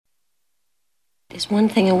There's one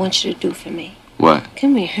thing I want you to do for me. What?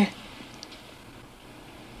 Come here.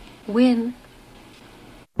 Win.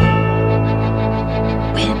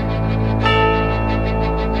 Win.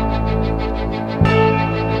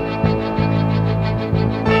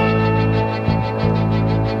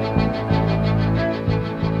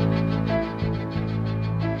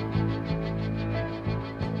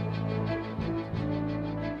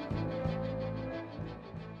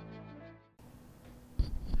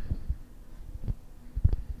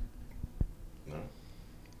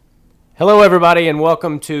 Hello, everybody, and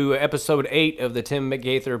welcome to episode 8 of the Tim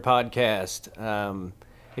McGaither podcast.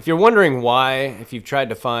 If you're wondering why, if you've tried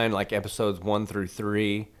to find like episodes 1 through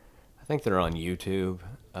 3, I think they're on YouTube.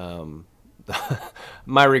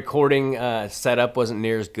 My recording setup wasn't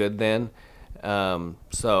near as good then,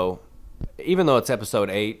 so even though it's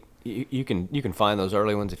episode 8, you can find those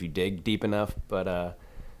early ones if you dig deep enough. But I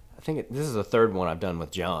think this is the third one I've done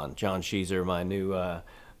with John Sheezer, my new.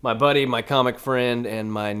 My buddy, my comic friend,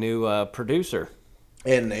 and my new producer.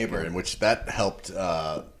 And neighbor, in which that helped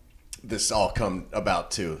this all come about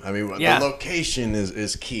too. I mean, Yeah. The location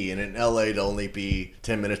is key, and in LA to only be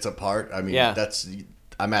 10 minutes apart. I mean, Yeah.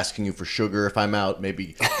 I'm asking you for sugar if I'm out,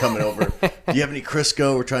 maybe coming over. Do you have any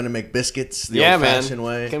Crisco? We're trying to make biscuits the old-fashioned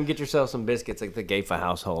way. Come get yourself some biscuits like the Gaifa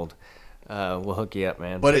household. We'll hook you up,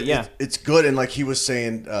 man. But yeah. it's good, and like he was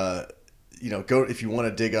saying, go if you want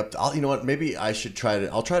to dig up. You know what? Maybe I should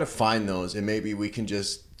I'll try to find those, and maybe we can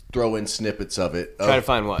just throw in snippets of it. Try to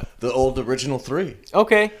find what? The old original 3.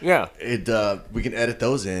 Okay, yeah. We can edit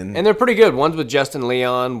those in, And they're pretty good. One's with Justin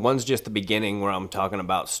Leon. One's just the beginning where I'm talking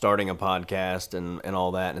about starting a podcast and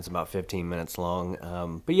all that, and it's about 15 minutes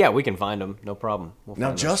long. But yeah, we can find them. No problem. We'll now,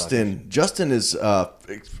 find those fuckers. Justin is.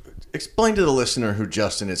 Explain to the listener who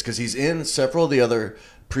Justin is, because he's in several of the other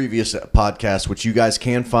previous podcasts, which you guys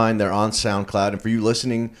can find. They're on SoundCloud, and for you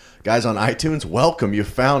listening, guys, on iTunes, welcome. You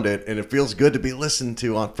found it, and it feels good to be listened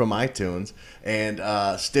to from iTunes and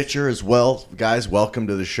Stitcher as well. Guys, welcome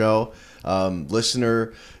to the show.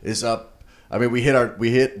 Listener is up. I mean,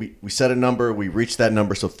 we set a number, we reached that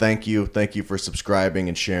number, so thank you for subscribing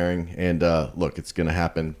and sharing. And look, it's going to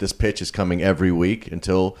happen. This pitch is coming every week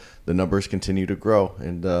until the numbers continue to grow.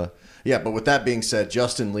 And but with that being said,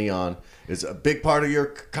 Justin Leon is a big part of your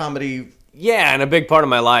comedy. Yeah, and a big part of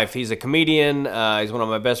my life. He's a comedian. He's one of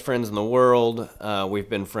my best friends in the world. We've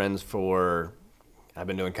been friends I've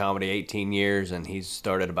been doing comedy 18 years, and he's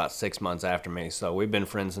started about 6 months after me. So we've been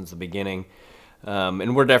friends since the beginning.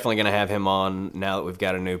 And we're definitely going to have him on now that we've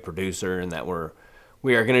got a new producer, and that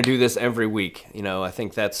we are going to do this every week. I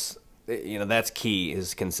think that's key,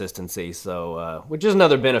 is consistency. So, which is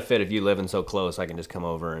another benefit if you live in so close. I can just come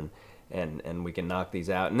over and we can knock these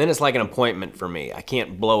out. And then it's like an appointment for me. I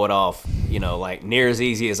can't blow it off, like near as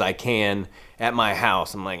easy as I can at my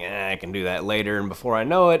house. I'm like, I can do that later. And before I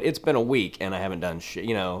know it, it's been a week and I haven't done shit,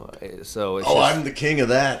 so it's I'm the king of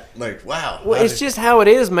that. Like, wow. Well, it's just how it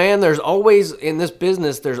is, man. There's always, in this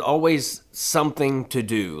business, there's always something to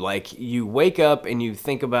do. Like, you wake up and you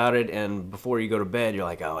think about it, and before you go to bed, you're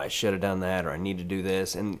like, oh, I should have done that, or I need to do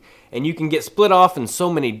this. And you can get split off in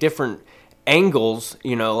so many different angles,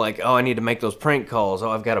 like, oh, I need to make those prank calls.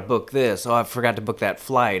 Oh, I've got to book this. Oh, I forgot to book that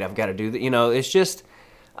flight. I've got to do that. It's just,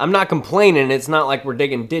 I'm not complaining. It's not like we're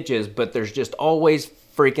digging ditches, but there's just always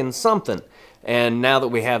freaking something. And now that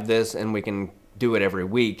we have this and we can do it every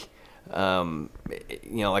week, like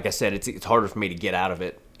I said, it's harder for me to get out of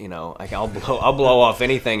it. I'll blow off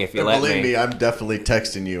anything if you let me. Believe me, I'm definitely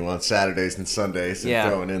texting you on Saturdays and Sundays and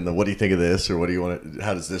throwing in what do you think of this, or what do you want?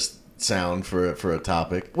 How does this sound for a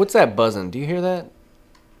topic? What's that buzzing? Do you hear that?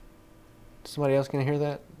 Somebody else can hear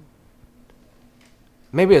that?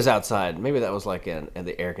 Maybe it was outside. Maybe that was like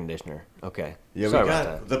the air conditioner. Okay. Yeah, Sorry about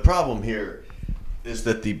that. The problem here is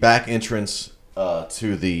that the back entrance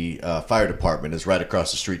to the fire department is right across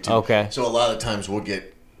the street too. Okay. So a lot of times you'll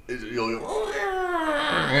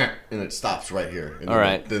and it stops right here. And all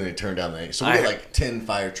right. Then they turn down the. So we get like 10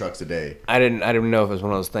 fire trucks a day. I didn't know if it was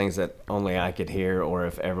one of those things that only I could hear, or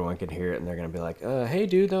if everyone could hear it, and they're gonna be like, "Hey,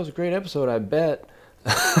 dude, that was a great episode. I bet."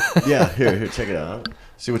 Yeah, here, check it out.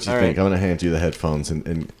 See what you think. Right. I'm gonna hand you the headphones,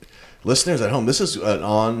 and listeners at home, this is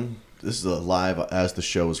a live as the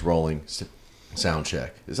show is rolling sound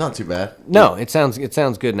check. It's not too bad. No, it sounds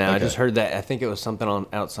good now. Okay. I just heard that. I think it was something on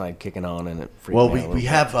outside kicking on, and it freaked me out a little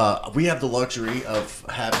bit. we have the luxury of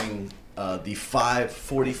having the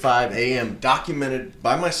 5:45 a.m. documented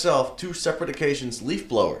by myself, 2 separate occasions, leaf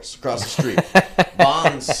blowers across the street.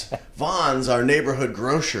 Vaughn's, our neighborhood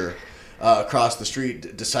grocer across the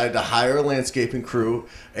street, decided to hire a landscaping crew,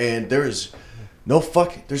 and there's no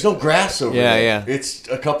grass over there. Yeah. It's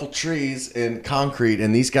a couple trees and concrete,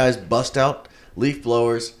 and these guys bust out leaf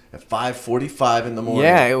blowers at 5:45 in the morning.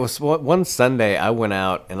 Yeah, it was one Sunday I went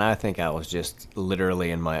out and I think I was just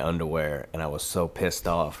literally in my underwear and I was so pissed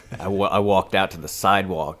off. I walked out to the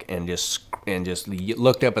sidewalk and just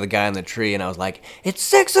looked up at the guy in the tree and I was like, "It's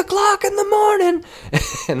 6 o'clock in the morning,"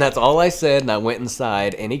 and that's all I said. And I went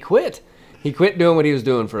inside and he quit. He quit doing what he was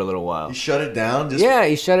doing for a little while. You shut it down. Yeah,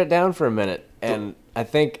 he shut it down for a minute, and I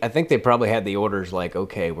think they probably had the orders like,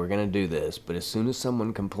 okay, we're gonna do this, but as soon as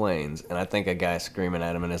someone complains, and I think a guy screaming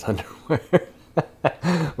at him in his underwear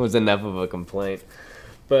was enough of a complaint.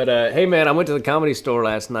 But hey, man, I went to the Comedy Store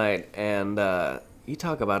last night, and you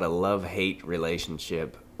talk about a love-hate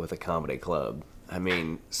relationship with a comedy club. I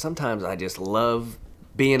mean, sometimes I just love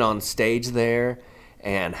being on stage there,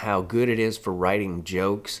 and how good it is for writing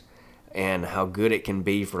jokes, and how good it can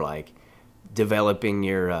be for like developing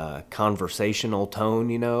your conversational tone,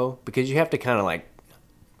 you know, because you have to kind of like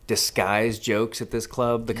disguise jokes at this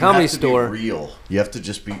club. The Comedy Store. Be real. You have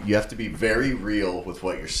to be very real with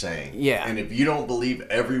what you're saying. Yeah. And if you don't believe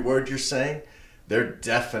every word you're saying, they're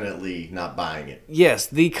definitely not buying it. Yes,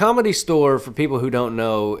 the Comedy Store, for people who don't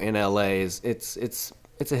know, in LA is it's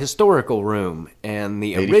a historical room, and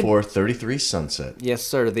the 8433 Sunset. Yes,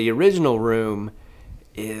 sir. The original room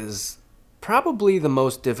is probably the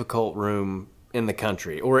most difficult room in the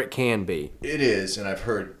country, or it can be. It is, and I've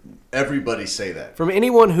heard everybody say that. From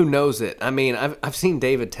anyone who knows it. I mean, I've seen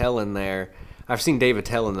David Tell in there. I've seen David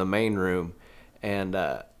Tell in the main room, and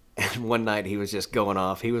one night he was just going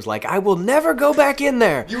off. He was like, "I will never go back in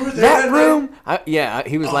there. You were there that room."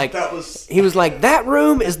 He was like, he was like, "That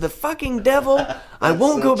room is the fucking devil. I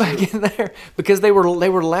won't go back in there," because they were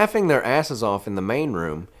laughing their asses off in the main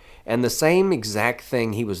room. And the same exact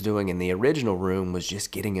thing he was doing in the original room was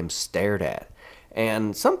just getting him stared at.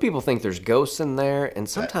 And some people think there's ghosts in there, and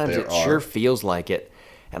sometimes it sure feels like it.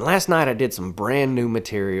 And last night I did some brand new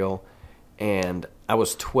material, and I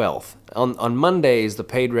was 12th. On Mondays, the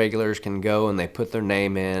paid regulars can go and they put their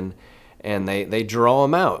name in, and they draw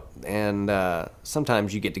them out. And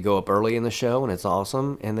sometimes you get to go up early in the show, and it's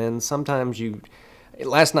awesome. And then sometimes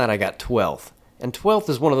last night I got 12th. And 12th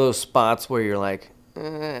is one of those spots where you're like,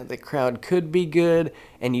 the crowd could be good,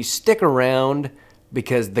 and you stick around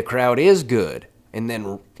because the crowd is good. And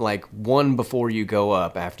then, like, one before you go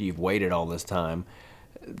up, after you've waited all this time,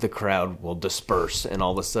 the crowd will disperse, and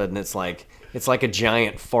all of a sudden it's like a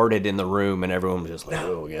giant farted in the room, and everyone's just like,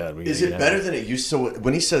 "Oh God!" Is it better than it used to? So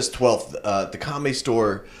when he says 12th, the Comedy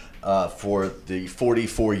Store, for the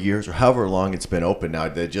 44 years or however long it's been open now,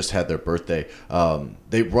 they just had their birthday.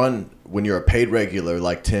 They run when you're a paid regular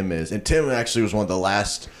like Tim is, and Tim actually was one of the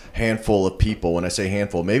last handful of people. When I say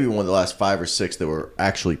handful, maybe one of the last 5 or 6 that were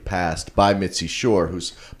actually passed by Mitzi Shore,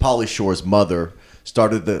 who's Pauly Shore's mother.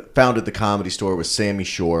 Founded the Comedy Store with Sammy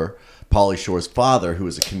Shore. Pauly Shore's father, who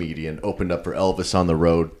was a comedian, opened up for Elvis on the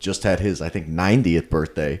Road. Just had his, I think, 90th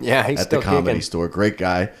birthday. Yeah, he's at still the Comedy kicking. Store. Great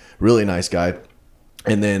guy, really nice guy.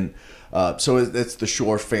 And then, so it's the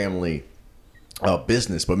Shore family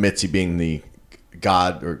business, but Mitzi being the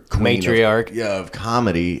god or queen matriarch of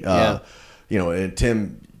comedy. You know, and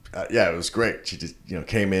Tim. It was great. She just,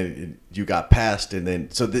 came in and you got passed, and then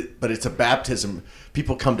but it's a baptism.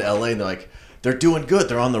 People come to LA and they're like, they're doing good.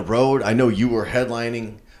 They're on the road. I know you were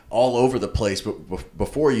headlining all over the place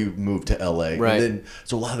before you moved to LA. Right. And then,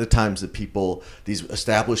 so a lot of the times these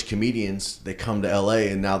established comedians, they come to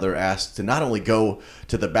LA and now they're asked to not only go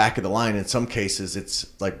to the back of the line. In some cases, it's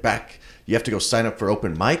like you have to go sign up for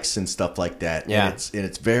open mics and stuff like that. Yeah. And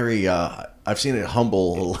it's very. I've seen it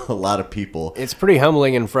humble a lot of people. It's pretty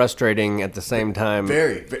humbling and frustrating at the same time.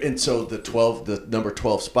 Very. And so the number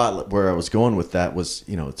 12 spot where I was going with that was,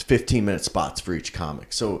 it's 15-minute spots for each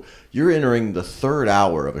comic. So you're entering the third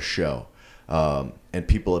hour of a show, and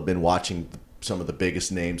people have been watching some of the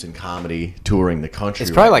biggest names in comedy touring the country.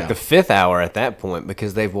 It's probably right like now. the 5th hour at that point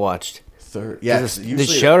because they've watched. Third, yeah. The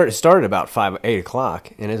show started about 8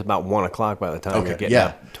 o'clock, and it's about 1 o'clock by the time you get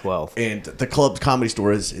up 12. And the club Comedy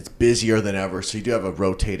Store it's busier than ever, so you do have a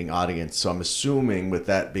rotating audience. So I'm assuming with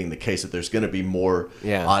that being the case that there's going to be more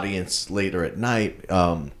audience later at night.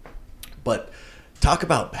 But talk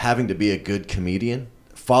about having to be a good comedian,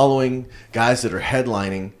 following guys that are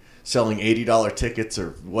headlining, selling $80 tickets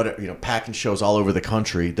or whatever, packing shows all over the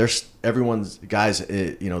country. There's everyone's guys,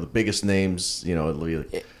 the biggest names,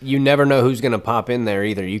 You never know who's going to pop in there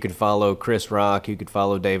either. You could follow Chris Rock, you could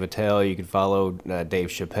follow Dave Attell, you could follow Dave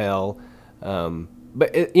Chappelle.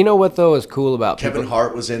 But you know what, though, is cool about Kevin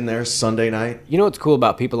Hart was in there Sunday night. You know what's cool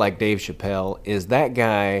about people like Dave Chappelle is that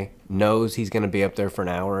guy knows he's going to be up there for an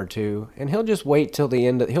hour or two, and he'll just wait till the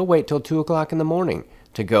end. He'll wait till 2 o'clock in the morning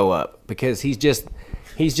to go up because he's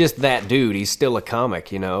He's just that dude. He's still a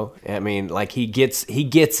comic, you know. I mean, like he gets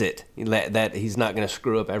it that he's not going to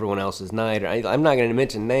screw up everyone else's night. I'm not going to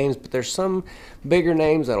mention names, but there's some bigger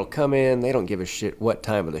names that'll come in. They don't give a shit what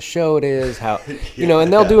time of the show it is, how you know,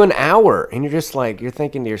 and they'll do an hour, and you're just like, you're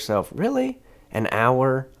thinking to yourself, really, an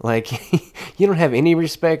hour? Like you don't have any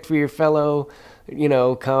respect for your fellow, you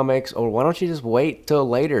know, comics, or why don't you just wait till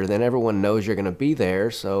later? Then everyone knows you're going to be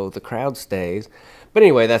there, so the crowd stays. But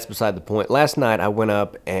anyway, that's beside the point. Last night I went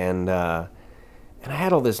up and I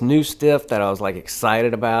had all this new stuff that I was like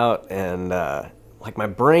excited about, and like my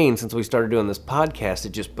brain, since we started doing this podcast,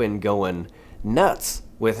 had just been going nuts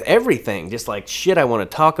with everything, just like shit I want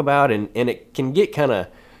to talk about, and it can get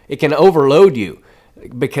it can overload you,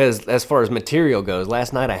 because as far as material goes,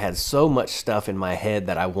 last night I had so much stuff in my head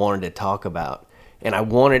that I wanted to talk about, and I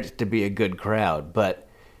wanted it to be a good crowd, but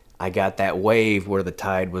I got that wave where the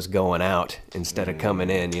tide was going out instead of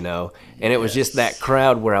coming in, you know? And it was just that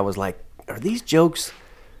crowd where I was like, are these jokes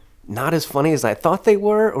not as funny as I thought they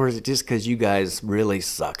were? Or is it just because you guys really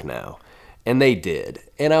suck now? And they did.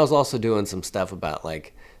 And I was also doing some stuff about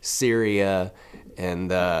like Syria.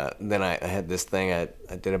 And then I had this thing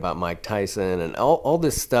I did about Mike Tyson and all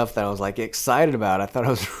this stuff that I was like excited about. I thought it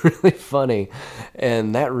was really funny.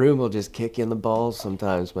 And that room will just kick you in the balls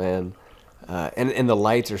sometimes, man. And the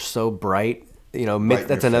lights are so bright, you know.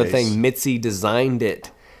 That's another thing. Mitzi designed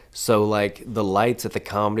it so like the lights at the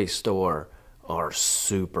Comedy Store are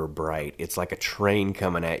super bright. It's like a train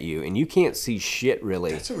coming at you, and you can't see shit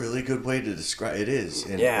really. That's a really good way to describe it. Is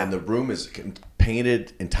and the room is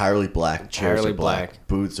painted entirely black. Chairs are black.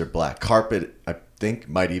 Booths are black. Carpet, I think,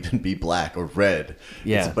 might even be black or red.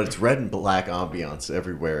 Yeah, but it's red and black ambiance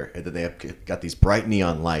everywhere, and then they have got these bright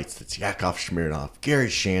neon lights. That's Yakov Smirnoff, Gary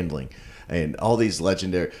Shandling. And all these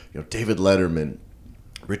legendary, you know, David Letterman,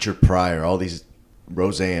 Richard Pryor, all these,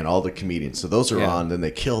 Roseanne, all the comedians. So those are on, then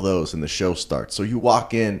they kill those and the show starts. So you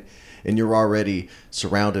walk in and you're already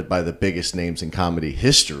surrounded by the biggest names in comedy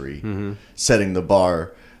history, setting the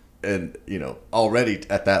bar and, you know, already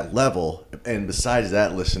at that level. And besides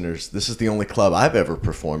that, listeners, this is the only club I've ever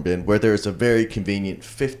performed in where there's a very convenient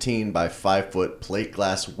 15 by 5 foot plate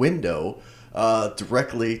glass window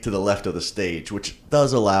directly to the left of the stage, which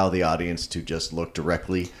does allow the audience to just look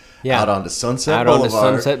directly out onto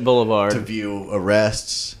Sunset Boulevard to view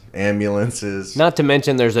arrests, ambulances. Not to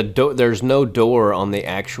mention there's no door on the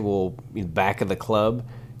actual back of the club.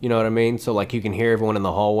 You know what I mean? So like you can hear everyone in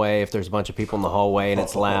the hallway if there's a bunch of people in the hallway and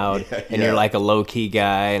it's loud and you're like a low key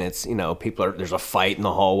guy and it's, you know, there's a fight in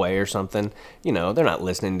the hallway or something. You know, they're not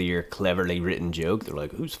listening to your cleverly written joke. They're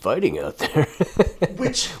like, who's fighting out there?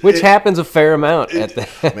 Which happens a fair amount at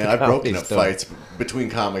the Man, I've broken up fights between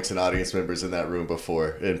comics and audience members in that room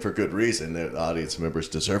before, and for good reason. The audience members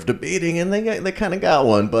deserved a beating, and they kind of got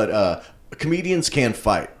one, but comedians can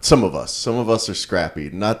fight. Some of us are scrappy.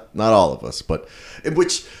 Not all of us, but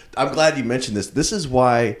which I'm glad you mentioned this. This is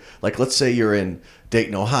why, like, let's say you're in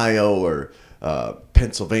Dayton, Ohio, or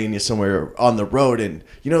Pennsylvania somewhere on the road, and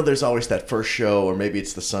you know there's always that first show, or maybe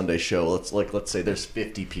it's the Sunday show. Let's say there's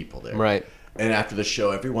 50 people there, right? And after the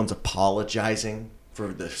show, everyone's apologizing for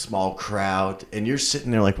the small crowd, and you're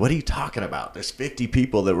sitting there like, what are you talking about? There's 50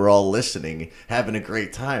 people that were all listening, having a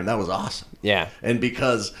great time. That was awesome. Yeah. And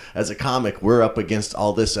because as a comic, we're up against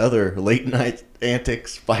all this other late night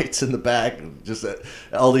antics, fights in the back, just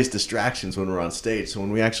all these distractions when we're on stage. So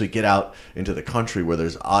when we actually get out into the country where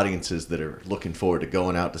there's audiences that are looking forward to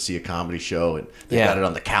going out to see a comedy show, and they got it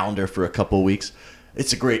on the calendar for a couple of weeks,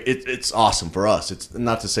 it's awesome for us. It's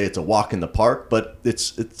not to say it's a walk in the park, but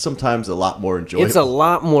it's sometimes a lot more enjoyable. It's a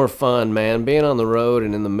lot more fun, man, being on the road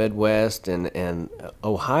and in the Midwest, and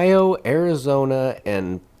Ohio, Arizona,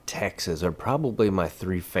 and Texas are probably my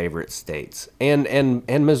 3 favorite states, and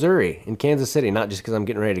Missouri and Kansas City, not just because I'm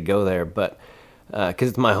getting ready to go there, but because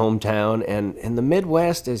it's my hometown, and the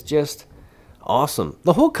Midwest is just awesome.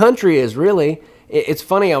 The whole country is really. It's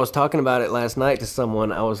funny, I was talking about it last night to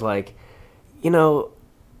someone. I was like, you know,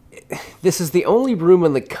 this is the only room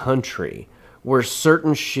in the country where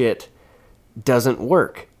certain shit doesn't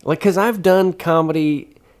work. Like, because I've done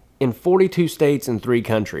comedy in 42 states and 3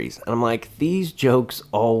 countries. And I'm like, these jokes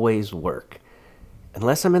always work.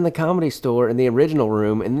 Unless I'm in the Comedy Store in the original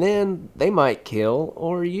room, and then they might kill,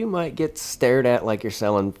 or you might get stared at like you're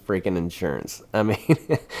selling freaking insurance. I mean,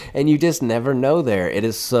 and you just never know there. It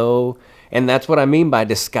is so, and that's what I mean by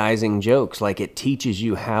disguising jokes. Like, it teaches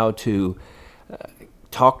you how to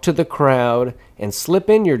talk to the crowd and slip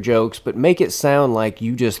in your jokes, but make it sound like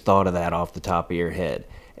you just thought of that off the top of your head.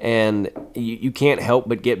 And you can't help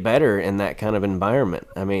but get better in that kind of environment.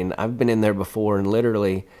 I mean, I've been in there before, and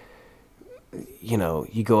literally, you know,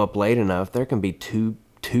 you go up late enough, there can be two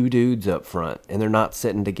two dudes up front, and they're not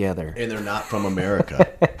sitting together. And they're not from America.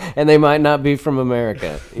 And they might not be from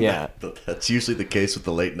America. Yeah. That's usually the case with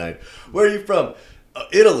the late night. Where are you from?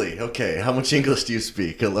 Italy. Okay. How much English do you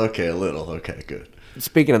speak? Okay, a little. Okay, good.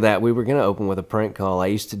 Speaking of that, we were going to open with a prank call. I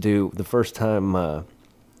used to do the first time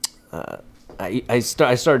I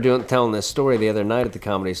started telling this story the other night at the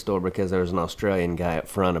Comedy Store because there was an Australian guy up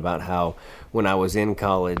front about how when I was in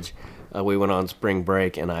college, we went on spring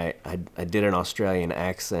break and I did an Australian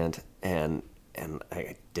accent and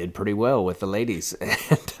I did pretty well with the ladies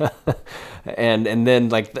and then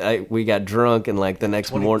like we got drunk and like the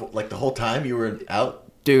next morning, like the whole time you were out.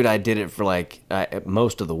 Dude, I did it for like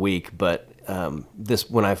most of the week, but this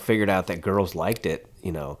when I figured out that girls liked it,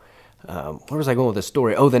 you know. Where was I going with the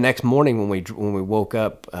story? Oh, the next morning when we woke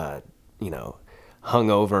up, you know,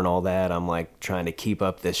 hungover and all that, I'm like trying to keep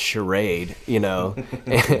up this charade, you know,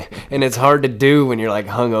 and it's hard to do when you're like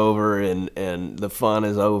hungover and the fun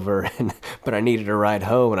is over. But I needed a ride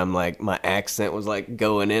home, and I'm like, my accent was like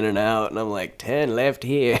going in and out, and I'm like 10 left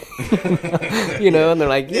here, you know, and they're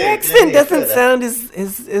like, your accent doesn't sound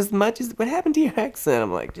as much as what happened to your accent.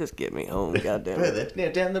 I'm like, just get me home, goddamn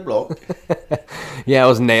it. Down the block. Yeah, I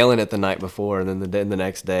was nailing it the night before, and then the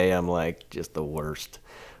next day I'm like just the worst.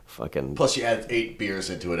 Fucking. Plus, you add 8 beers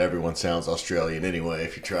into it. Everyone sounds Australian anyway.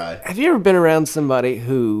 If you try. Have you ever been around somebody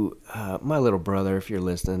who, my little brother, if you're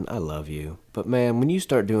listening, I love you, but man, when you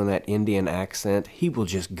start doing that Indian accent, he will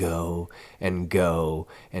just go and go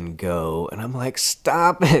and go, and I'm like,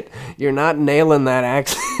 stop it! You're not nailing that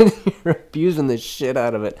accent. You're abusing the shit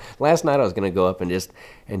out of it. Last night I was gonna go up and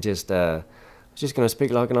just gonna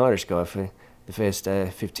speak like an Irish guy for the first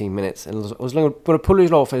 15 minutes, and I was going to pull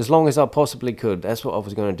it off as long as I possibly could. That's what I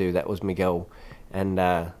was going to do. That was my goal, and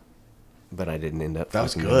but I didn't end up. That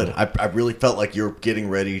was good. I really felt like you were getting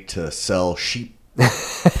ready to sell sheep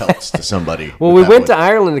pelts to somebody. Well, we went to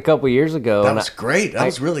Ireland a couple years ago. That was great. That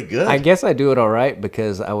was really good. I guess I do it all right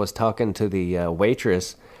because I was talking to the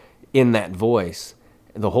waitress in that voice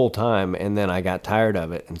the whole time, and then I got tired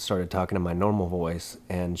of it and started talking in my normal voice,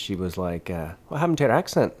 and she was like, what happened to your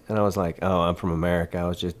accent? And I was like, oh, I'm from America. I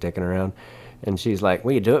was just dicking around. And she's like,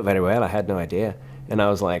 well, you do it very well. I had no idea. And I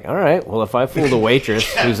was like, all right, well, if I fool the waitress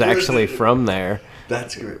who's actually from there.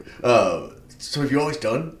 That's great. So have you always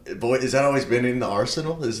done, has that always been in the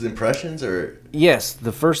arsenal? Is it impressions or? Yes,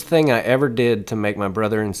 the first thing I ever did to make my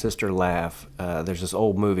brother and sister laugh, there's this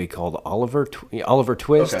old movie called Oliver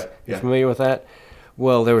Twist. Okay, yeah. You familiar with that?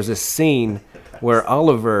 Well, there was this scene where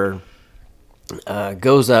Oliver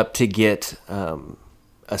goes up to get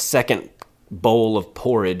a second bowl of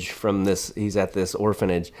porridge from this. He's at this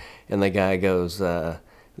orphanage, and the guy goes,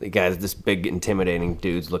 this big intimidating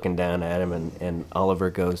dude's looking down at him, and Oliver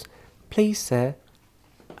goes, please, sir,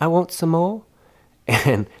 I want some more.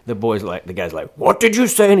 And the guy's like, what did you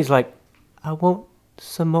say? And he's like, I want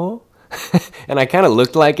some more. And I kind of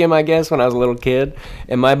looked like him, I guess, when I was a little kid.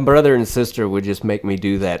 And my brother and sister would just make me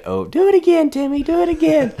do that. Oh, do it again, Timmy, do it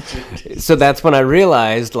again. So that's when I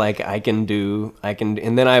realized, like, and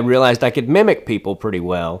then I realized I could mimic people pretty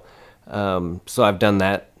well. So I've done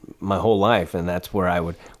that my whole life. And that's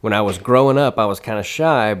where when I was growing up, I was kind of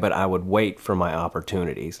shy, but I would wait for my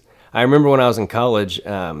opportunities. I remember when I was in college,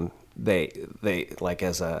 they like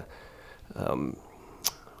as a,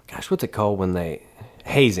 what's it called when they...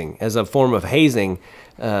 hazing, as a form of hazing,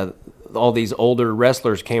 all these older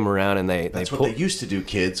wrestlers came around and that's what they used to do,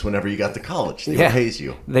 kids. Whenever you got to college, they would haze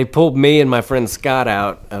you. They pulled me and my friend Scott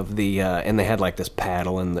out of the and they had like this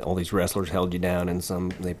paddle, and all these wrestlers held you down, and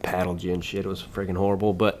they paddled you and shit. It was freaking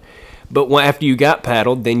horrible. But after you got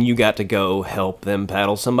paddled, then you got to go help them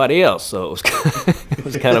paddle somebody else. So it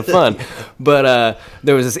was kind of fun. But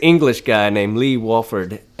there was this English guy named Lee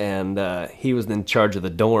Walford, and he was in charge of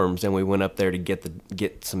the dorms. And we went up there to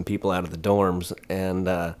get some people out of the dorms. And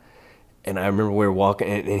I remember we were walking,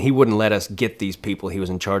 and he wouldn't let us get these people. He was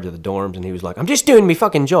in charge of the dorms, and he was like, "I'm just doing my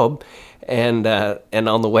fucking job." And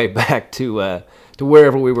on the way back to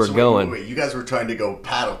wherever we were going. Wait, you guys were trying to go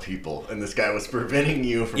paddle people, and this guy was preventing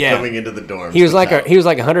you from coming into the dorms. He was like a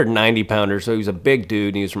 190 pounder, so he was a big dude,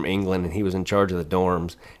 and he was from England, and he was in charge of the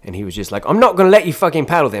dorms, and he was just like, I'm not going to let you fucking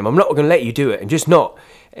paddle them. I'm not going to let you do it, and just not.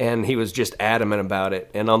 And he was just adamant about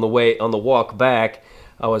it. And on the walk back,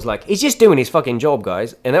 I was like, he's just doing his fucking job,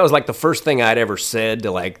 guys. And that was like the first thing I'd ever said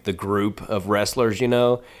to like the group of wrestlers, you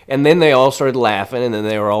know. And then they all started laughing, and then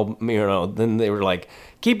they were all, you know, then they were like,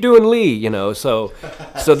 keep doing Lee, you know. So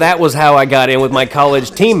that was how I got in with my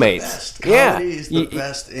college teammates. Comedy is the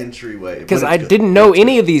best entryway. Because I didn't know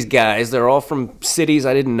any of these guys. They're all from cities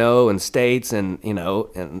I didn't know and states, and you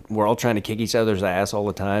know, and we're all trying to kick each other's ass all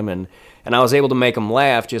the time. And I was able to make them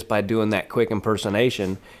laugh just by doing that quick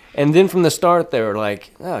impersonation. And then from the start, they were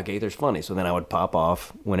like, oh, Gaither's funny. So then I would pop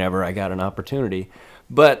off whenever I got an opportunity.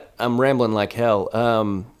 But I'm rambling like hell.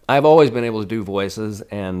 I've always been able to do voices,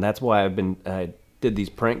 and that's why I did these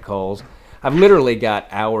prank calls. I've literally got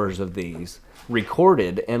hours of these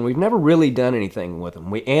recorded, and we've never really done anything with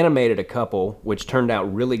them. We animated a couple, which turned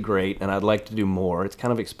out really great, and I'd like to do more. It's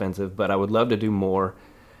kind of expensive, but I would love to do more.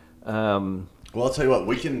 Well, I'll tell you what,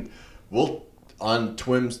 we'll on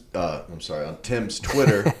Tim's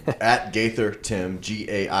Twitter at Gaither Tim,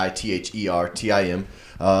 GaitherTim.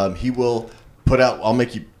 He will put out. I'll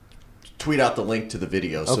make you tweet out the link to the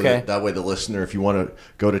video, so that way the listener, if you want to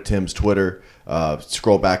go to Tim's Twitter,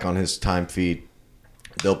 scroll back on his time feed,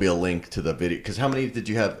 there'll be a link to the video. Because how many did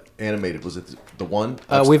you have animated? Was it the one?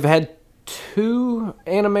 We've had 2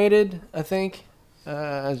 animated, I think.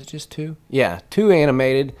 Is it just 2? Yeah, 2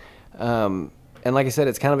 animated. And like I said,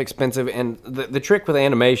 it's kind of expensive. And the trick with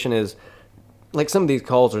animation is, like, some of these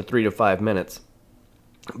calls are 3 to 5 minutes,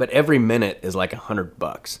 but every minute is like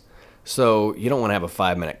 $100. So you don't want to have a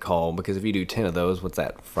 5-minute call, because if you do 10 of those, what's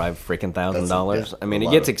that? $5,000. I mean, it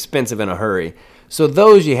gets expensive in a hurry. So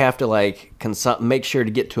those you have to like make sure to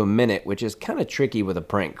get to a minute, which is kind of tricky with a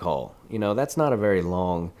prank call. You know, that's not a very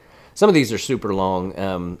long. Some of these are super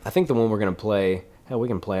long. I think the one we're gonna play. Hell, we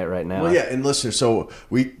can play it right now. Well, yeah, and listeners, so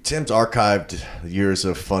Tim's archived years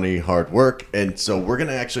of funny, hard work, and so we're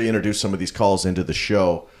gonna actually introduce some of these calls into the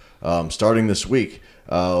show, starting this week.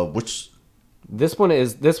 This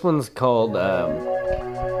one's called,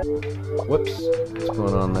 whoops, what's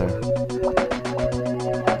going on there?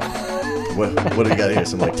 What do you got here?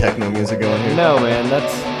 Some like techno music going here? No, man,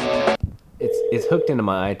 it's hooked into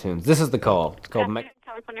my iTunes. This is the call. It's called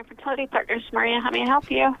California Fertility Partners. Maria, how may I help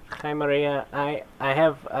you? Hi, Maria. I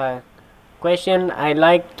have a question. I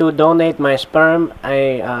like to donate my sperm.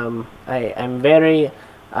 I'm very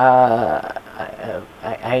I'm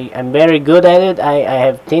very good at it. I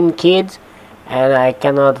have 10 kids, and I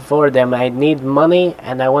cannot afford them. I need money,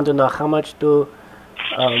 and I want to know how much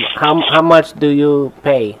how much do you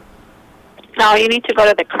pay? No, you need to go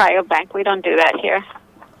to the cryobank. We don't do that here.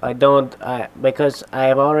 I don't, because I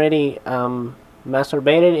have already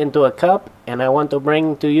masturbated into a cup, and I want to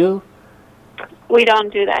bring to you. We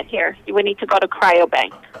don't do that here. You would need to go to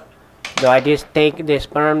cryobank. Do I just take the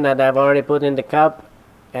sperm that I've already put in the cup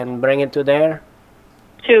and bring it to there?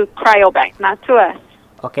 To cryobank, not to us.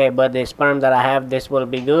 Okay, but the sperm that I have, this will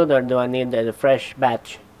be good, or do I need the fresh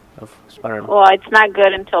batch of sperm? Well, it's not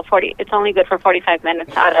good until 40. It's only good for 45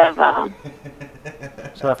 minutes out of.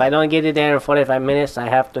 So if I don't get it there in 45 minutes, I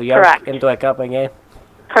have to yerk into a cup again?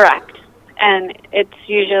 Correct. And it's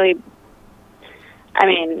usually,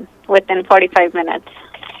 within 45 minutes.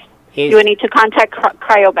 You would need to contact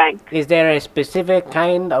cryobank. Is there a specific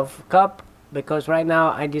kind of cup? Because right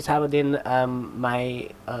now I just have it in my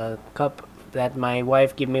cup that my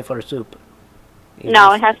wife gave me for soup.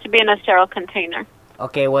 No, it has to be in a sterile container.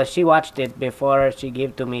 Okay, well, she watched it before she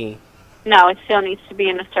gave to me. No, it still needs to be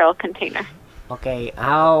in a sterile container. Okay,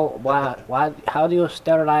 how do you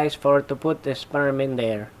sterilize to put the sperm in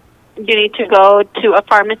there? You need to go to a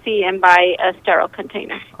pharmacy and buy a sterile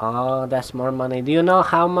container. Oh, that's more money. Do you know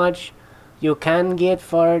how much you can get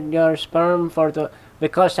for your sperm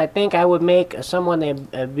because I think I would make someone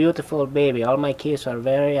a beautiful baby. All my kids are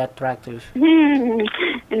very attractive.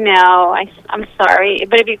 No, I'm sorry.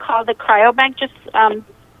 But if you call the cryobank, just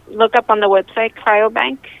look up on the website,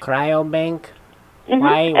 cryobank. Cryobank? Mm-hmm.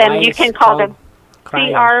 Why you can call them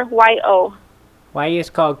CRYO. Why is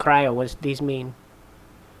it called cryo? What does this mean?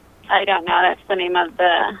 I don't know. That's the name of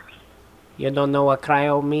the... You don't know what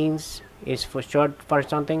cryo means? Is for short for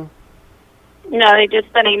something? No, it's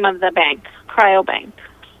just the name of the bank, cryobank.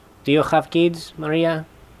 Do you have kids, Maria?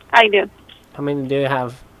 I do. How many do you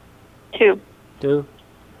have? 2. 2?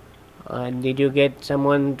 Did you get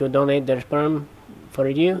someone to donate their sperm for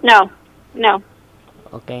you? No.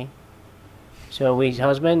 Okay. So with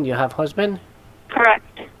husband, you have husband?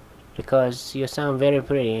 Correct. Because you sound very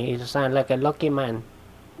pretty. You sound like a lucky man.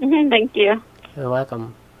 Thank you. You're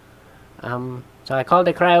welcome. So I called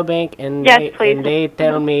the cryobank and they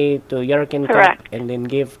tell me to yerk in cup and then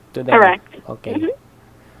give to them. Correct. Okay.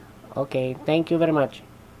 Okay. Thank you very much.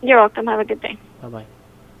 You're welcome. Have a good day. Bye-bye.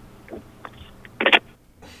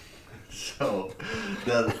 So,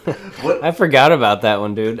 I forgot about that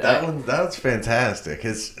one, dude. That's fantastic.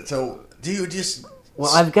 So, do you just?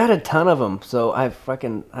 Well, I've got a ton of them, so I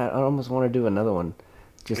almost want to do another one.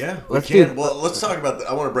 Let's talk about.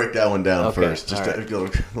 I want to break that one down first, just to go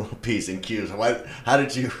a little P's and Q's. How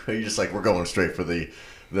did you? Are you just like we're going straight for the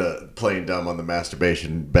the playing dumb on the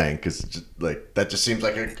masturbation bank because like that just seems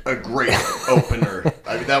like a great opener.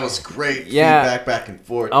 I mean, that was great. Yeah. Feedback back and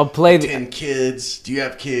forth. I'll play 10 kids. Do you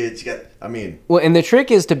have kids? You got. I mean. Well, and the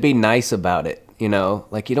trick is to be nice about it. You know,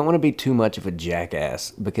 like you don't want to be too much of a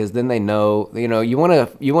jackass because then they know. You know, you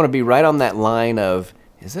want to be right on that line of,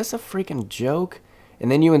 is this a freaking joke? And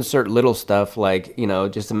then you insert little stuff like, you know,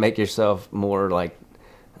 just to make yourself more like,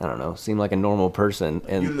 I don't know, seem like a normal person.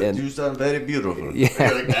 And you sound very beautiful. Yeah.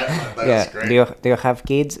 Like that's great. Do you have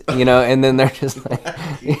kids? You know, and then they're just like,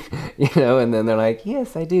 you know, and then they're like,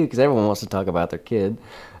 yes, I do, because everyone wants to talk about their kid.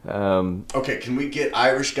 Okay, can we get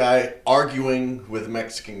Irish guy arguing with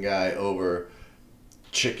Mexican guy over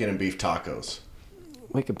chicken and beef tacos?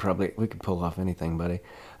 We could pull off anything, buddy.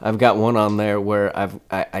 I've got one on there where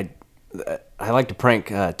I like to prank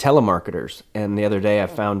telemarketers, and the other day I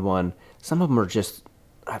found one. Some of them are just,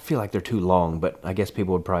 I feel like they're too long, but I guess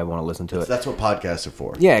people would probably want to listen to it. That's what podcasts are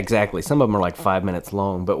for. Yeah, exactly. Some of them are like 5 minutes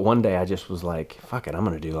long, but one day I just was like, fuck it, I'm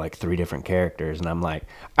going to do like 3 different characters, and I'm like,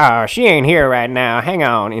 oh, she ain't here right now, hang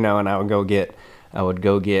on, you know, and I would go get,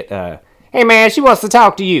 hey man, she wants to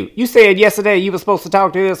talk to you. You said yesterday you were supposed to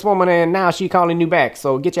talk to this woman, and now she calling you back,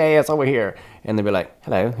 so get your ass over here. And they'd be like,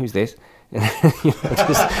 hello, who's this? And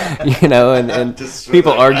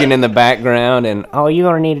people arguing in the background, and oh, you're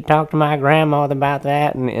gonna need to talk to my grandmother about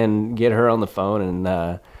that, and get her on the phone,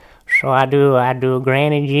 and so I do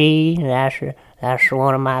Granny G. That's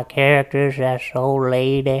one of my characters. That's the old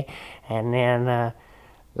lady, and then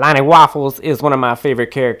Lonnie Waffles is one of my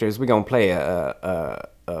favorite characters. We're gonna play a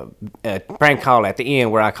prank call at the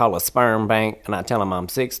end where I call a sperm bank, and I tell them I'm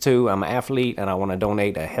 6'2", I'm an athlete, and I want to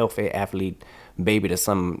donate a healthy athlete baby to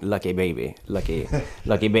some lucky baby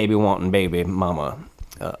baby wanting baby mama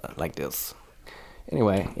like this.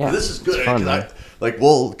 Anyway, yeah, this is good. It's fun,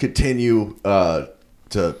 We'll continue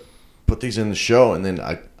to put these in the show, and then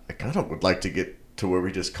I kind of would like to get to where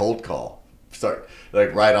we just cold call, start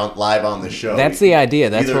like live on the show. That's the idea.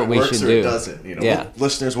 That's Either what we should or do. It doesn't. You know, yeah.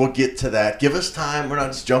 Listeners, we'll get to that. Give us time. We're not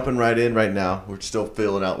just jumping right in right now. We're still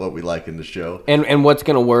filling out what we like in the show and what's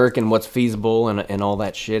going to work and what's feasible and all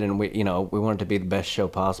that shit. And we want it to be the best show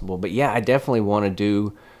possible. But yeah, I definitely want to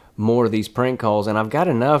do more of these prank calls, and I've got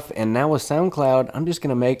enough. And now with SoundCloud, I'm just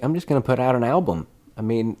gonna put out an album. I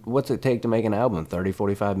mean, what's it take to make an album? 30,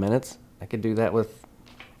 45 minutes? I could do that with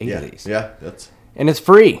 8 of these. Yeah, and it's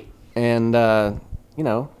free, and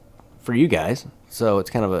for you guys. So it's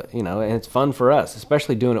kind of and it's fun for us,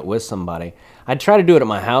 especially doing it with somebody. I try to do it at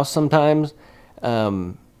my house sometimes,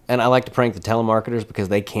 and I like to prank the telemarketers because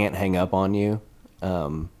they can't hang up on you.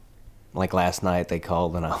 Like last night, they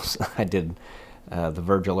called, and I did the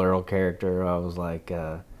Virgil Earl character. I was like,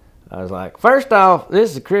 first off,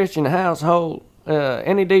 this is a Christian household.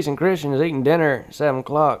 Any decent Christian is eating dinner at 7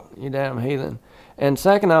 o'clock. You damn heathen. And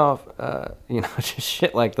second off, just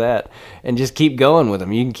shit like that, and just keep going with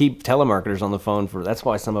them. You can keep telemarketers on the phone that's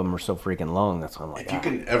why some of them are so freaking long. That's why I'm like, if you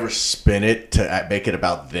can ever spin it to make it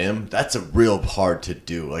about them, that's a real hard to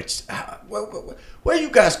do. Like, where are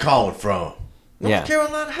you guys calling from? North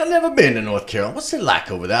Carolina? I've never been to North Carolina. What's it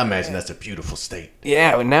like over there? I imagine that's a beautiful state.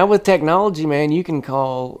 Yeah, but now with technology, man, you can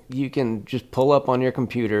just pull up on your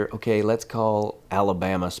computer, okay, let's call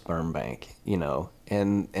Alabama Sperm Bank, and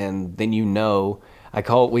then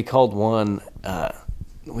we called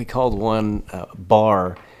one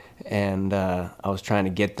bar, and I was trying to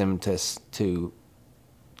get them to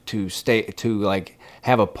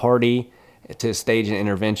have a party to stage an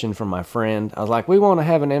intervention for my friend. I was like, we want to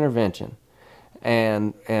have an intervention.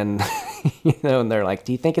 And and they're like,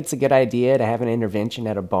 do you think it's a good idea to have an intervention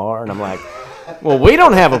at a bar? And I'm like, well, we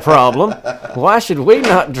don't have a problem. Why should we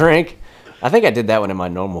not drink? I think I did that one in my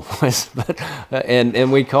normal voice, but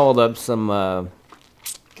and we called up some. What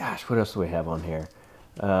else do we have on here?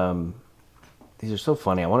 These are so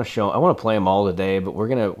funny. I want to play them all today, but we're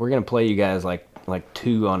gonna play you guys like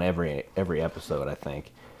 2 on every episode. I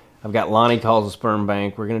think I've got Lonnie Calls a Sperm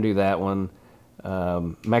Bank. We're gonna do that one.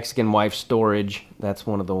 Mexican Wife Storage, that's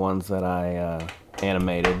one of the ones that I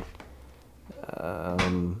animated.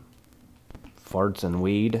 Farts and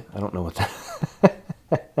Weed, I don't know what that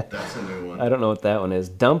That's a new one. I don't know what that one is.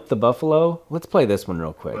 Dump the Buffalo, let's play this one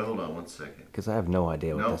real quick. Wait, hold on one second. Because I have no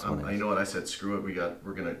idea what this one is. You know what I said, screw it,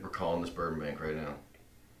 we're calling the sperm bank right now.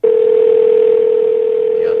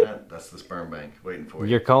 You got that? That's the sperm bank, waiting for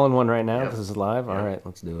you. You're calling one right now? Yep. This is live? Yep. Alright,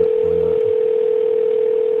 let's do it. Why not?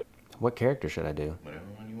 What character should I do? Whatever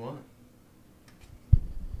one you want.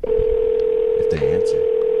 If they answer.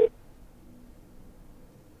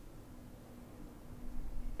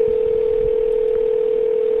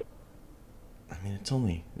 I mean,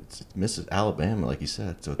 it's Mrs. Alabama, like you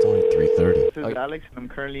said, so it's only 3:30. This is Alex, and I'm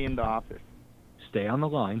currently in the office. Stay on the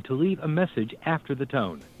line to leave a message after the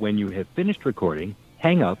tone. When you have finished recording,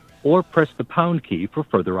 hang up or press the pound key for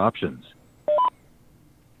further options.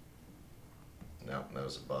 No, that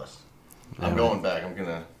was a bust. I'm going back.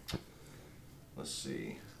 Let's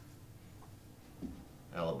see.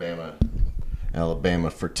 Alabama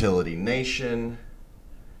Fertility Nation.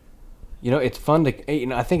 It's fun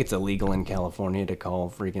to, I think it's illegal in California to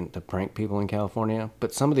to prank people in California,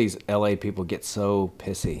 but some of these LA people get so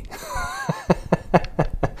pissy.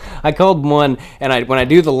 I called one, and when I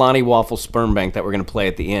do the Lonnie Waffle sperm bank that we're going to play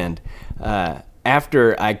at the end,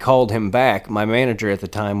 after I called him back, my manager at the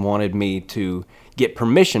time wanted me to get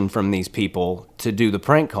permission from these people to do the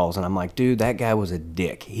prank calls, and I'm like, dude, that guy was a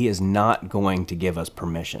dick. He is not going to give us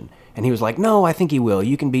permission. And he was like, no, I think he will.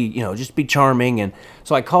 You can be, just be charming. And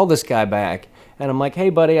so I called this guy back, and I'm like, hey,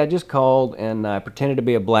 buddy, I just called, and I pretended to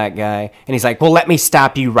be a black guy. And he's like, well, let me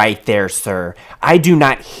stop you right there, sir. I do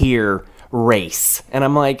not hear race. And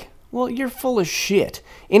I'm like, well, you're full of shit.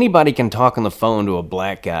 Anybody can talk on the phone to a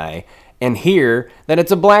black guy and hear that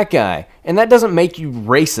it's a black guy. And that doesn't make you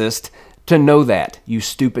racist to know that, you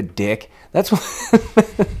stupid dick. That's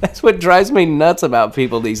what drives me nuts about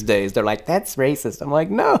people these days. They're like, that's racist. I'm like,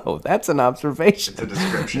 no, that's an observation. It's a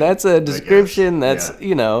description. That's a description. That's,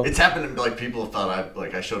 It's happened to, people thought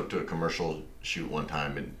I showed up to a commercial shoot one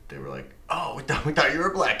time, and they were like, oh, we thought you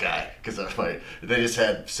were a black guy. Because they just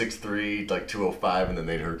had 6'3", 205, and then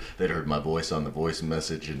they'd heard my voice on the voice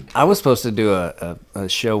message. And I was supposed to do a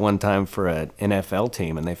show one time for an NFL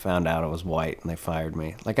team, and they found out I was white, and they fired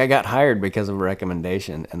me. I got hired because of a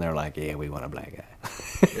recommendation, and they're like, yeah, we want a black guy.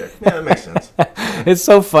 yeah, that makes sense. It's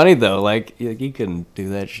so funny, though. You couldn't do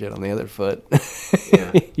that shit on the other foot.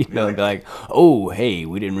 Yeah. Be like, oh, hey,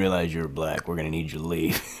 we didn't realize you were black. We're going to need you to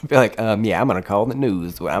leave. Be like, yeah, I'm going to call the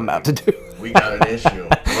news what I'm about to do. We got an issue.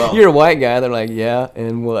 Well, you're a white guy. They're like, yeah,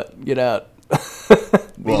 and what? Get out.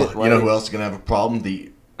 Well, you know who else is going to have a problem?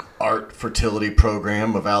 The Art Fertility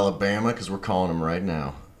Program of Alabama, because we're calling them right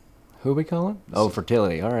now. Who are we calling? Oh,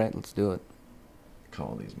 fertility. All right, let's do it.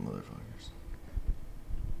 Call these motherfuckers.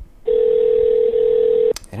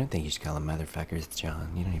 I don't think you should call them motherfuckers,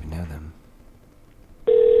 John. You don't even know them.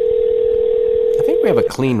 I think we have a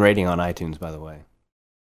clean rating on iTunes, by the way.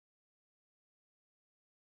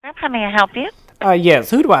 How may I help you? Yes.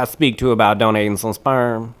 Who do I speak to about donating some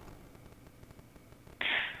sperm?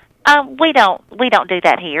 We don't do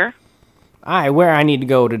that here. All right, where I need to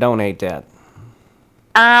go to donate that?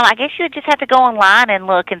 I guess you would just have to go online and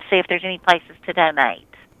look and see if there's any places to donate.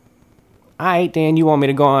 All right, then you want me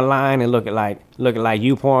to go online and look at like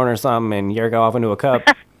YouPorn or something and yerk off into a cup,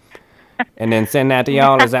 and then send that to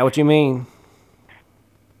y'all? Is that what you mean?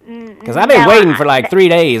 Because I've been waiting for 3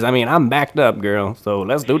 days. I mean, I'm backed up, girl. So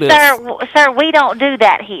let's do this. Sir, we don't do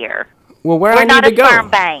that here. Well, where We're I need to go? We're not a sperm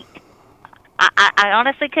bank. I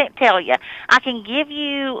honestly couldn't tell you. I can give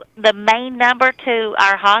you the main number to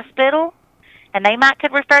our hospital, and they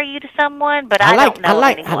could refer you to someone, but I don't know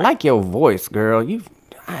anyone. I like your voice, girl.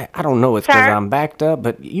 I don't know it's because I'm backed up,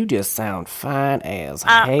 but you just sound fine as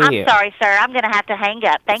hell. I'm sorry, sir. I'm going to have to hang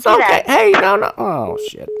up. Thank you, okay. Hey, no. Oh,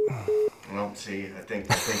 shit. Well, see, I think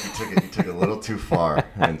you took it a little too far,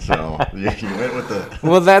 and so you went with the.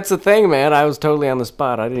 Well, that's the thing, man. I was totally on the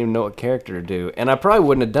spot. I didn't even know what character to do, and I probably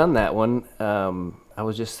wouldn't have done that one. I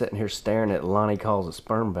was just sitting here staring at Lonnie Calls a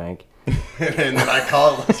Sperm Bank. And then I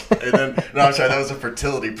called, I'm sorry, that was a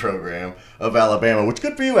fertility program of Alabama, which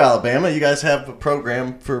good for you, Alabama. You guys have a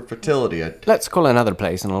program for fertility. Let's call another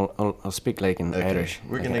place, and I'll speak like an Irish.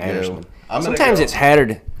 We're going to go. Sometimes it's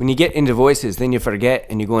hard when you get into voices, then you forget,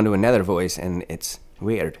 and you go into another voice, and it's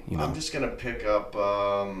weird, I'm just going to pick up,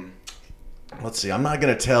 let's see, I'm not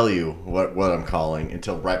going to tell you what I'm calling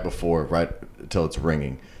until until it's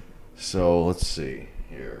ringing. So let's see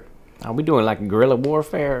here. Are we doing like guerrilla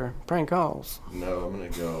warfare prank calls? No, I'm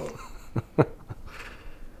going to go.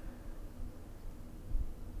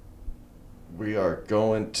 We are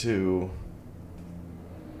going to.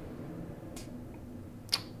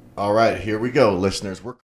 All right, here we go, listeners.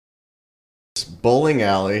 We're bowling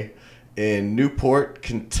alley in Newport,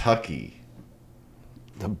 Kentucky.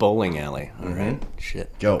 The bowling alley. All right.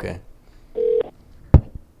 Shit. Go. Okay.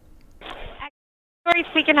 Sorry,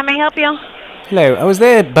 speaking. How may I help you? Hello, I was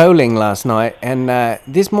there bowling last night, and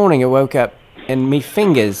this morning I woke up and me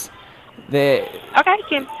fingers, they're... Okay,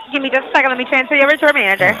 give me just a second. Let me transfer you over to our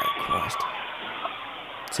manager. Oh, Christ.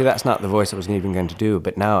 See, that's not the voice I was even going to do,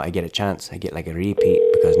 but now I get a chance. I get like a repeat,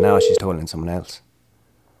 because now she's calling someone else.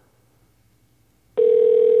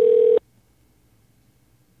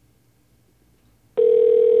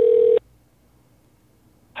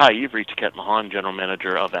 Hi, you've reached Ket Mahan, General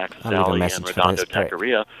Manager of Access I'll leave a Alley and message for Redondo this prick.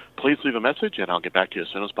 Taqueria. Please leave a message, and I'll get back to you as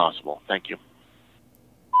soon as possible. Thank you.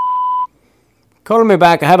 Call me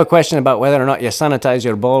back. I have a question about whether or not you sanitize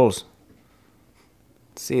your balls.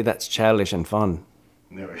 See, that's childish and fun.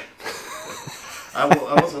 There we go. I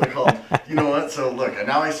was going to call. You know what? So look,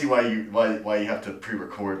 now I see why you have to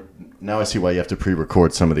pre-record. Now I see why you have to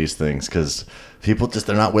pre-record some of these things, because people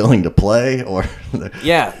they're not willing to play, or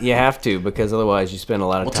yeah, you have to, because otherwise you spend a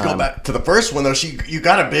lot of time. To go back to the first one though, you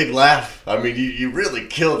got a big laugh. I mean, you really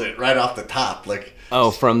killed it right off the top. Like,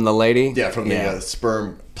 oh, from the lady? Yeah, from the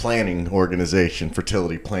sperm planning organization,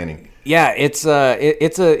 fertility planning. Yeah, it's a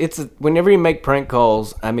whenever you make prank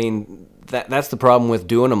calls, I mean, that's the problem with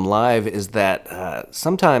doing them live, is that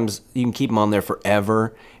sometimes you can keep them on there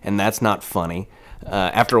forever, and that's not funny.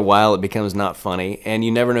 After a while, it becomes not funny, and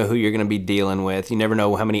you never know who you're going to be dealing with. You never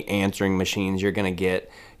know how many answering machines you're going to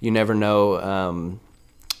get. You never know.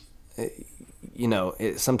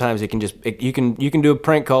 Sometimes you can do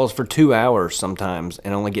prank calls for 2 hours sometimes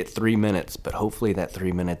and only get 3 minutes, but hopefully that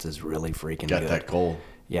 3 minutes is really freaking good. Got that goal.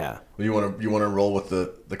 Yeah. You want to roll with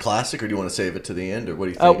the classic, or do you want to save it to the end, or what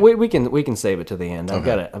do you think? We can save it to the end.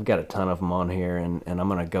 Okay. I've got a ton of them on here, and I'm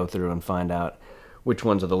gonna go through and find out which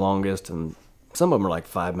ones are the longest, and some of them are like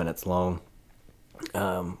 5 minutes long.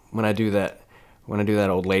 When I do that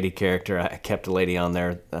old lady character, I kept a lady on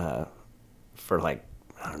there for like,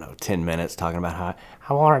 I don't know, 10 minutes talking about how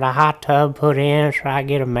I wanted a hot tub put in so I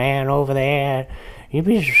get a man over there. You'd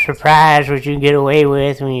be surprised what you get away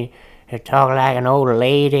with when you talk like an old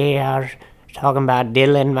lady. I was talking about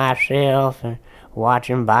diddling myself and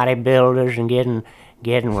watching bodybuilders and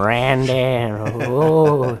getting randy,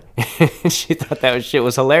 and she thought that shit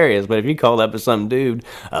was hilarious. But if you called up to some dude,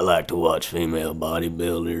 I like to watch female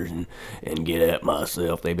bodybuilders and get at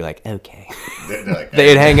myself, they'd be like, okay.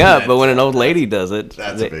 They'd hang up. But when an old lady does it,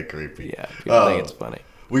 that's a bit creepy. Yeah, people think it's funny.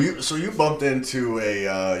 So you bumped into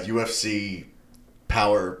a UFC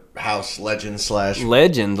powerhouse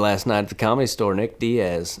legend last night at the Comedy Store, Nick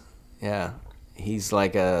Diaz. Yeah, he's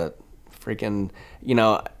like a freaking.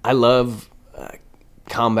 I love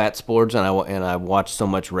combat sports, and I watch so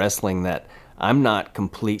much wrestling that I'm not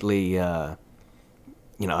completely. I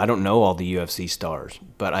don't know all the UFC stars,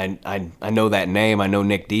 but I know that name. I know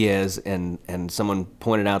Nick Diaz, and someone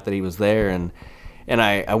pointed out that he was there, and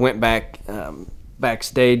I went back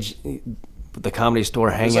backstage. The Comedy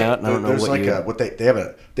Store hangout, and I don't know what they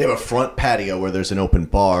have a front patio where there's an open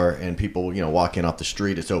bar, and people walk in off the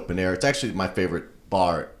street. It's open air. It's actually my favorite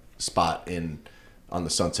bar spot on the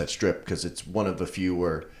Sunset Strip, because it's one of the few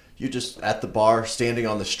where you're just at the bar, standing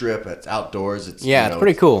on the strip. It's outdoors. It's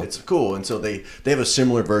pretty cool. It's cool, and so they have a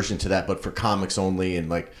similar version to that, but for comics only, and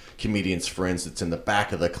like comedians' friends. That's in the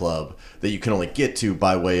back of the club that you can only get to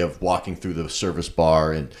by way of walking through the service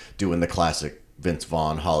bar and doing the classic Vince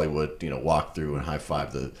Vaughn Hollywood, walk through and high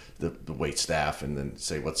five the wait staff, and then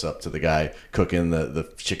say what's up to the guy cooking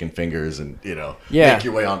the chicken fingers, and make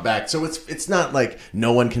your way on back. So it's not like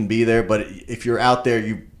no one can be there, but if you're out there,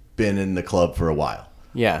 you've been in the club for a while.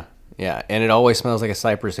 Yeah, and it always smells like a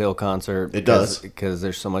Cypress Hill concert. It does, because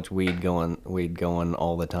there's so much weed going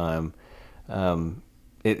all the time.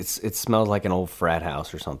 It smells like an old frat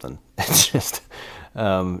house or something. It's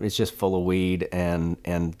just full of weed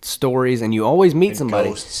and stories, and you always meet somebody.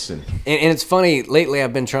 Ghosts and it's funny, lately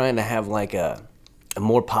I've been trying to have like a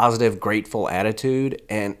more positive, grateful attitude,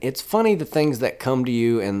 and it's funny the things that come to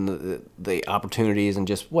you and the opportunities and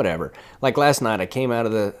just whatever. Like last night I came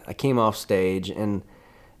off stage, and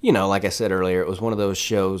like I said earlier, it was one of those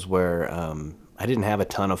shows where I didn't have a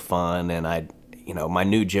ton of fun, and my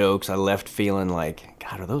new jokes, I left feeling like,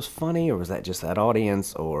 God, are those funny, or was that just that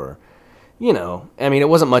audience, or it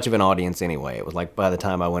wasn't much of an audience anyway. It was like by the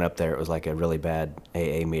time I went up there, it was like a really bad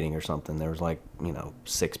AA meeting or something. There was like,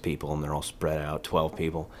 6 people, and they're all spread out, 12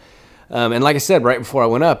 people. And like I said, right before I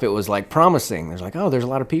went up, it was like promising. There's like, oh, there's a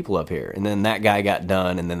lot of people up here. And then that guy got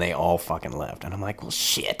done, and then they all fucking left. And I'm like, well,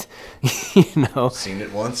 shit. Seen it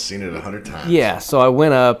once, seen it 100 times. Yeah, so I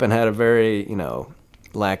went up and had a very,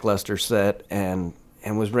 lackluster set, and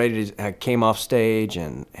was ready to. I came off stage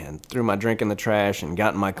and threw my drink in the trash and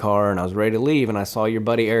got in my car, and I was ready to leave, and I saw your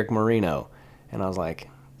buddy Eric Marino, and I was like,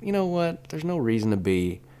 you know what? There's no reason to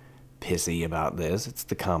be pissy about this. It's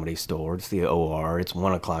the Comedy Store. It's the OR. It's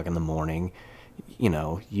 1:00 in the morning.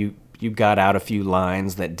 You got out a few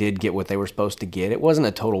lines that did get what they were supposed to get. It wasn't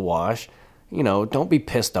a total wash. Don't be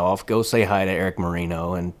pissed off. Go say hi to Eric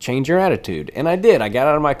Marino and change your attitude. And I did. I got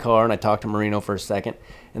out of my car and I talked to Marino for a second.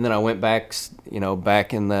 And then I went back,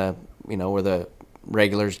 back in the, where the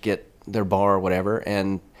regulars get their bar or whatever.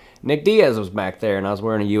 And Nick Diaz was back there, and I was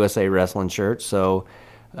wearing a USA Wrestling shirt. So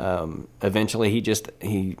Eventually,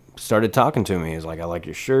 he started talking to me. He's like, "I like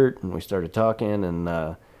your shirt," and we started talking.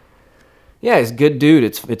 And yeah, he's a good dude.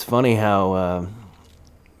 It's funny how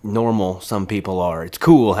normal some people are. It's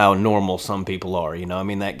cool how normal some people are. You know, I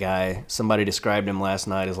mean, that guy. Somebody described him last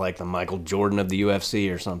night as like the Michael Jordan of the UFC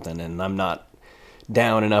or something, and I'm not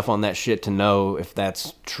down enough on that shit to know if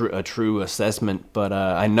that's a true assessment. But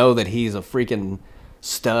I know that he's a freaking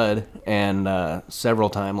stud and several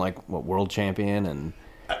time world champion and.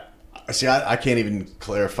 See, I can't even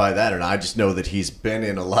clarify that, and I just know that he's been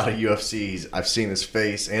in a lot of UFCs. I've seen his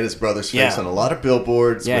face and his brother's face on a lot of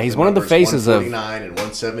billboards. Yeah, he's one of the faces of 149 and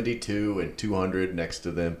 172 and 200 next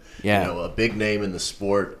to them. Yeah, you know, a big name in the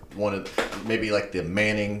sport. One of maybe like the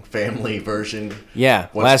Manning family version. Yeah,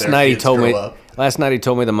 last night he told me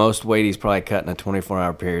the most weight he's probably cut in a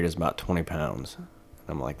 24-hour period is about 20 pounds.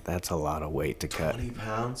 I'm like, that's a lot of weight to cut. 20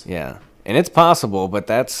 pounds? Yeah, and it's possible, but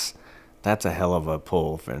that's a hell of a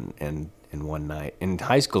pull in one night. In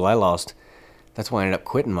high school, that's why I ended up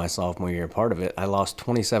quitting my sophomore year, part of it. I lost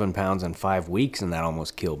 27 pounds in 5 weeks, and that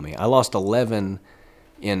almost killed me. I lost 11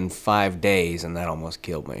 in 5 days, and that almost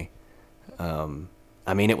killed me.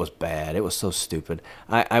 I mean, it was bad. It was so stupid.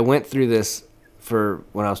 I went through this for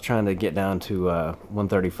when I was trying to get down to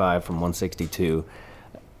 135 from 162.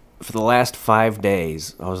 For the last 5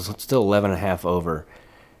 days, I was still 11 and a half over.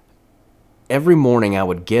 Every morning, I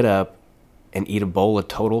would get up and eat a bowl of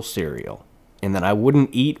Total cereal. And then I wouldn't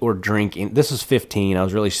eat or drink. This was 15. I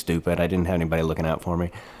was really stupid. I didn't have anybody looking out for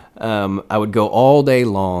me. I would go all day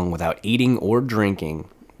long without eating or drinking.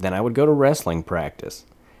 Then I would go to wrestling practice.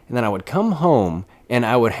 And then I would come home and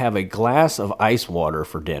I would have a glass of ice water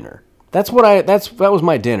for dinner. That was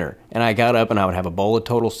my dinner. And I got up and I would have a bowl of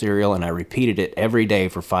Total cereal, and I repeated it every day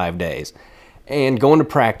for 5 days. And going to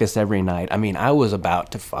practice every night. I mean, I was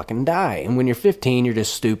about to fucking die. And when you're 15, you're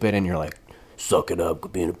just stupid and you're like, suck it up,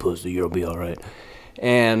 quit being a pussy, you'll be all right.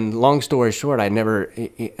 And long story short,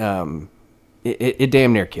 it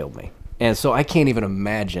damn near killed me. And so I can't even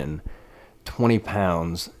imagine 20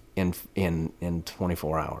 pounds in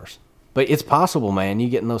 24 hours. But it's possible, man. You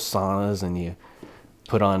get in those saunas and you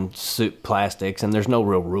put on suit plastics, and there's no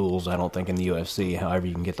real rules, I don't think, in the UFC, however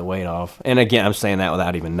you can get the weight off. And again, I'm saying that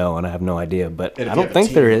without even knowing. I have no idea, but I don't think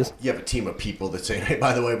there is. You have a team of people that say, hey,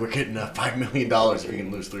 by the way, we're getting $5 million if you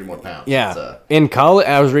can lose 3 more pounds. Yeah. In college,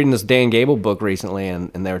 I was reading this Dan Gable book recently, and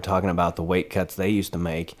they were talking about the weight cuts they used to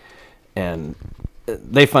make, and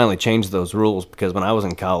they finally changed those rules, because when I was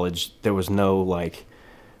in college, there was no,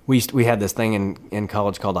 we had this thing in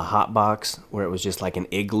college called a hot box, where it was just like an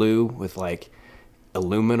igloo with,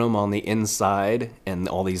 aluminum on the inside and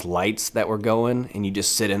all these lights that were going, and you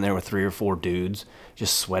just sit in there with 3 or 4 dudes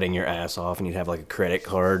just sweating your ass off, and you'd have a credit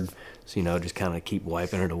card, so just kind of keep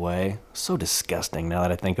wiping it away. So disgusting now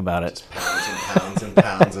that I think about it. Just pounds and pounds and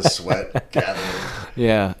pounds of sweat gathering.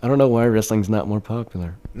 Yeah, I don't know why wrestling's not more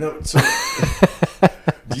popular. No, so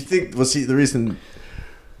do you think the reason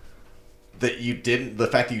that the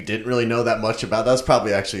fact that you didn't really know that much about that's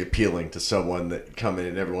probably actually appealing to someone that come in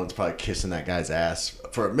and everyone's probably kissing that guy's ass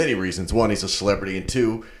for many reasons. One, he's a celebrity, and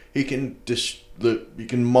 2, he can you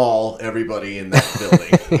can maul everybody in that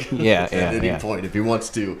building at any point if he wants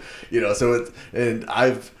to, so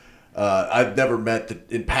I've never met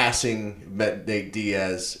Nate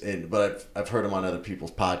Diaz, but I've heard him on other people's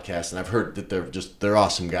podcasts, and I've heard that they're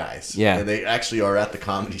awesome guys. Yeah, and they actually are at the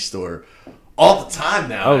Comedy Store all the time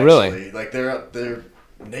now. Oh, really? They're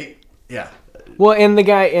Nate. Yeah. Well, and the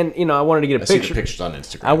guy, and I wanted to get a picture. See the pictures on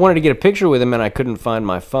Instagram. I wanted to get a picture with him, and I couldn't find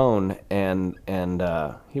my phone, and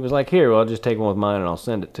he was like, "Here, well, I'll just take one with mine, and I'll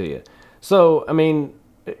send it to you." So, I mean,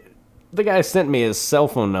 the guy sent me his cell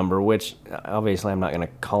phone number, which obviously I'm not going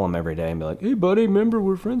to call him every day and be like, "Hey, buddy, remember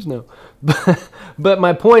we're friends now." But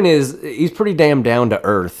my point is, he's pretty damn down to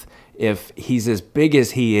earth. If he's as big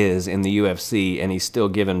as he is in the UFC, and he's still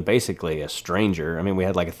given basically a stranger, I mean, we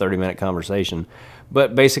had a 30-minute conversation,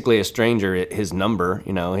 but basically a stranger, his number,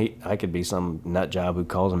 I could be some nut job who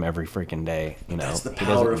calls him every freaking day, That's the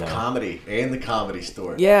power of comedy and the Comedy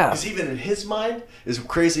Store. Yeah. Because even in his mind, as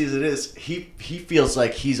crazy as it is, he feels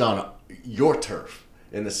like he's on your turf,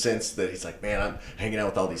 in the sense that he's like, man, I'm hanging out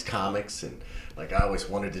with all these comics, and I always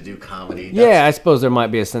wanted to do comedy. Yeah, I suppose there might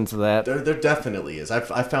be a sense of that. There definitely is.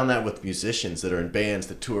 I found that with musicians that are in bands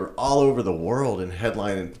that tour all over the world and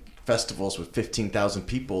headline in festivals with 15,000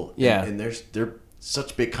 people. Yeah. And they're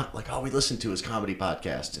such big, we listen to his comedy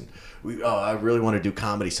podcast, and I really want to do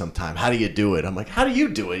comedy sometime. How do you do it? I'm like, how do you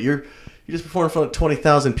do it? You just performed in front of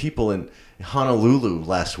 20,000 people in Honolulu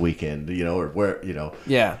last weekend, or where,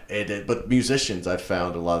 Yeah. But musicians, I've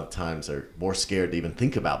found a lot of times are more scared to even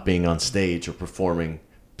think about being on stage or performing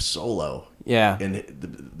solo. Yeah. And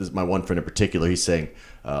this is my one friend in particular. He's saying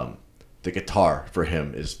the guitar for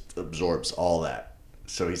him absorbs all that.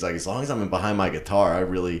 So he's like, as long as I'm behind my guitar, I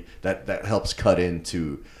really that helps cut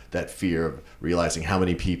into that fear of realizing how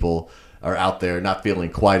many people are out there not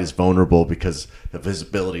feeling quite as vulnerable because of his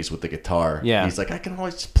abilities with the guitar. Yeah. He's like, I can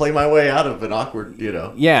always play my way out of an awkward,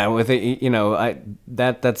 Yeah, with it,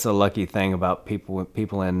 that's a lucky thing about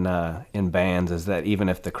people in bands is that even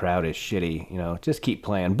if the crowd is shitty, just keep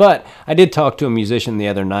playing. But I did talk to a musician the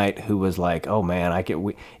other night who was like, "Oh man,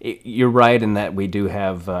 you're right in that we do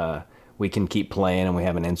have we can keep playing and we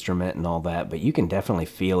have an instrument and all that, but you can definitely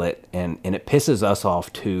feel it and it pisses us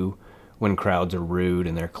off too when crowds are rude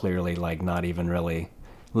and they're clearly like not even really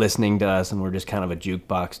listening to us and we're just kind of a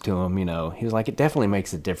jukebox to them, He was like, it definitely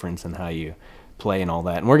makes a difference in how you play and all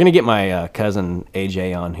that. And we're going to get my cousin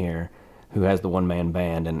AJ on here who has the one-man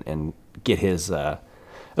band and get his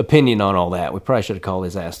opinion on all that. We probably should have called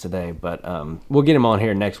his ass today, but we'll get him on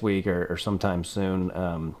here next week or sometime soon.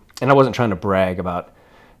 And I wasn't trying to brag about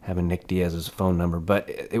having Nick Diaz's phone number, but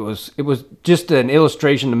it was just an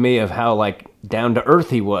illustration to me of how like down to earth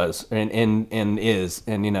he was and is,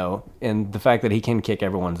 and and the fact that he can kick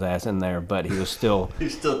everyone's ass in there, but he was still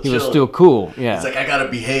was still cool. Yeah, he's like, I gotta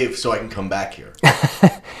behave so I can come back here.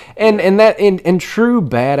 and true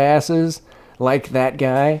badasses like that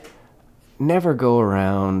guy never go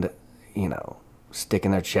around, sticking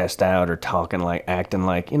their chest out or acting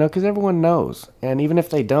like, because everyone knows, and even if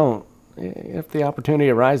they don't. If the opportunity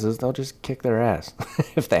arises, they'll just kick their ass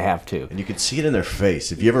if they have to. And you can see it in their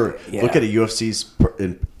face. If you ever look at a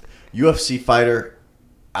UFC fighter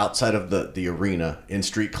outside of the arena in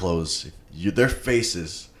street clothes, their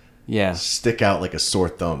faces stick out like a sore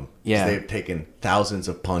thumb. Yeah, they've taken thousands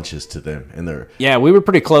of punches to them, and they're we were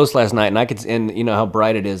pretty close last night, and I could, and how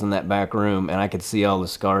bright it is in that back room, and I could see all the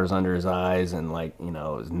scars under his eyes and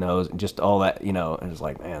his nose, and just all that, and it's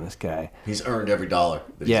like, man, this guy, he's earned every dollar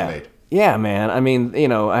that he's made. Yeah, man. I mean,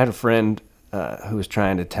 I had a friend who was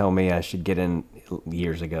trying to tell me I should get in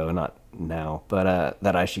years ago, not now, but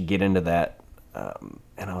that I should get into that.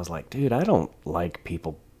 And I was like, dude, I don't like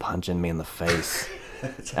people punching me in the face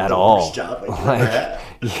at all.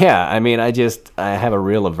 Yeah, I mean, I have a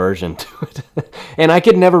real aversion to it. And I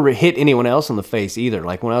could never hit anyone else in the face either.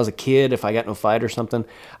 Like when I was a kid, if I got in a fight or something,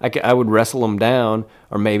 I would wrestle them down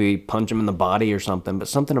or maybe punch them in the body or something. But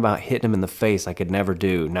something about hitting them in the face I could never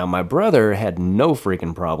do. Now, my brother had no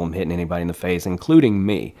freaking problem hitting anybody in the face, including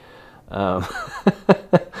me. That's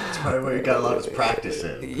probably where he got a lot of his practice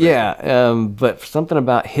in. Right? Yeah, but something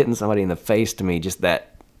about hitting somebody in the face to me, just that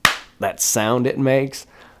sound it makes,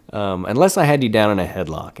 unless I had you down in a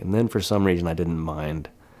headlock, and then for some reason I didn't mind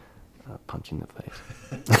punching the face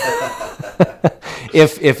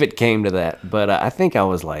if it came to that. But I think I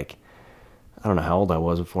was like, I don't know how old I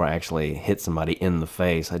was before I actually hit somebody in the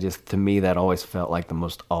face. To me that always felt like the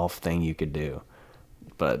most off thing you could do.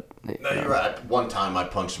 But no, you're right. One time I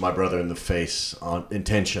punched my brother in the face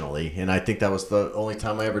intentionally, and I think that was the only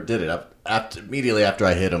time I ever did it. Immediately after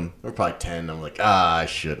I hit him, we were probably 10. I'm like, I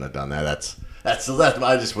shouldn't have done that. That's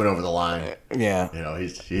I just went over the line. Yeah,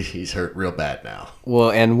 he's hurt real bad now.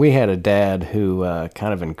 Well, and we had a dad who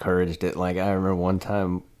kind of encouraged it. Like I remember one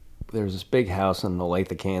time there was this big house in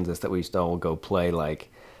Olathe, Kansas that we used to all go play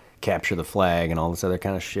like capture the flag and all this other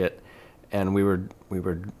kind of shit, and we were.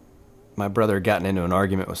 My brother had gotten into an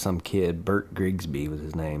argument with some kid. Bert Grigsby was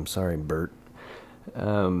his name. Sorry, Bert.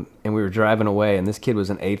 And we were driving away, and this kid was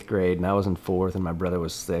in 8th grade, and I was in 4th, and my brother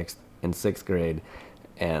was in 6th grade.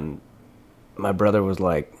 And my brother was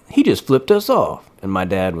like, he just flipped us off. And my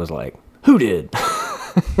dad was like, who did?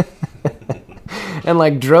 And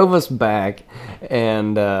like drove us back,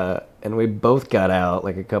 and we both got out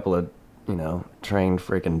like a couple of trained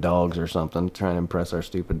freaking dogs or something, trying to impress our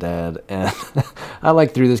stupid dad. And I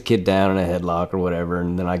like threw this kid down in a headlock or whatever,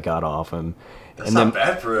 and then I got off him. That's not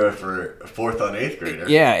bad for a 4th on 8th grader.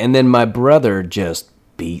 Yeah, and then my brother just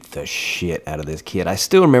beat the shit out of this kid. I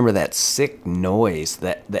still remember that sick noise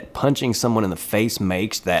that punching someone in the face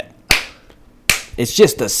makes. That it's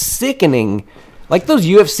just a sickening, like those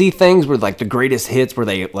UFC things where like the greatest hits where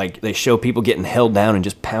they show people getting held down and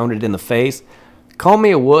just pounded in the face. Call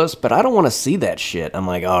me a wuss, but I don't want to see that shit. I'm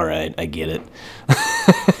like, all right, I get it.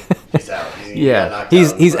 He's out.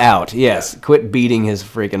 He's out. Yes, quit beating his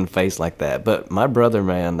freaking face like that. But my brother,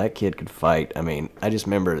 man, that kid could fight. I mean, I just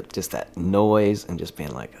remember just that noise and just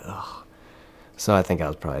being like, ugh. So I think I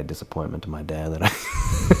was probably a disappointment to my dad that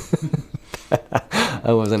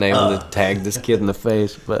I wasn't able to tag this kid in the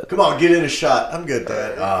face. But come on, get in a shot. I'm good,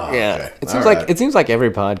 Dad. Oh, yeah, okay. It seems like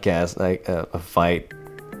every podcast, like a fight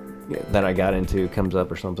that I got into comes up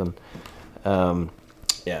or something.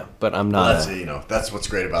 Yeah, but I'm Well, not. that's what's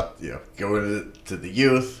great about going to the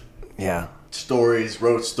youth. Yeah. Stories,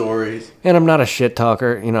 road stories. And I'm not a shit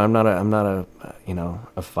talker. I'm not a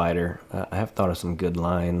a fighter. I have thought of some good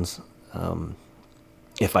lines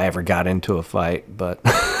if I ever got into a fight, but.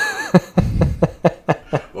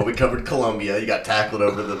 Well, we covered Colombia. You got tackled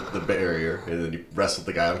over the barrier, and then you wrestled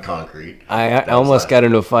the guy on concrete. I almost got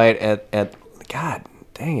into a fight at. God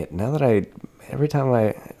dang it! Now that every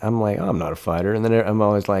time I'm like, oh, I'm not a fighter, and then I'm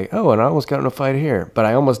always like, oh, and I almost got into a fight here. But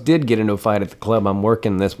I almost did get into a fight at the club I'm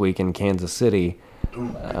working this week in Kansas City.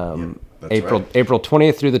 April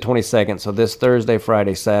 20th through the 22nd. So this Thursday,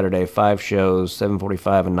 Friday, Saturday, 5 shows,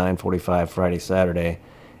 7:45 and 9:45 Friday, Saturday,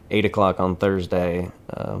 8 o'clock on Thursday.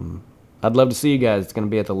 I'd love to see you guys. It's going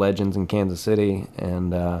to be at the Legends in Kansas City,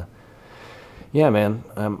 and yeah, man,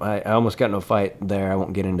 I almost got into a fight there. I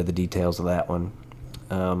won't get into the details of that one.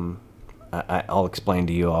 I'll explain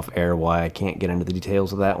to you off air why I can't get into the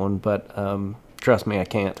details of that one, but trust me, I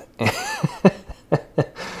can't.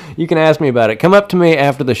 You can ask me about it. Come up to me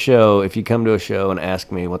after the show if you come to a show and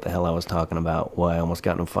ask me what the hell I was talking about, why I almost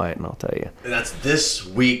got in a fight, and I'll tell you. And that's this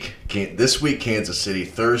week, Kansas City,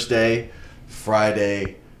 Thursday,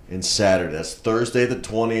 Friday, and Saturday. That's Thursday the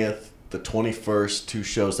 20th, the 21st, 2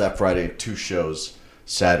 shows that Friday, 2 shows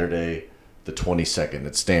Saturday the 22nd.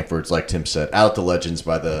 At Stanford's, like Tim said, out the Legends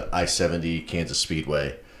by the I-70 Kansas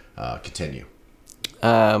Speedway. Continue.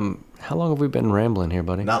 How long have we been rambling here,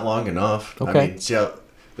 buddy? Not long enough. Okay. I mean, see how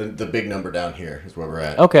the big number down here is where we're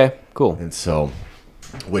at. Okay, cool. And so,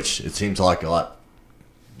 which it seems like a lot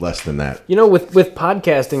less than that. With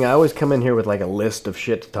podcasting, I always come in here with like a list of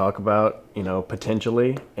shit to talk about,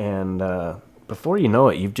 potentially, and before you know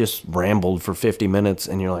it, you've just rambled for 50 minutes,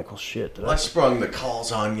 and you're like, well, shit. I sprung the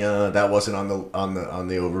calls on you. That wasn't on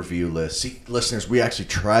the overview list. See, listeners, we actually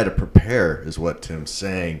try to prepare, is what Tim's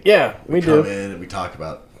saying. Yeah, we do. Come in and we talk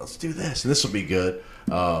about, let's do this, and this will be good.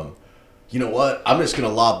 You know what? I'm just gonna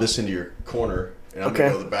lob this into your corner, and I'm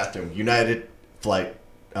gonna go to the bathroom. United flight.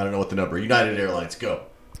 I don't know what the number. United Airlines. Go.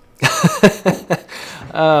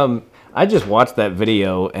 I just watched that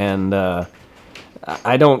video, and I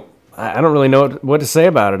don't really know what to say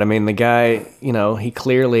about it. I mean, the guy, he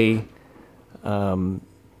clearly, I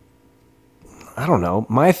don't know.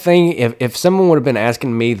 My thing, if someone would have been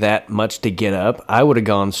asking me that much to get up, I would have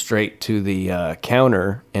gone straight to the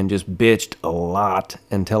counter and just bitched a lot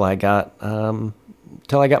until I got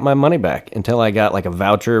my money back, until I got like a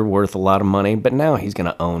voucher worth a lot of money. But now he's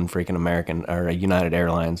going to own freaking American or United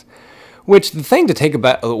Airlines. Which, the thing to take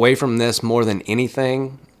away from this more than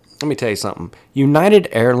anything, let me tell you something. United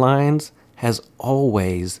Airlines has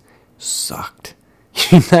always sucked.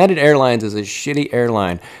 United Airlines is a shitty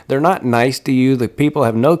airline. They're not nice to you. The people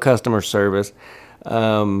have no customer service.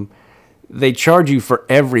 They charge you for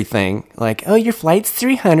everything. Like, oh, your flight's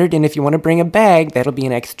 $300, and if you want to bring a bag, that'll be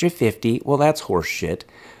an extra $50. Well, that's horse shit.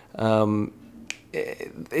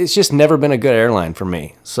 It's just never been a good airline for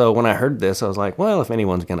me. So when I heard this, I was like, well, if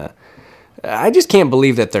anyone's gonna, I just can't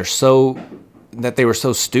believe that they were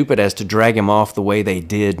so stupid as to drag him off the way they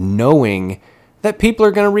did, knowing that people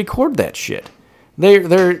are gonna record that shit.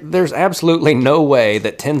 There's absolutely no way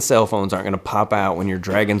that 10 cell phones aren't going to pop out when you're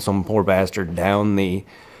dragging some poor bastard down the...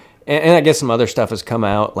 And I guess some other stuff has come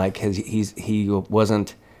out, like he's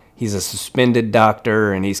a suspended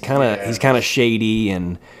doctor, and he's kind of shady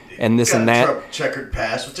and this and that. Checkered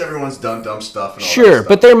past, which everyone's done dumb stuff. And all sure, that stuff.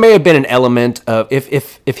 But there may have been an element of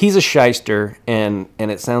if he's a shyster, and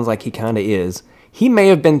it sounds like he kind of is. He may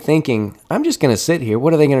have been thinking, I'm just going to sit here.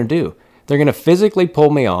 What are they going to do? They're going to physically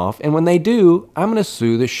pull me off, and when they do, I'm going to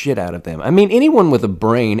sue the shit out of them. I mean, anyone with a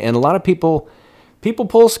brain, and a lot of people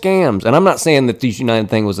pull scams, and I'm not saying that this United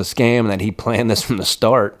thing was a scam and that he planned this from the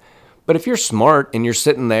start, but if you're smart and you're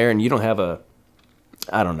sitting there and you don't have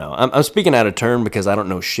I don't know. I'm speaking out of turn because I don't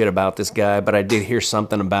know shit about this guy, but I did hear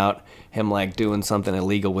something about him like doing something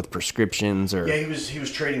illegal with prescriptions or... Yeah, he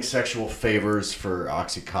was trading sexual favors for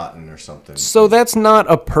Oxycontin or something. So that's not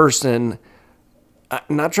a person...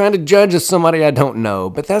 I'm not trying to judge as somebody I don't know,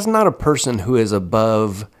 but that's not a person who is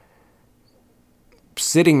above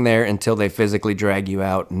sitting there until they physically drag you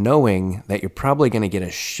out, knowing that you're probably going to get a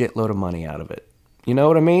shitload of money out of it. You know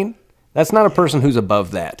what I mean? That's not a person who's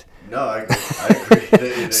above that. No, I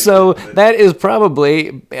agree. So that is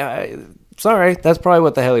probably... sorry, that's probably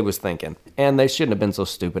what the hell he was thinking. And they shouldn't have been so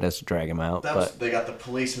stupid as to drag him out. They got the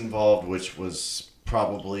police involved, which was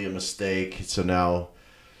probably a mistake. So now...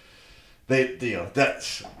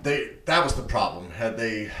 that was the problem. Had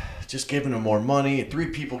they just given him more money, 3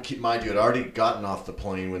 people, mind you, had already gotten off the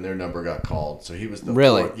plane when their number got called. So he was the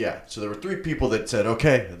really, fourth, yeah. So there were 3 people that said,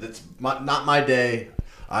 "Okay, that's not my day.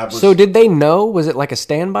 So did they know? Was it like a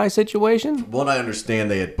standby situation? What I understand,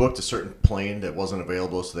 they had booked a certain plane that wasn't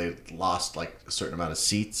available, so they lost like a certain amount of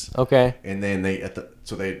seats. Okay. And then they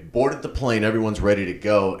boarded the plane. Everyone's ready to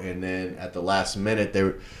go, and then at the last minute,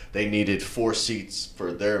 they needed 4 seats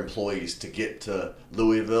for their employees to get to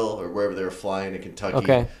Louisville or wherever they were flying in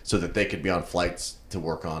Kentucky, so that they could be on flights to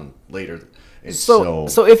work on later. And so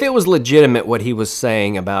if it was legitimate what he was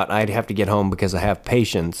saying about I'd have to get home because I have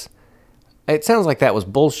patients. It sounds like that was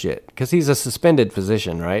bullshit because he's a suspended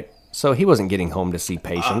physician, right? So he wasn't getting home to see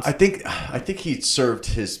patients. I think he served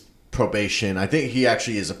his probation. I think he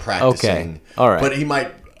actually is a practicing. Okay, all right. But he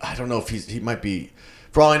might. I don't know if he might be.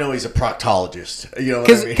 For all I know, he's a proctologist. You know,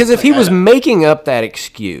 because if he was making up that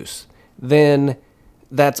excuse, then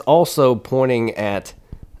that's also pointing at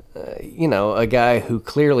a guy who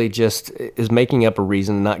clearly just is making up a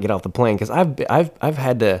reason to not get off the plane. Because I've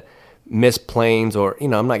had to miss planes, or I'm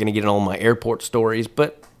not going to get in all my airport stories,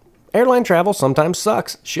 but airline travel sometimes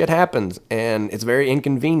sucks. Shit happens, and it's very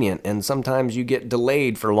inconvenient, and sometimes you get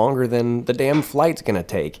delayed for longer than the damn flight's going to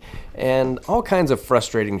take, and all kinds of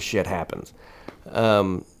frustrating shit happens.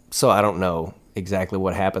 So I don't know exactly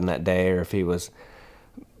what happened that day, or if he was...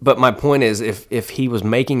 But my point is, if he was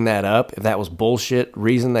making that up, if that was bullshit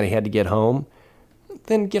reason that he had to get home,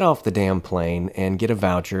 then get off the damn plane and get a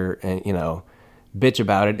voucher and, bitch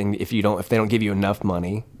about it, and if they don't give you enough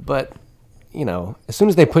money. But as soon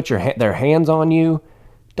as they put their hands on you,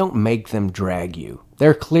 don't make them drag you.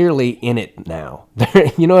 They're clearly in it now.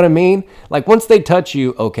 You know what I mean? Like once they touch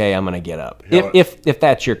you, okay, I'm gonna get up. If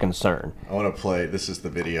that's your concern. I want to play. This is the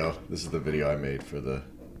video. This is the video I made for the.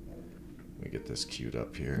 Let me get this queued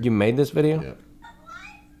up here. You made this video? Yep.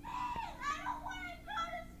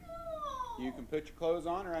 You can put your clothes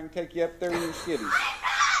on, or I can take you up there in your skivvies.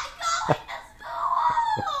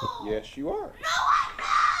 Yes, you are.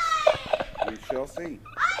 We shall see.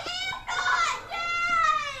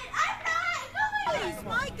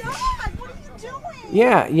 My God, what are you doing?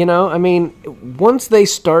 Yeah, I mean, once they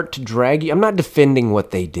start to drag you, I'm not defending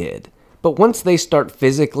what they did, but once they start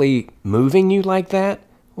physically moving you like that,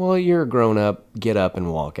 well, you're a grown up. Get up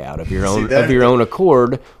and walk out of your own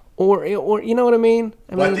accord. Or you know what I mean?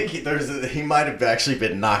 I think he might have actually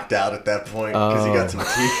been knocked out at that point because he got some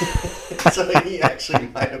teeth. So he actually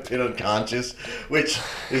might have been unconscious, which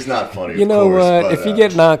is not funny. You know what? But, if you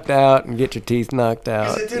get knocked out and get your teeth knocked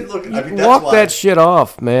out, it did look. Walk that shit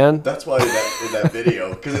off, man. That's why in that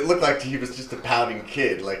video, because it looked like he was just a pouting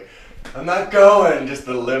kid, like I'm not going, just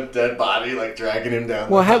the limp dead body, like dragging him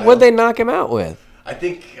down. Well, what'd they knock him out with? I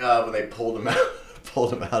think when they pulled him out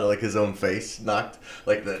of like his own face, knocked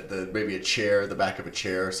like the maybe a chair, the back of a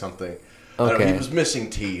chair or something. Okay. He was missing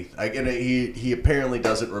teeth. He apparently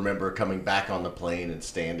doesn't remember coming back on the plane and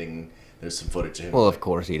standing. There's some footage of him. Well, of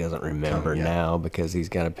course he doesn't remember now because he's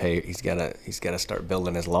got to pay. He's got to start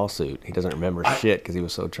building his lawsuit. He doesn't remember shit because he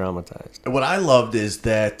was so traumatized. What I loved is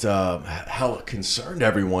that how concerned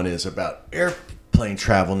everyone is about airplane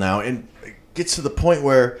travel now, and it gets to the point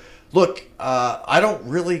where, look, I don't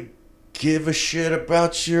really give a shit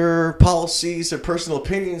about your policies or personal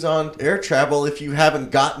opinions on air travel if you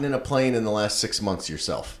haven't gotten in a plane in the last 6 months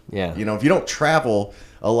yourself. Yeah. If you don't travel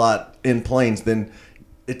a lot in planes, then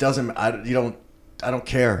it doesn't. I don't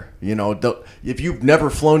care. If you've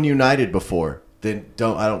never flown United before, then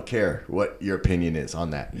I don't care what your opinion is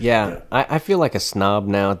on that. Yeah. I feel like a snob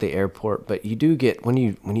now at the airport, but you do get when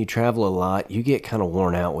you travel a lot, you get kind of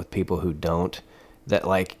worn out with people who don't. That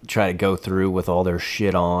like try to go through with all their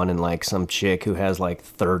shit on, and like some chick who has like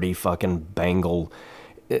 30 fucking bangle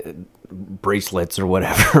bracelets or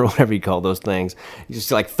whatever you call those things.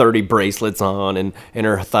 Just like 30 bracelets on and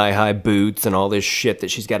her thigh high boots and all this shit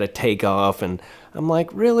that she's got to take off. And I'm like,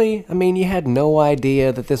 really? I mean, you had no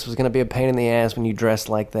idea that this was going to be a pain in the ass when you dressed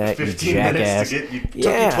like that, 15 you jackass. minutes to get you.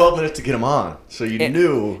 Took you 12 minutes to get them on, so you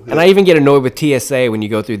knew. And I even get annoyed with TSA when you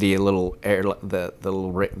go through the little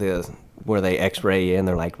where they x-ray you and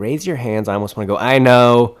they're like, raise your hands. I almost want to go, I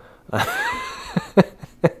know.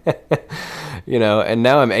 And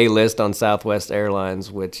now I'm A-list on Southwest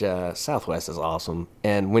Airlines, which Southwest is awesome.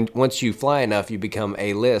 And once you fly enough, you become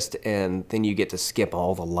A-list, and then you get to skip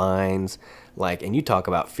all the lines. And you talk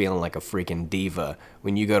about feeling like a freaking diva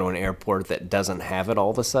when you go to an airport that doesn't have it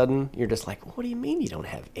all of a sudden. You're just like, what do you mean you don't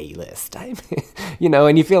have A-list? And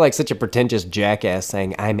you feel like such a pretentious jackass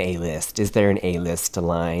saying, I'm A-list. Is there an A-list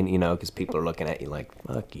line? Because people are looking at you like,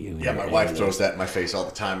 fuck you. Yeah, my wife throws that in my face all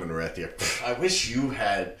the time when we're at the I wish you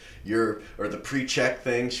had the pre-check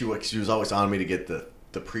thing. She was always on me to get the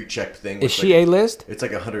the pre-checked thing. Is she A-list? It's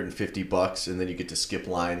like $150, and then you get to skip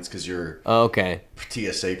lines because you're okay.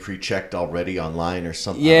 TSA pre-checked already online or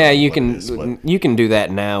something. Yeah, you can do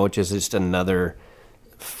that now, which is just another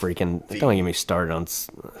freaking. Don't get me started on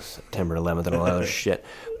September 11th and all that other shit.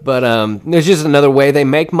 But there's just another way they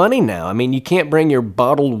make money now. I mean, you can't bring your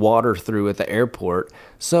bottled water through at the airport.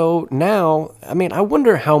 So now, I mean, I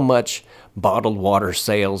wonder how much bottled water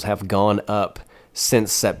sales have gone up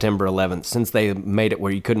since September 11th, since they made it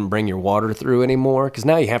where you couldn't bring your water through anymore. Because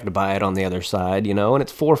now you have to buy it on the other side, you know, and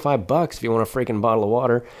it's $4 or $5 if you want a freaking bottle of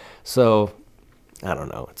water. So I don't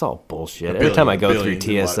know. It's all bullshit. Every time I go through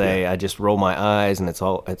TSA, I just roll my eyes, and it's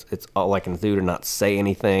all I can do to not say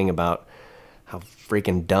anything about how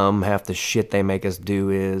freaking dumb half the shit they make us do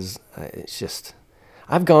is. It's just,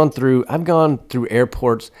 I've gone through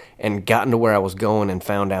airports and gotten to where I was going and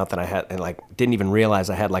found out that I had, and like, didn't even realize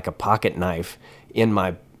I had like a pocket knife in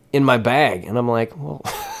my bag, and I'm like, well,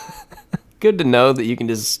 good to know that you can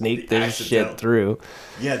just sneak this shit through.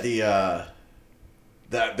 Yeah, they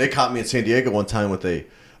caught me in San Diego one time with a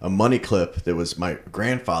money clip that was my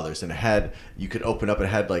grandfather's, and you could open up, and it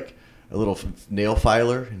had like a little nail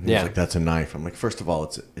filer, and he was like, "That's a knife." I'm like, first of all,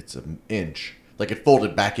 it's an inch. Like, it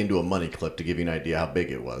folded back into a money clip to give you an idea how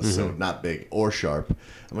big it was. So not big or sharp.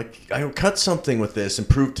 I'm like, I cut something with this and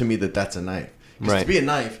prove to me that that's a knife. Because to be a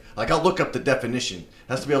knife, like, I'll look up the definition. It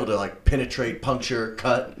has to be able to, like, penetrate, puncture,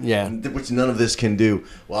 cut. Yeah. Which none of this can do.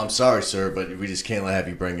 Well, I'm sorry, sir, but we just can't have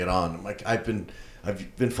you bring it on. I'm like, I've been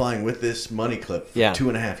flying with this money clip for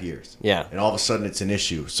 2.5 years. Yeah. And all of a sudden it's an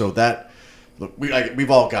issue. So that, look, we've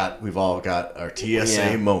all got our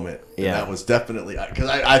TSA moment. Yeah. That was definitely, because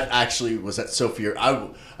I actually was at Sophia.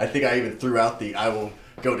 I think I even threw out I will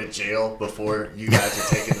go to jail before you guys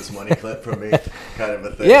are taking this money clip from me, kind of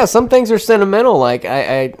a thing. Yeah, some things are sentimental. Like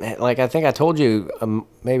I think I told you,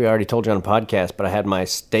 maybe I already told you on a podcast, but I had my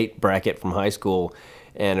state bracket from high school,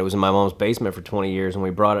 and it was in my mom's basement for 20 years, and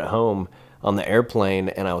we brought it home on the airplane,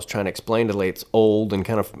 and I was trying to explain to Lee it's old and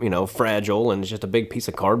kind of, you know, fragile, and it's just a big piece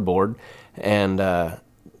of cardboard. And the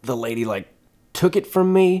lady, like, took it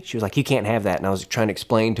from me. She was like, "You can't have that." And I was trying to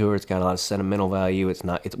explain to her it's got a lot of sentimental value. It's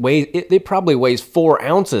not. It probably weighs 4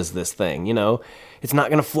 ounces, this thing, you know. It's not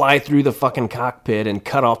going to fly through the fucking cockpit and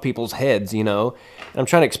cut off people's heads, you know. And I'm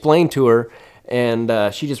trying to explain to her, and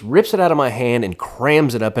she just rips it out of my hand and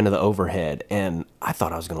crams it up into the overhead. And I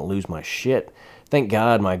thought I was going to lose my shit. Thank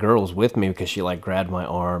God my girl was with me, because she, like, grabbed my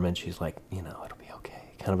arm, and she's like, you know, it'll be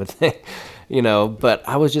okay, kind of a thing, you know. But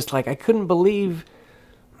I was just like, I couldn't believe.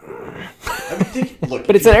 I mean, look,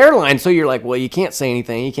 but it's an airline, so you're like, well, you can't say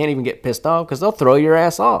anything. You can't even get pissed off, because they'll throw your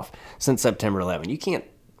ass off. Since September 11, you can't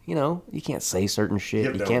say certain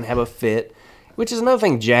shit. You can't have a fit, which is another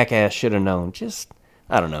thing Jackass should have known. Just,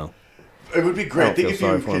 I don't know. It would be great. I think if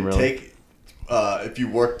you could take, if you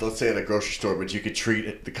worked, let's say, at a grocery store, but you could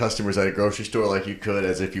treat the customers at a grocery store like you could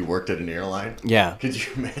as if you worked at an airline. Yeah. Could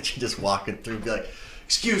you imagine just walking through and be like,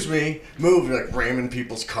 "Excuse me," move, like ramming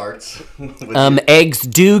people's carts? Eggs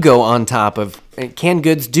do go on top of, canned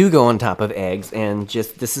goods do go on top of eggs, and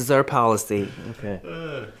just, this is our policy.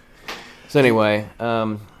 Okay. So anyway,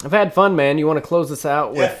 I've had fun, man. You want to close this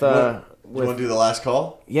out with? You want to do the last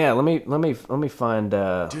call? Yeah. Let me find.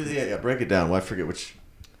 Break it down. Well, I forget which.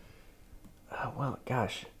 Well,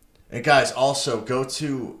 gosh. And guys, also go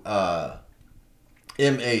to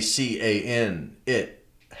MACAN. It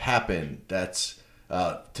happened. That's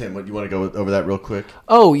Tim. What, you want to go over that real quick?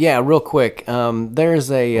 Oh yeah, real quick.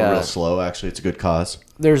 There's real slow. Actually, it's a good cause.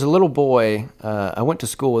 There's a little boy. I went to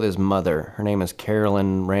school with his mother. Her name is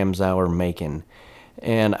Carolyn Ramsauer Macon,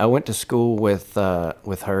 and I went to school with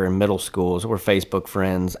her in middle school. So we're Facebook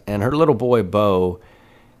friends. And her little boy Bo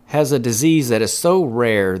has a disease that is so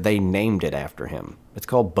rare they named it after him. It's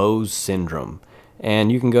called Bo's syndrome.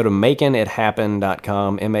 And you can go to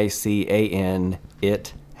macanithappened.com, MACAN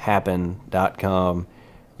ithappened.com,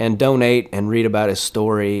 and donate and read about his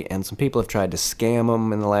story. And some people have tried to scam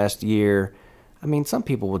him in the last year. I mean, some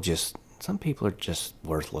people are just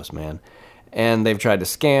worthless, man. And they've tried to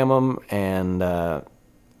scam him, and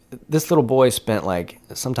this little boy spent like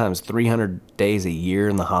sometimes 300 days a year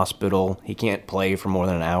in the hospital. He can't play for more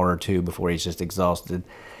than an hour or two before he's just exhausted.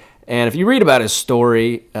 And if you read about his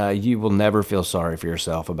story, you will never feel sorry for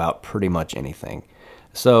yourself about pretty much anything.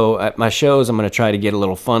 So at my shows, I'm going to try to get a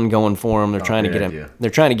little fun going for him. They're trying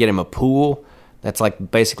to get him a pool. That's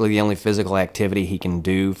like basically the only physical activity he can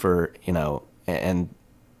do for, you know. And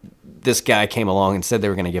this guy came along and said they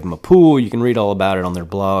were going to give him a pool. You can read all about it on their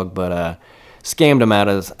blog, but scammed him out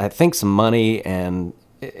of, I think, some money, and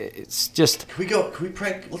it's just... Can we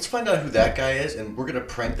prank... Let's find out who that guy is, and we're going to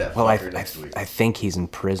prank that fucker next week. I think he's in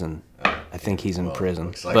prison. I think he's in prison.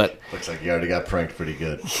 Looks like you already got pranked pretty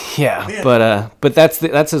good. Yeah, man. But that's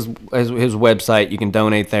his website. You can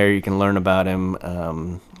donate there. You can learn about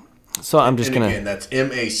him. So I'm just gonna. Again, that's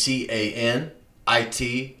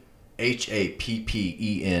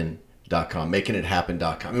MACANITHAPPEN.com.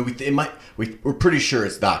 MakingItHappen.com. I mean, we're pretty sure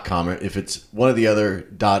it's .com. If it's one of the other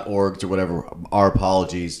 .orgs or whatever, our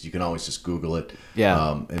apologies. You can always just Google it.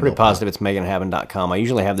 Yeah, pretty positive it's MakingItHappen.com. I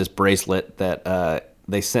usually have this bracelet that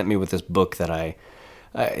they sent me with this book that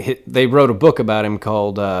they wrote a book about him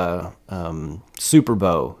called Super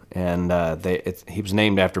Bo, and he was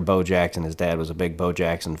named after Bo Jackson. His dad was a big Bo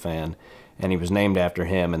Jackson fan, and he was named after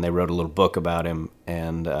him, and they wrote a little book about him.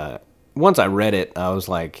 And once I read it, I was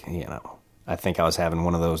like, I think I was having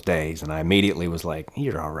one of those days, and I immediately was like,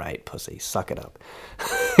 you're all right, pussy, suck it up.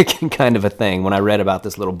 Kind of a thing when I read about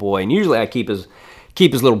this little boy. And usually I keep his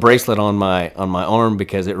little bracelet on my arm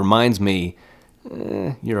because it reminds me,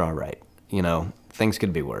 you're all right. Things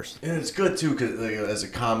could be worse. And it's good too, because as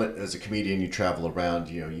a comedian, you travel around.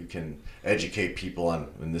 You can educate people on,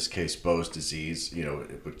 in this case, Bo's disease.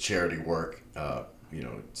 With charity work.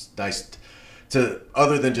 It's nice to,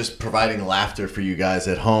 other than just providing laughter for you guys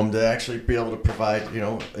at home, to actually be able to provide,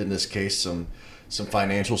 in this case, some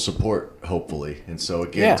financial support, hopefully. And so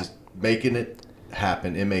again, just making it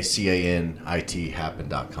happen. MACANIT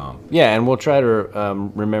happen.com. Yeah, and we'll try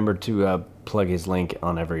to remember to plug his link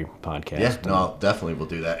on every podcast. Yeah, no, definitely we'll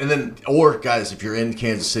do that. And then, or guys, if you're in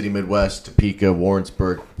Kansas City, Midwest, Topeka,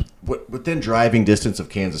 Warrensburg, within driving distance of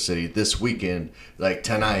Kansas City this weekend, like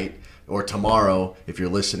tonight or tomorrow, if you're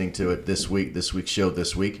listening to it this week's show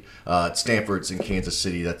this week, Stanford's in Kansas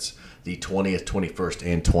City. That's the 20th, 21st,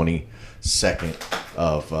 and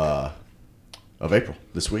 22nd of April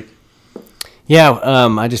this week. Yeah,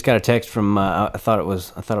 I just got a text from. I thought it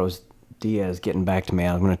was Diaz getting back to me.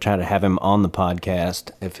 I'm going to try to have him on the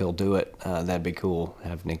podcast if he'll do it. That'd be cool.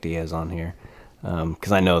 Have Nick Diaz on here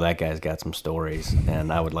because I know that guy's got some stories,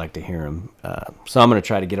 and I would like to hear him. So I'm going to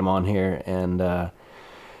try to get him on here, and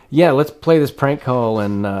let's play this prank call.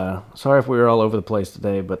 And sorry if we were all over the place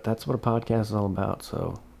today, but that's what a podcast is all about.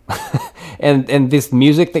 So, and this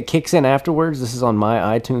music that kicks in afterwards. This is on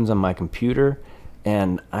my iTunes on my computer.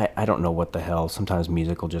 And I don't know what the hell. Sometimes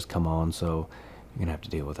music will just come on, so you're gonna have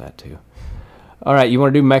to deal with that too. All right, you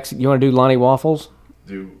want to do You want to do Lonnie Waffles?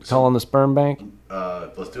 Call on the sperm bank.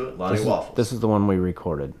 Let's do it. Lonnie Waffles. This is the one we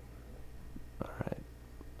recorded. All right.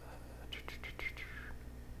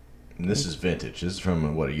 And this is vintage. This is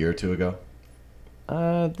from a year or two ago.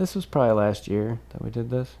 This was probably last year that we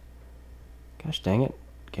did this. Gosh dang it,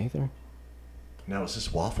 Gaither. Now is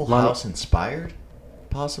this Waffle House inspired?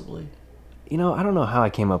 Possibly. I don't know how I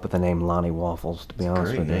came up with the name Lonnie Waffles, to be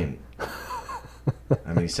honest with you.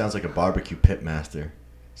 I mean, he sounds like a barbecue pit master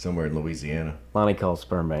somewhere in Louisiana. Lonnie calls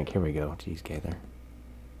Sperm Bank. Here we go. Jeez, Gaither.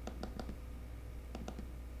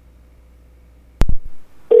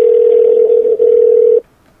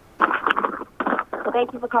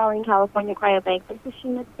 Thank you for calling California Cryobank. This is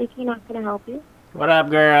Sheena speaking. How can I help you? What up,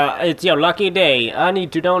 girl? It's your lucky day. I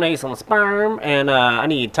need to donate some sperm, and I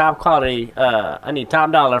need top quality. I need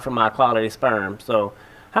top dollar for my quality sperm. So,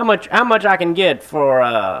 how much I can get for?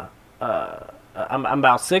 I'm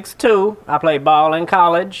about 6'2". I played ball in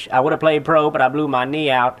college. I would have played pro, but I blew my knee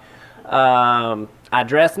out. I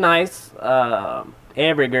dress nice.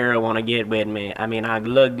 Every girl want to get with me. I mean, I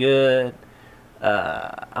look good.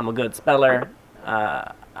 I'm a good speller.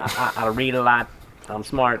 I read a lot. I'm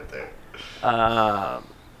smart.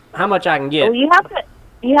 How much I can get? Well,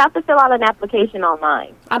 you have to fill out an application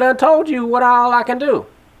online. I done told you what all I can do.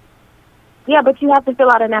 Yeah, but you have to fill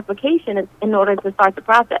out an application in order to start the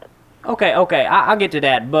process. Okay, I'll get to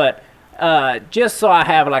that, but just so I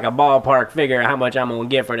have like a ballpark figure how much I'm gonna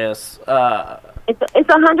get for this. It's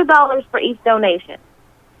 $100 for each donation.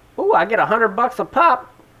 Ooh, I get $100 a pop.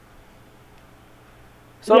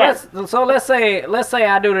 So yes. let's say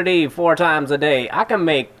I do the deed 4 times a day. I can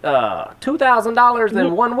make $2,000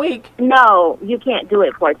 in 1 week. No, you can't do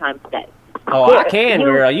it 4 times a day. Oh, I can,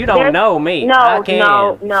 girl. You don't know me. No, I can.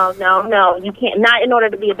 No. You can't. Not in order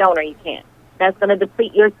to be a donor, you can't. That's going to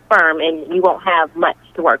deplete your sperm, and you won't have much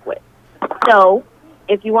to work with. So,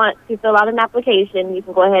 if you want to fill out an application, you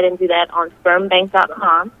can go ahead and do that on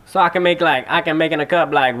spermbank.com. So I can make in a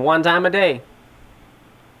cup like 1 time a day.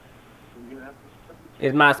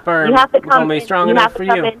 Is my sperm going to be strong enough for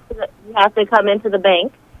you? You have to come into the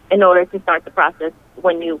bank in order to start the process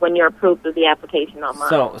when you're approved with the application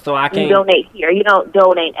online. So I can't... You donate here. You don't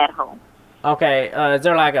donate at home. Okay. Is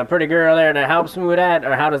there like a pretty girl there that helps me with that,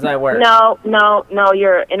 or how does that work? No.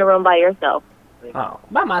 You're in a room by yourself. Oh,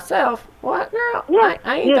 by myself? What, girl? Yeah,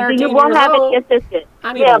 I ain't 13 you won't years have old. any assistance.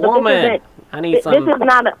 I need a woman. I need some. This is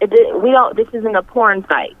not. This isn't a porn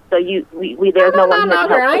site. So there's no one. No,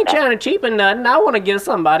 girl. I ain't trying to cheapen nothing. I want to give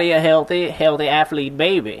somebody a healthy athlete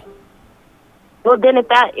baby. Well, then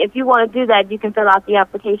if you want to do that, you can fill out the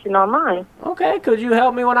application online. Okay, could you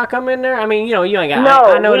help me when I come in there? I mean, you ain't got.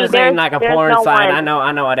 No, I know this ain't like a porn site. One.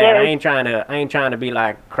 I know that. I ain't trying to be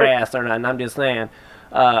like crass or nothing. I'm just saying,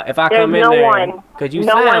 if I come in there, could you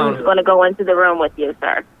sound? No one's going to go into the room with you,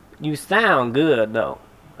 sir. You sound good though.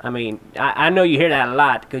 I mean, I know you hear that a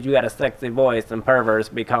lot because you got a sexy voice and perverts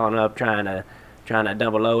be calling up trying to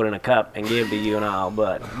double load in a cup and give to you and all,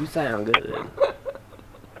 but you sound good.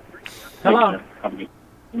 Hello.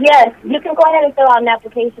 Yes, you can go ahead and fill out an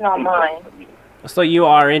application online. So you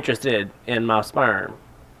are interested in my sperm?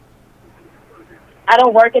 I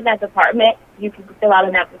don't work in that department. You can fill out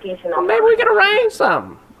an application online. Maybe we can arrange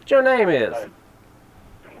something. What your name is?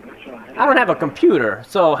 I don't have a computer,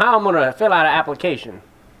 so how am I going to fill out an application?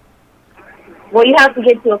 Well, you have to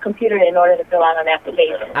get to a computer in order to fill out an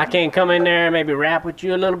application. I can come in there and maybe rap with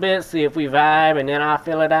you a little bit, see if we vibe, and then I'll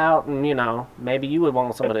fill it out, and, maybe you would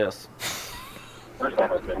want some of this.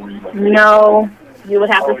 No, you would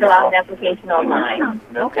have to fill out an application online.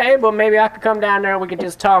 Okay, but maybe I could come down there and we could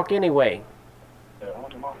just talk anyway.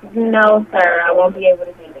 No, sir, I won't be able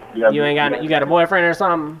to do that. You got a boyfriend or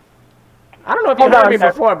something? I don't know if you've heard me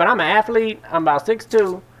before, but I'm an athlete. I'm about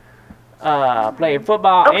 6'2". Played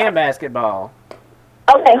football and basketball.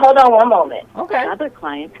 Okay, hold on one moment. Okay. Other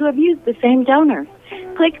clients who have used the same donor.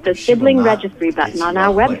 Click the sibling registry button on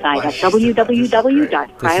our website at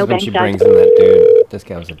www.cryobank.com. This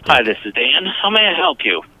guy was a Hi, this is Dan. How may I help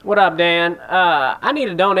you? What up, Dan? I need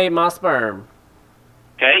to donate my sperm.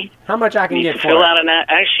 Okay. How much I can you get need to for fill it? out an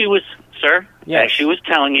sir. Yes. As she was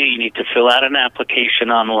telling you, you need to fill out an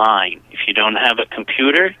application online. If you don't have a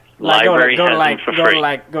computer, library has them for free.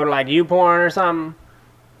 Go to YouPorn or something.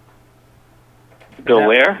 Go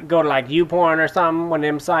where? Go to YouPorn or something, one of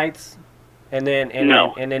them sites, and then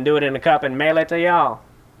do it in a cup and mail it to y'all.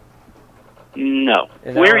 No.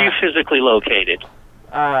 Is that Where are right? you physically located?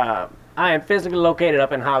 I am physically located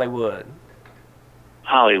up in Hollywood.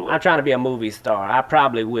 Hollywood. I'm trying to be a movie star. I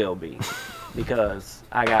probably will be, because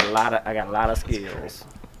I got a lot of skills.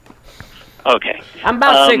 Okay. I'm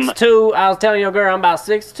about 6'2". I was telling your girl I'm about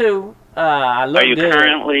 6'2". I look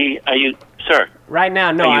good. Are you, sir? Right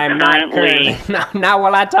now, no, I'm not currently. Not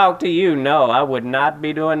while I talk to you. No, I would not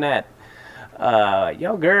be doing that.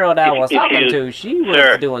 Your girl that I was talking to, she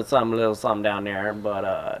was doing a little something down there,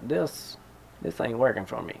 but this ain't working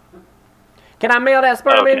for me. Can I mail that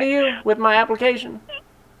sperm into you with my application?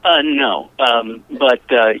 No, but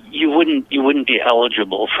you wouldn't be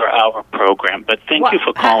eligible for our program. But thank you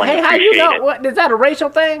for calling. Hey, how you know? What, is that a racial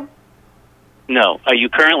thing? No. Are you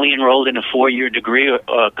currently enrolled in a 4-year degree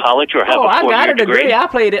college or have a 4-year degree? I got a degree.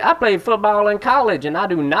 I played football in college, and I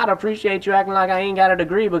do not appreciate you acting like I ain't got a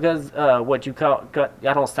degree because what you call I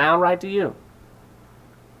don't sound right to you.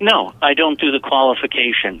 No, I don't do the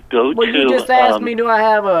qualification. Well, you just asked me, do I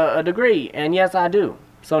have a degree? And yes, I do.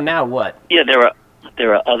 So now what? Yeah,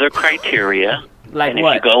 there are other criteria. Like and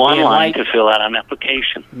what? If you go online to fill out an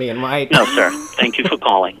application. Being white? No, sir. Thank you for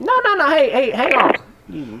calling. No. Hey, hang on.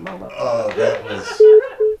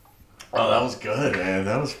 That was good, man.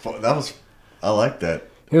 That was fun. I like that.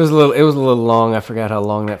 It was a little long. I forgot how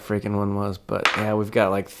long that freaking one was, but yeah, we've got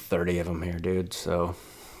like 30 of them here, dude. So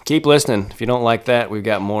keep listening. If you don't like that, we've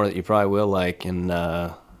got more that you probably will like, and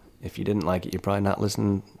if you didn't like it, you're probably not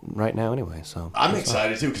listening right now anyway. So I'm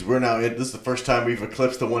excited too because we're now. This is the first time we've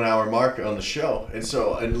eclipsed the 1 hour mark on the show,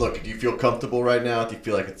 and look, do you feel comfortable right now? Do you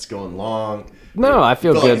feel like it's going long? No, I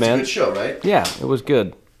feel good, like man. It's a good show, right? Yeah, it was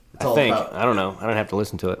good. It's I think. I don't know. I don't have to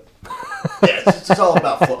listen to it. Yeah, it's all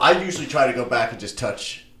about flow. I usually try to go back and just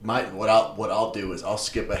touch what I'll do is I'll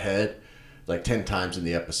skip ahead like 10 times in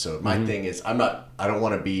the episode. My thing is I don't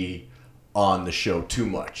want to be on the show too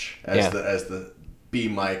much as the B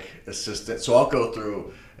mic assistant. So I'll go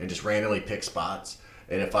through and just randomly pick spots.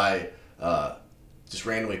 And if I just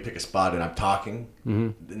randomly pick a spot and I'm talking,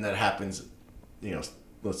 and that happens,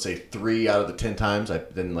 let's say 3 out of the 10 times,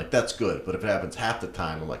 then that's good. But if it happens half the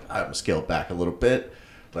time, I'm like, I'm gonna scale it back a little bit.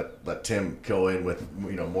 Let Tim go in with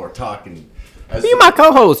more talking. You my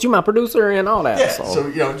co-host, you my producer, and all that. Yeah. So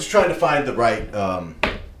just trying to find the right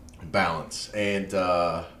balance, and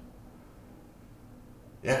I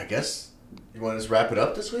guess you want to just wrap it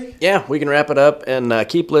up this week. Yeah, we can wrap it up and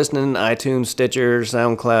keep listening. iTunes, Stitcher,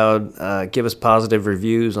 SoundCloud. Give us positive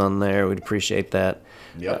reviews on there. We'd appreciate that.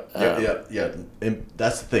 Yep. Yeah. And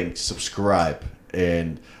that's the thing. Subscribe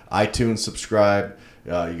and iTunes. Subscribe.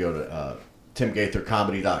 You go to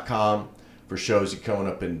TimGaitherComedy.com for shows coming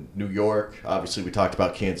up in New York. Obviously, we talked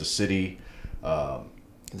about Kansas City. The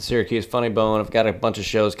Syracuse Funny Bone. I've got a bunch of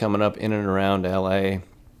shows coming up in and around L.A.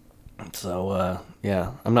 So,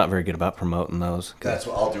 yeah, I'm not very good about promoting those. That's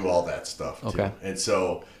what I'll do all that stuff, too. Okay. And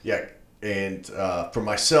so, yeah, and for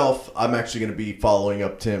myself, I'm actually going to be following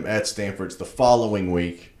up Tim at Stanford's the following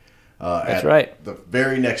week. That's right. The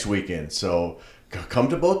very next weekend. So come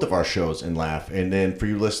to both of our shows and laugh. And then for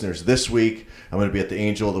you listeners, this week, I'm going to be at the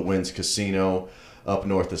Angel of the Winds Casino up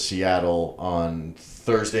north of Seattle on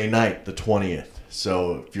Thursday night, the 20th.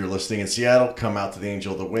 So if you're listening in Seattle, come out to the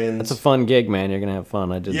Angel of the Winds. That's a fun gig, man. You're going to have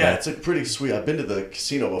fun. I did that. Yeah, it's a pretty sweet. I've been to the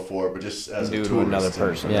casino before, but just as a tourist. With another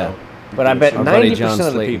person. Yeah. But I bet Our 90%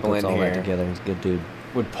 of the people in all that here together. He's a good dude.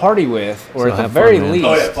 would party with, or So at the have very fun, man. least,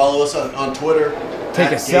 Oh yeah, follow us on Twitter.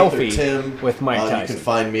 take a selfie Tim. with Mike Tyson. You can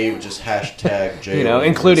find me with just hashtag J. You know,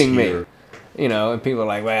 including me. You know, and people are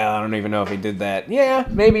like, well, I don't even know if he did that. Yeah,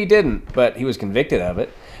 maybe he didn't, but he was convicted of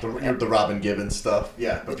it. The Robin Gibbons stuff.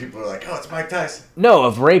 Yeah, but people are like, oh, it's Mike Tyson. No,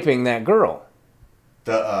 of raping that girl.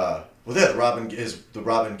 The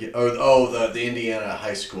Indiana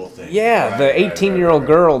high school thing. Yeah, the 18-year-old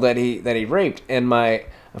girl that he raped. And a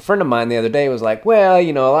friend of mine the other day was like, well,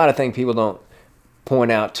 you know, a lot of things people don't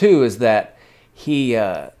point out too is that he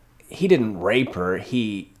didn't rape her.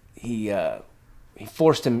 He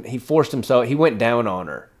forced himself. He went down on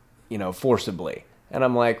her, you know, forcibly. And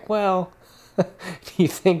I'm like, well, do you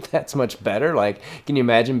think that's much better? Like, can you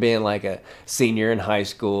imagine being like a senior in high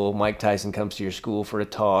school? Mike Tyson comes to your school for a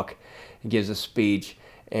talk, he gives a speech,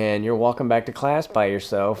 and you're walking back to class by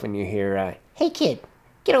yourself, and you hear, "Hey kid,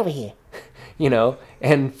 get over here." You know,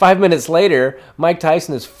 and 5 minutes later, Mike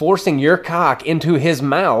Tyson is forcing your cock into his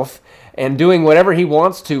mouth and doing whatever he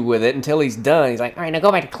wants to with it until he's done. He's like, all right, now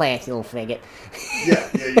go back to class, you little faggot.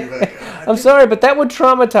 You're like, I'm sorry, but that would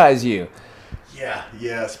traumatize you.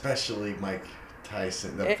 Yeah, especially Mike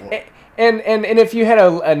Tyson. And if you had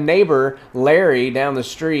a neighbor, Larry, down the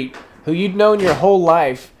street, who you'd known your whole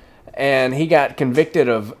life, and he got convicted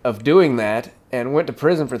of doing that and went to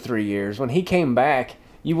prison for 3 years, when he came back,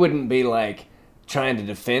 you wouldn't be like trying to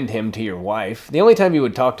defend him to your wife. The only time you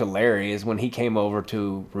would talk to Larry is when he came over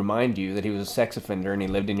to remind you that he was a sex offender and he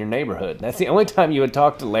lived in your neighborhood. That's the only time you would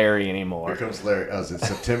talk to Larry anymore. Here comes Larry. Oh, is it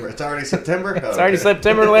September? It's already September? It's already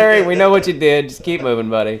September, Larry. We know what you did. Just keep moving,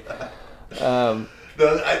 buddy. You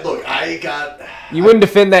wouldn't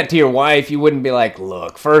defend that to your wife. You wouldn't be like,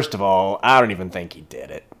 look, first of all, I don't even think he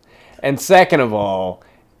did it. And second of all,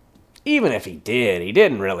 even if he did, he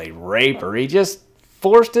didn't really rape her. He just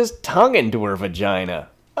forced his tongue into her vagina.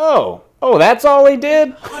 Oh, that's all he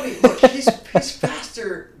did? Honey, look, he's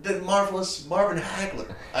faster than Marvelous Marvin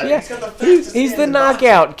Hagler. He's got the fastest he's hand the in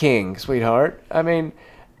knockout king, sweetheart. I mean,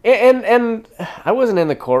 and I wasn't in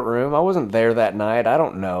the courtroom. I wasn't there that night. I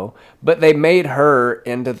don't know. But they made her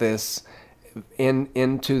into this,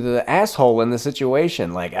 into the asshole in the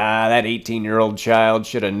situation. Like, that 18-year-old child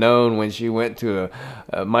should have known when she went to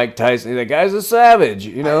a Mike Tyson. The guy's a savage.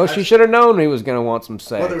 You know, she should have known he was going to want some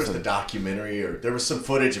sex. Well, there was the documentary, or there was some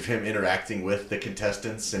footage of him interacting with the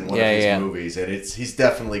contestants in one of his movies, and he's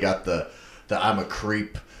definitely got the I'm a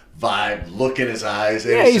creep vibe, look in his eyes.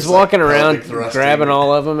 Yeah, he's walking around grabbing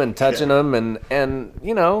all of them and touching them, and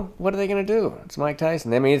you know, what are they going to do? It's Mike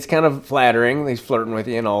Tyson. I mean, it's kind of flattering. He's flirting with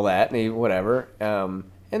you and all that, and whatever. And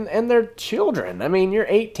they're children. I mean, you're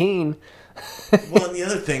 18. Well, and the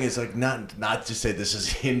other thing is, like, not to say this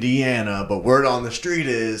is Indiana, but word on the street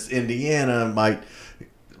is Indiana might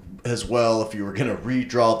as well, if you were going to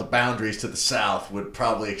redraw the boundaries to the south, would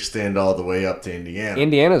probably extend all the way up to Indiana.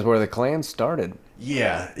 Indiana's where the Klan started.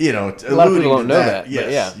 Yeah, you know, a lot of people don't know that. Yes,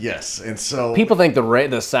 but yeah. Yes, and so people think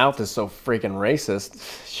the South is so freaking racist.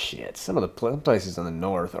 Shit, some of the places in the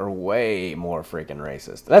North are way more freaking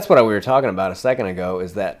racist. That's what we were talking about a second ago.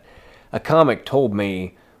 Is that a comic told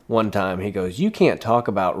me one time? He goes, "You can't talk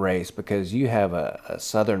about race because you have a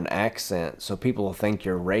Southern accent, so people will think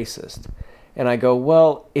you're racist." And I go,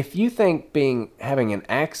 well, if you think having an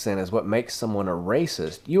accent is what makes someone a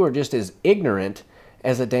racist, you are just as ignorant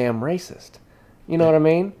as a damn racist. You know what I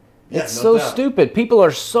mean? Yeah, it's no so doubt. stupid. People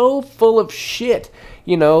are so full of shit.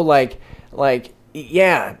 You know, like,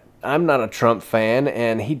 yeah, I'm not a Trump fan,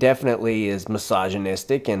 and he definitely is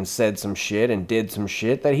misogynistic and said some shit and did some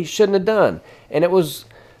shit that he shouldn't have done. And it was,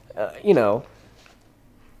 you know,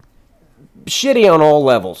 shitty on all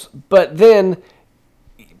levels. But then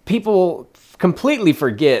people completely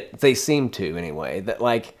forget, they seem to anyway, that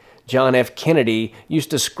like John F. Kennedy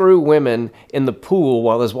used to screw women in the pool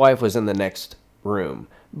while his wife was in the next room.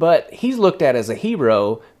 But he's looked at as a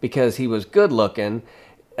hero because he was good looking,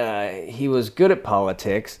 he was good at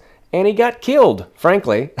politics, and he got killed,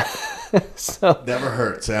 frankly. So never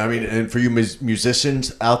hurts. I mean, and for you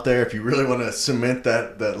musicians out there, if you really want to cement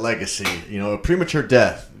that legacy, a premature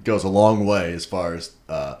death goes a long way as far as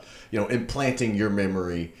implanting your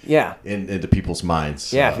memory into people's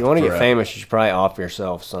minds. Yeah, if you want to get famous, you should probably off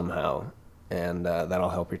yourself somehow, and that'll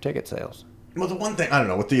help your ticket sales. Well, the one thing, I don't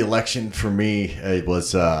know, with the election for me, it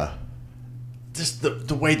was just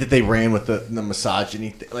the way that they ran with the misogyny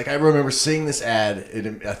thing. Like, I remember seeing this ad,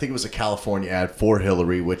 I think it was a California ad for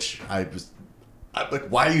Hillary, which I'm like,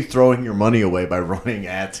 why are you throwing your money away by running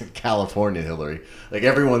ads in California, Hillary? Like,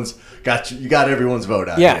 everyone's got you got everyone's vote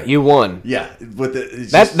out Yeah, here. you won. Yeah.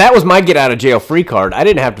 That was my get out of jail free card. I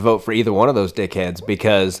didn't have to vote for either one of those dickheads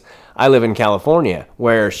because I live in California,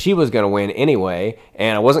 where she was going to win anyway,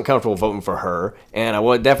 and I wasn't comfortable voting for her, and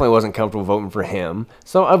I definitely wasn't comfortable voting for him.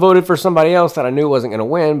 So I voted for somebody else that I knew wasn't going to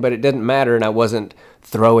win, but it didn't matter, and I wasn't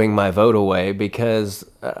throwing my vote away because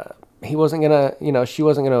he wasn't going to, she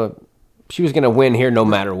wasn't going to, she was going to win here no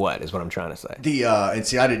matter what, is what I'm trying to say. And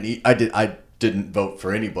see, I didn't vote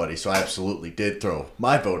for anybody, so I absolutely did throw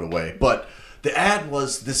my vote away. But the ad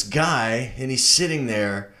was this guy, and he's sitting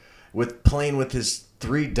there playing with his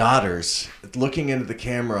 3 daughters, looking into the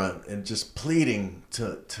camera and just pleading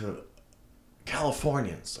to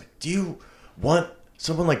Californians. Like, do you want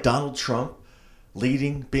someone like Donald Trump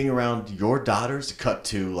being around your daughters? Cut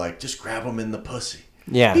to, like, just grab them in the pussy.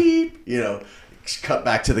 Yeah. Beep. Cut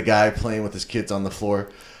back to the guy playing with his kids on the floor.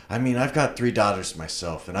 I mean, I've got 3 daughters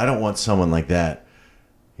myself, and I don't want someone like that,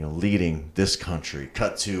 leading this country.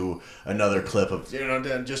 Cut to another clip of,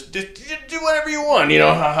 just do whatever you want,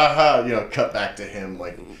 ha ha ha. Cut back to him,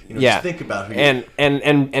 like, just think about who.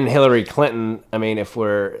 And Hillary Clinton. I mean, if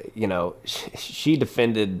we're, she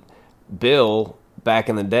defended Bill back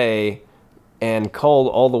in the day, and called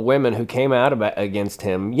all the women who came out against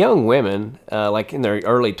him, young women, like in their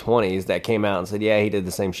early 20s, that came out and said, yeah, he did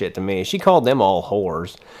the same shit to me. She called them all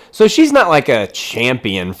whores. So she's not like a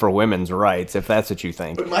champion for women's rights, if that's what you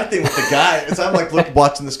think. But my thing with the guy is I'm like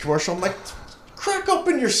watching this commercial, I'm like, crack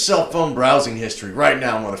open your cell phone browsing history right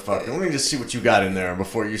now, motherfucker. Let me just see what you got in there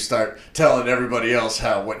before you start telling everybody else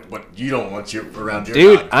what you don't want around your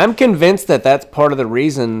Dude, dog. I'm convinced that that's part of the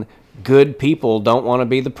reason good people don't want to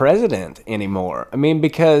be the president anymore. I mean,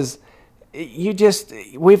 because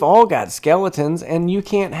we've all got skeletons, and you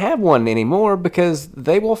can't have one anymore because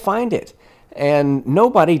they will find it. And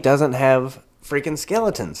nobody doesn't have freaking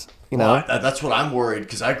skeletons, Well, that's what I'm worried,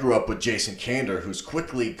 because I grew up with Jason Kander, who's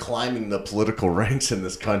quickly climbing the political ranks in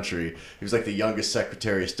this country. He was like the youngest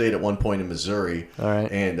Secretary of State at one point in Missouri. All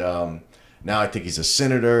right. And now I think he's a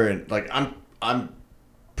senator, and like I'm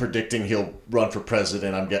predicting he'll run for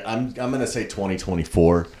president. I'm going to say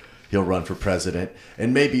 2024 he'll run for president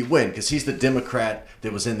and maybe win, because he's the Democrat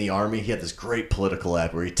that was in the Army. He had this great political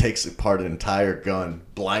ad where he takes apart an entire gun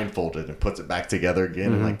blindfolded and puts it back together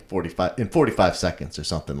again in like 45 seconds or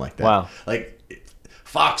something like that. Wow. Like,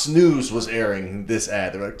 Fox News was airing this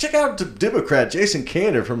ad. They're like, check out the Democrat Jason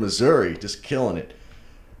Kander from Missouri, just killing it.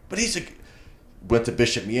 But went to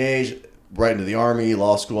Bishop Miege, right into the Army,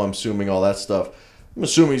 law school, I'm assuming, all that stuff. I'm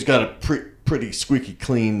assuming he's got a pretty squeaky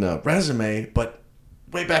clean resume, but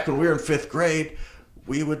way back when we were in 5th grade,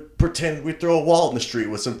 we would pretend we'd throw a wall in the street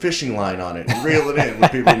with some fishing line on it and reel it in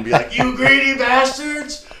with people and be like, you greedy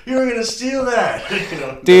bastards, you were going to steal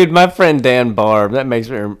that. Dude, my friend Dan Barb, that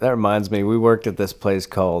reminds me, we worked at this place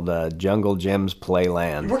called Jungle Jim's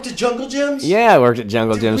Playland. You worked at Jungle Jim's? Yeah, I worked at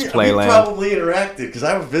Jungle Jim's Playland. We probably interacted, because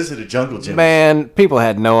I visited Jungle Jim's. Man, people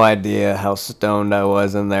had no idea how stoned I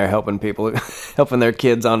was in there helping their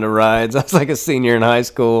kids on the rides. I was like a senior in high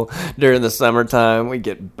school during the summertime. We'd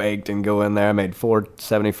get baked and go in there. I made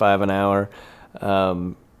 $4.75 an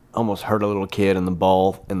hour. Almost hurt a little kid in the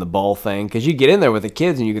ball thing, because you get in there with the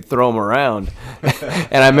kids and you could throw them around.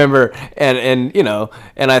 And I remember, and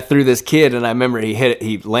I threw this kid, and I remember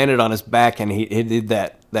he landed on his back, and he did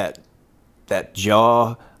that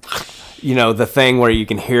jaw, the thing where you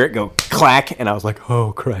can hear it go clack, and I was like,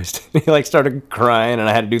 oh Christ. He like started crying, and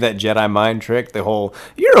I had to do that Jedi mind trick, the whole,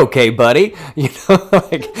 you're okay, buddy,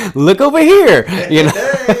 like, look over here, Hey,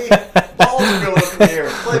 balls are going up in the air,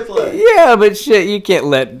 play. Yeah, but shit, you can't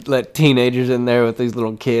let teenagers in there with these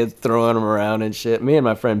little kids throwing them around and shit. Me and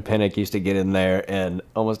my friend Pinnock used to get in there, and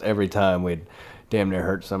almost every time we'd damn near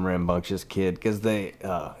hurt some rambunctious kid, because it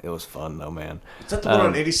was fun though, man. Is that the one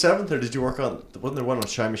on 87th, or did you work on, wasn't there one on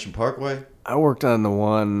Cheyenne Mission Parkway? I worked on the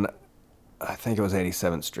one, I think it was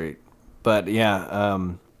 87th Street. But yeah,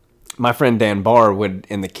 my friend Dan Barr he worked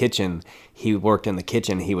in the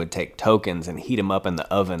kitchen, he would take tokens and heat them up in the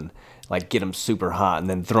oven, like get them super hot and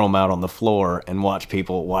then throw them out on the floor and watch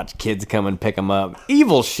kids come and pick them up.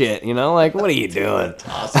 Evil shit, you know? Like, what are you doing?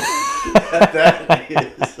 Awesome. That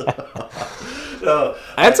is.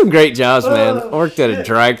 I had some great jobs, man. I worked at a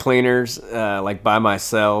dry cleaners, like by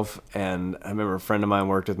myself, and I remember a friend of mine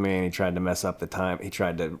worked with me, and he tried to mess up the time. He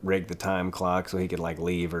tried to rig the time clock so he could like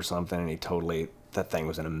leave or something, and that thing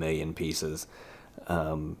was in a million pieces.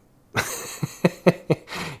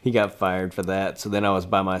 He got fired for that. So then I was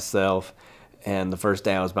by myself, and the first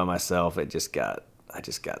day I was by myself, I just got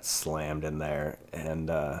slammed in there, and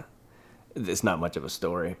it's not much of a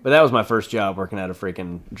story. But that was my first job, working at a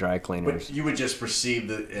freaking dry cleaners. But you would just receive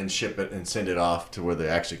it and ship it and send it off to where they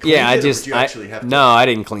actually clean yeah, it? No, I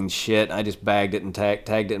didn't clean shit. I just bagged it and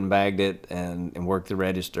tagged it and bagged it and worked the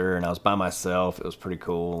register, and I was by myself. It was pretty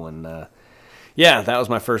cool, and yeah, that was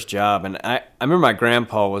my first job. And I remember my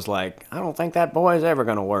grandpa was like, I don't think that boy's ever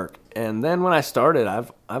going to work. And then when I started,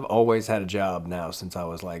 I've always had a job now since I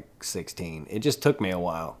was like 16. It just took me a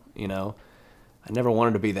while, you know? I never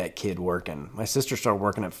wanted to be that kid working. My sister started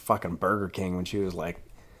working at fucking Burger King when she was like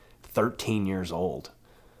 13 years old.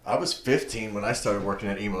 I was 15 when I started working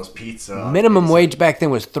at Emo's Pizza. Minimum wage back then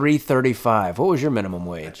was $3.35. What was your minimum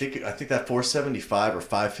wage? I think that $4.75 or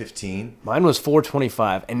 $5.15. Mine was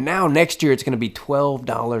 $4.25, and now next year it's going to be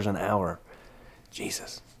 $12 an hour.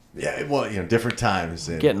 Jesus. Yeah, well, different times.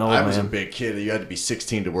 And getting old, I was man. a big kid. You had to be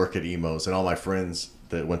 16 to work at Emo's, and all my friends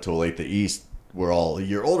that went to Olathe East were all a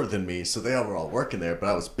year older than me, so they all were all working there. But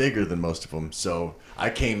I was bigger than most of them, so I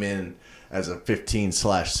came in as a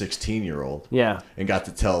 15/16-year-old. Yeah. And got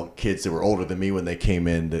to tell kids that were older than me when they came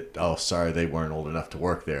in that, oh, sorry, they weren't old enough to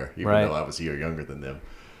work there, even though I was a year younger than them.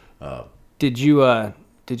 Did you have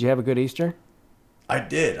a good Easter? I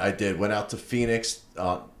did. Went out to Phoenix,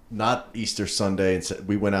 not Easter Sunday, and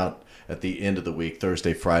we went out at the end of the week,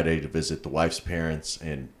 Thursday, Friday, to visit the wife's parents,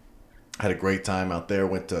 and had a great time out there.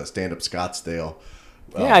 Went to Stand Up Scottsdale.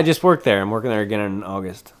 Yeah, I just worked there. I'm working there again in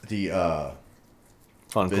August. The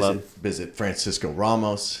Fun club. Visit Francisco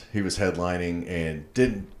Ramos. He was headlining and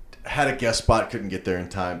had a guest spot, couldn't get there in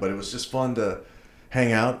time, but it was just fun to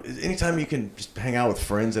hang out. Anytime you can just hang out with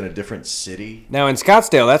friends in a different city. Now in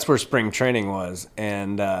Scottsdale, that's where spring training was,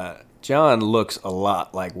 and John looks a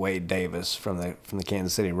lot like Wade Davis from the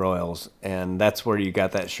Kansas City Royals, and that's where you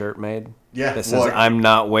got that shirt made. Yeah, that says "I'm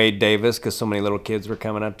not Wade Davis" because so many little kids were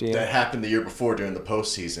coming up to you. That happened the year before during the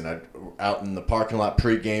postseason. Out in the parking lot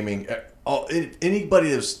pre-gaming.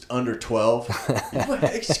 Anybody that's under 12,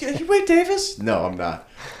 you Wade Davis? No, I'm not.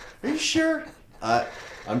 Are you sure?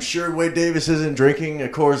 I'm sure Wade Davis isn't drinking a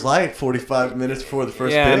Coors Light 45 minutes before the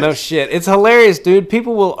first pitch. Yeah, no shit. It's hilarious, dude.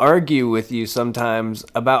 People will argue with you sometimes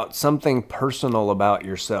about something personal about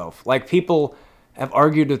yourself. Like people have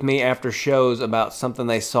argued with me after shows about something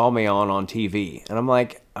they saw me on TV. And I'm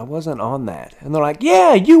like, I wasn't on that. And they're like,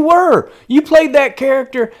 yeah, you were. You played that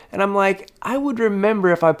character. And I'm like, I would remember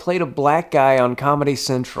if I played a black guy on Comedy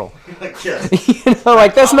Central. Like, yes.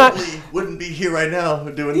 That's not... wouldn't be here right now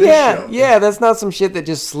doing this show. Yeah, that's not some shit that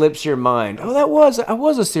just slips your mind. Oh, I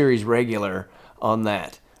was a series regular on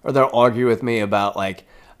that. Or they'll argue with me about, like,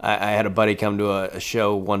 I had a buddy come to a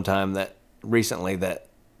show one time recently that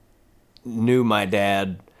knew my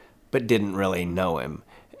dad but didn't really know him,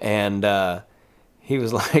 and he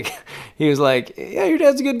was like, yeah, your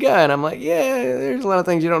dad's a good guy, and I'm like, yeah, there's a lot of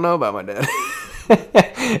things you don't know about my dad.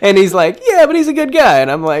 And he's like, yeah, but he's a good guy,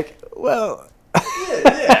 and I'm like, well,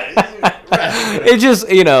 right.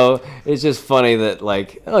 It's just funny that,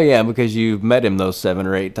 like, oh yeah, because you've met him those 7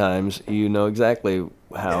 or 8 times, you know exactly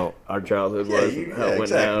how our childhood was and how it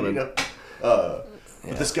went down.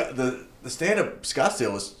 The stand-up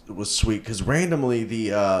Scottsdale was sweet because randomly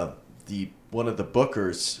the one of the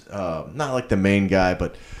bookers, not like the main guy,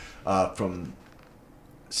 but from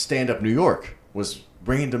stand-up New York, was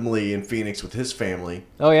randomly in Phoenix with his family.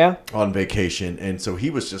 Oh yeah, on vacation, and so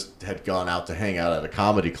he had gone out to hang out at a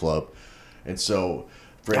comedy club, and so.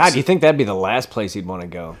 God, do you think that'd be the last place he'd want to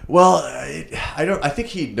go? Well, I don't. I think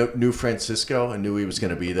he knew Francisco and knew he was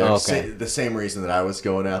going to be there. Oh, okay. The same reason that I was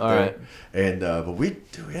going out there. Right. And but we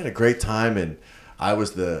had a great time, and I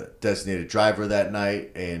was the designated driver that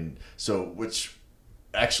night, and so which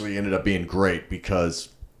actually ended up being great because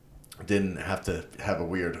I didn't have to have a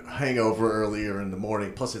weird hangover earlier in the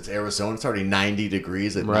morning. Plus, it's Arizona; it's already 90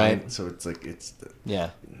 degrees at night, so it's like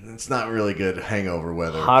it's not really good hangover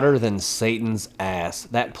weather. Hotter than Satan's ass.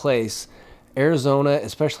 That place, Arizona,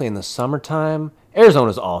 especially in the summertime.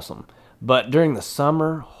 Arizona's awesome, but during the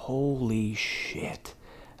summer, holy shit!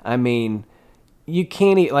 I mean, you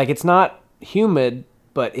can't eat. Like, it's not humid,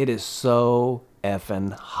 but it is so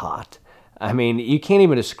effing hot. I mean, you can't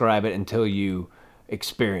even describe it until you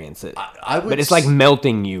experience it. I would but it's like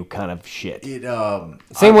melting you kind of shit.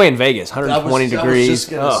 Same way in Vegas, 120 degrees. I was just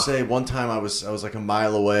gonna say, one time I was like a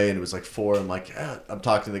mile away and it was like 4. I'm like, I'm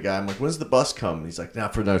talking to the guy. I'm like, when's the bus come? And he's like,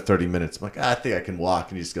 not for another 30 minutes. I'm like, I think I can walk.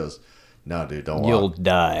 And he just goes, no, dude, don't walk. You'll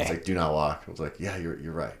die. It's like, do not walk. I was like, yeah,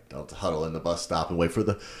 you're right. I'll huddle in the bus stop and wait for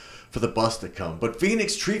the bus to come. But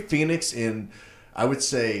treat Phoenix in, I would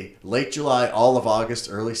say, late July, all of August,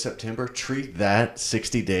 early September. Treat that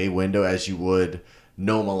 60-day window as you would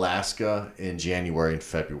Nome, Alaska in January and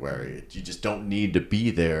February. You just don't need to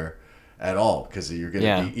be there at all because you're going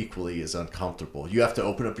to be equally as uncomfortable. You have to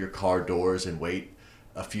open up your car doors and wait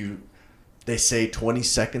a few, they say 20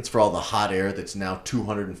 seconds for all the hot air that's now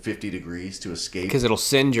 250 degrees to escape. Because it'll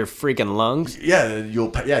send your freaking lungs? Yeah, you'll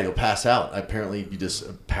pass out. Apparently, you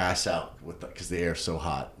just pass out because the air's so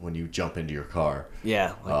hot when you jump into your car.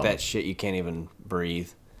 Yeah, like that shit you can't even breathe.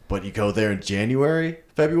 But you go there in January,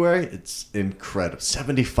 February, it's incredible.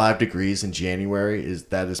 75 degrees in January is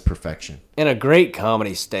perfection. In a great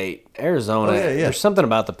comedy state, Arizona. Oh, yeah. There's something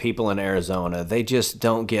about the people in Arizona. They just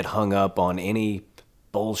don't get hung up on any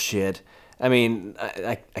bullshit. I mean,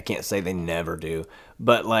 I can't say they never do,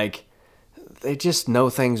 but like they just know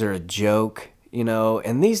things are a joke, you know.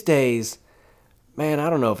 And these days, man, I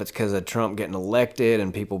don't know if it's because of Trump getting elected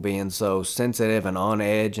and people being so sensitive and on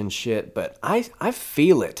edge and shit, but I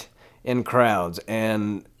feel it in crowds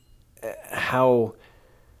and how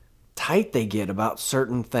tight they get about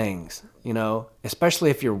certain things, you know, especially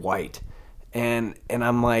if you're white. And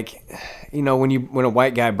I'm like, you know, when a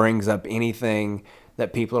white guy brings up anything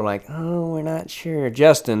that people are like, oh, we're not sure.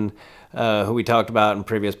 Justin, who we talked about in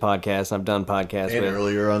previous podcasts, I've done podcasts and with.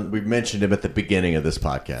 Earlier on, we mentioned him at the beginning of this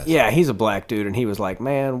podcast. Yeah, he's a black dude, and he was like,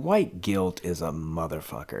 man, white guilt is a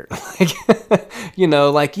motherfucker. Like, you know,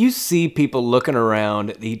 like you see people looking around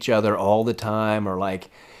at each other all the time, or like,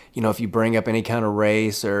 you know, if you bring up any kind of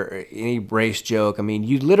race or any race joke, I mean,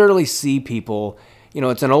 you literally see people, you know,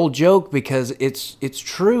 it's an old joke because it's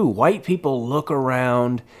true. White people look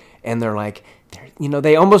around and they're like, you know,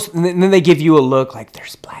 they almost, and then they give you a look like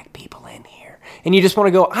there's black people in here. And you just want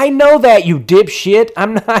to go, I know that, you dipshit.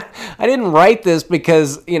 I didn't write this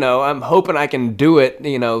because, you know, I'm hoping I can do it,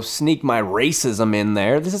 you know, sneak my racism in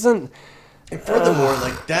there. This isn't. And furthermore,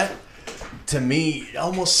 like that, to me,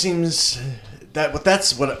 almost seems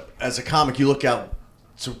that's what, as a comic, you look out.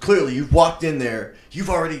 So clearly you've walked in there, you've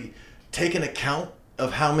already taken account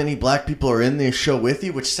of how many black people are in the show with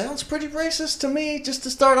you, which sounds pretty racist to me, just to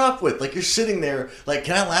start off with. Like, you're sitting there, like,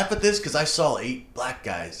 can I laugh at this? Because I saw 8 black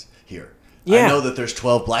guys here. Yeah. I know that there's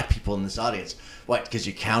 12 black people in this audience. What, because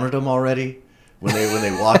you counted them already when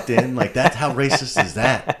they walked in? Like, that's how racist is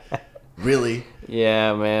that? Really?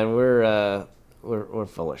 Yeah, man, we're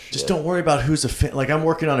full of shit. Just don't worry about who's like, I'm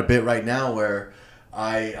working on a bit right now where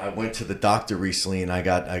I went to the doctor recently and I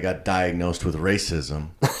got diagnosed with racism.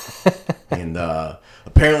 And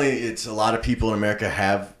apparently, it's a lot of people in America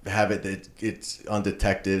have it. It's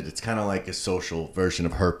undetected. It's kind of like a social version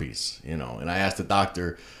of herpes, you know. And I asked the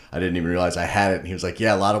doctor, I didn't even realize I had it. And he was like,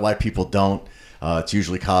 yeah, a lot of white people don't. It's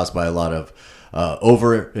usually caused by a lot of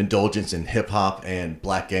overindulgence in hip hop and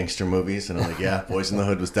black gangster movies. And I'm like, yeah, Boys in the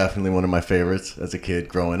Hood was definitely one of my favorites as a kid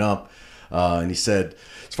growing up. And he said,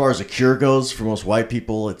 as far as a cure goes, for most white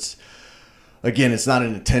people, it's not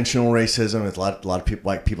an intentional racism. It's a lot of people,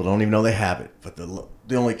 white people don't even know they have it. But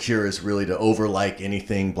the only cure is really to overlike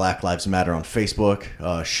anything Black Lives Matter on Facebook,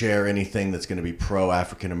 share anything that's going to be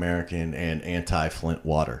pro-African American and anti-Flint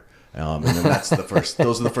water. And then that's the first.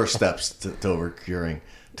 Those are the first steps to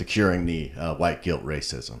curing the white guilt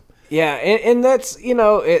racism. Yeah, and that's, you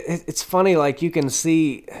know, it's funny. Like, you can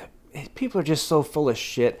see people are just so full of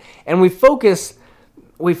shit, and we focus.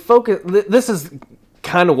 This is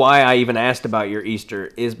kind of why I even asked about your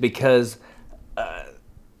Easter, is because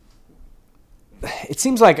it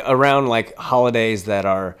seems like around like holidays that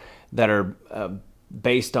are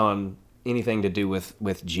based on anything to do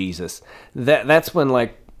with Jesus, that's when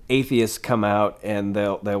like atheists come out and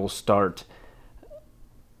they will start.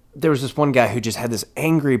 There was this one guy who just had this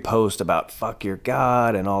angry post about fuck your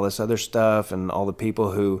God and all this other stuff and all the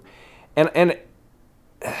people who and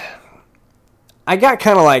I got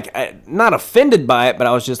kind of like, not offended by it, but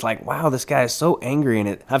I was just like, wow, this guy is so angry in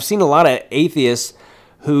it. I've seen a lot of atheists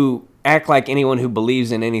who act like anyone who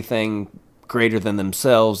believes in anything greater than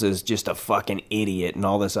themselves is just a fucking idiot and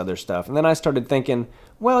all this other stuff. And then I started thinking,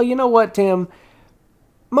 well, you know what, Tim?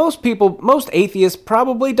 Most atheists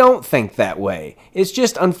probably don't think that way. It's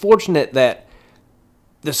just unfortunate that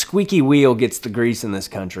the squeaky wheel gets the grease in this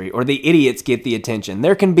country, or the idiots get the attention.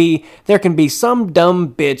 There can be some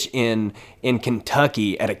dumb bitch in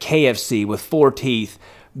Kentucky at a KFC with 4 teeth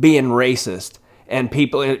being racist, and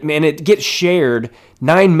it gets shared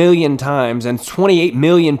 9 million times, and 28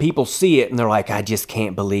 million people see it, and they're like, I just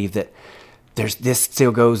can't believe that this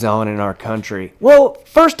still goes on in our country. Well,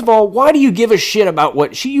 first of all, why do you give a shit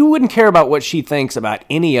about you wouldn't care about what she thinks about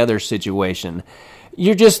any other situation.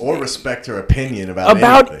 Or respect her opinion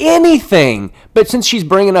about anything. But since she's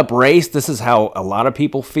bringing up race, this is how a lot of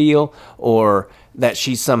people feel, or that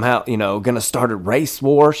she's somehow, going to start a race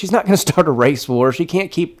war. She's not going to start a race war. She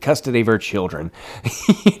can't keep custody of her children.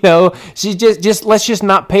 She's just let's just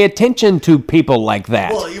not pay attention to people like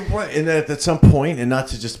that. Well, you're right. And at some point, and not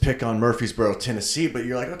to just pick on Murfreesboro, Tennessee, but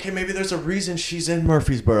you're like, okay, maybe there's a reason she's in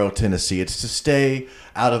Murfreesboro, Tennessee. It's to stay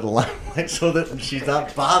out of the limelight so that she's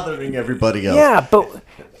not bothering everybody else. Yeah, but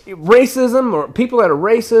racism, or people that are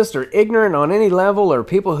racist or ignorant on any level, or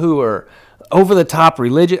people who are over-the-top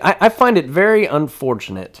religious, I find it very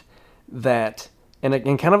unfortunate that, and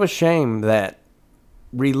kind of a shame that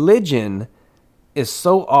religion is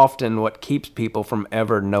so often what keeps people from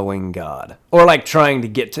ever knowing God, or like trying to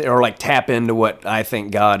get to, or like tap into what I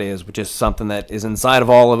think God is, which is something that is inside of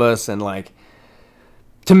all of us. And like,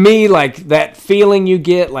 to me, like that feeling you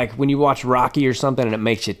get, like when you watch Rocky or something and it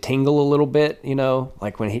makes you tingle a little bit,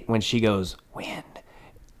 like when she goes, wind.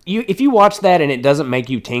 If you watch that and it doesn't make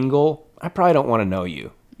you tingle, I probably don't want to know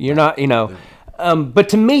you. You're not, but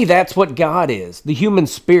to me, that's what God is, the human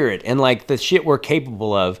spirit, and like the shit we're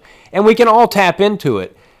capable of. And we can all tap into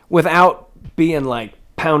it without being like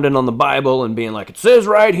pounding on the Bible and being like, it says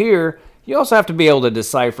right here. You also have to be able to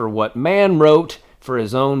decipher what man wrote for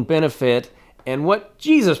his own benefit and what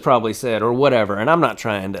Jesus probably said or whatever. And I'm not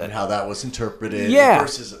trying to... And how that was interpreted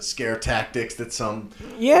versus scare tactics that some...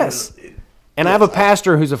 Yes. And I have a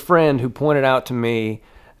pastor who's a friend who pointed out to me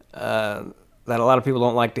that a lot of people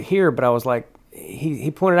don't like to hear, but I was like,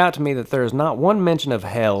 he pointed out to me that there is not one mention of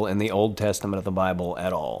hell in the Old Testament of the Bible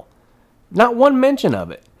at all. Not one mention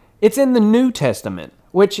of it. It's in the New Testament,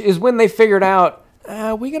 which is when they figured out,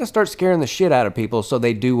 we got to start scaring the shit out of people so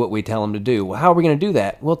they do what we tell them to do. Well, how are we going to do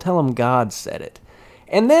that? We'll tell them God said it.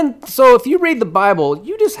 And then, so if you read the Bible,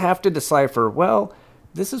 you just have to decipher, well,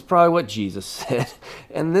 this is probably what Jesus said,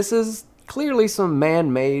 and this is clearly some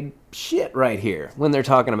man-made shit right here when they're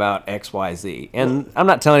talking about X, Y, Z. And I'm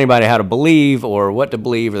not telling anybody how to believe or what to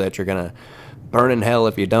believe or that you're going to burn in hell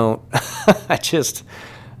if you don't.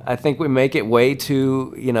 I think we make it way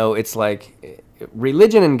too, it's like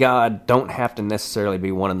religion and God don't have to necessarily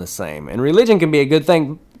be one and the same. And religion can be a good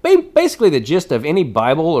thing. Basically, the gist of any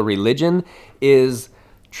Bible or religion is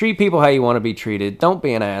treat people how you want to be treated. Don't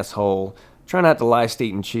be an asshole. Try not to lie,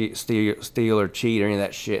 steal, or cheat or any of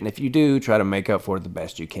that shit. And if you do, try to make up for it the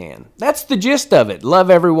best you can. That's the gist of it. Love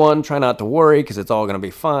everyone. Try not to worry because it's all going to be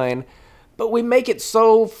fine. But we make it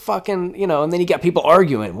so fucking, and then you got people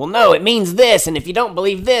arguing. Well, no, it means this. And if you don't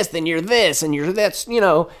believe this, then you're this. And you're that's,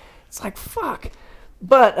 It's like, fuck.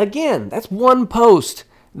 But again, that's one post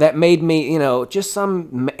that made me, just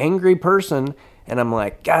some angry person. And I'm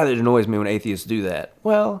like, God, it annoys me when atheists do that.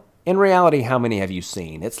 Well, in reality, how many have you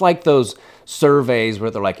seen? It's like those surveys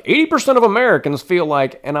where they're like, 80% of Americans feel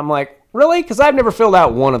like, and I'm like, really? Because I've never filled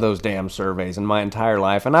out one of those damn surveys in my entire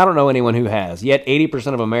life, and I don't know anyone who has. Yet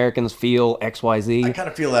 80% of Americans feel XYZ. I kind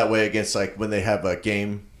of feel that way against like when they have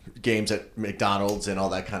games at McDonald's and all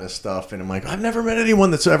that kind of stuff, and I'm like, I've never met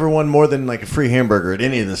anyone that's ever won more than like a free hamburger at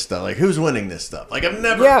any of this stuff. Like, who's winning this stuff? Like, I've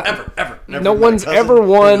never, ever. No one's ever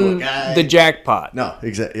won the jackpot. No,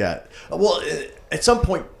 exactly. Yeah. Well, at some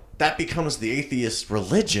point, that becomes the atheist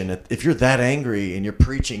religion. If you're that angry and you're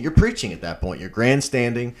preaching at that point. You're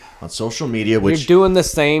grandstanding on social media, which you're doing the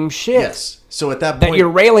same shit. Yes. So at that point, that you're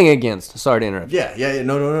railing against. Sorry to interrupt. Yeah.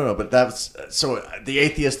 No. But that's so the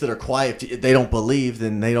atheists that are quiet, they don't believe.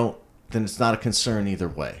 Then it's not a concern either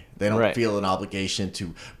way. They don't feel an obligation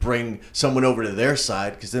to bring someone over to their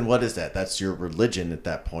side, because then what is that? That's your religion at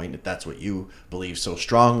that point. If that's what you believe so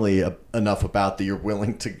strongly enough about that you're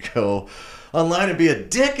willing to go online and be a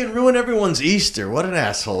dick and ruin everyone's Easter. What an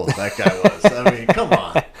asshole that guy was. I mean, come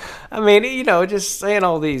on. I mean, just saying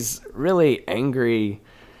all these really angry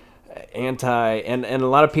and a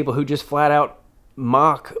lot of people who just flat out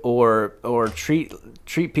mock or treat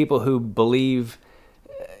people who believe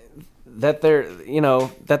that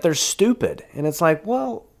they're stupid. And it's like,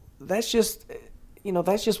 well, that's just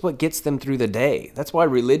what gets them through the day. That's why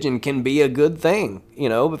religion can be a good thing.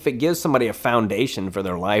 If it gives somebody a foundation for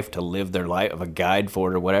their life to live their life, of a guide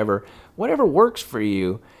for it or whatever works for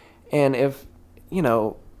you. And if,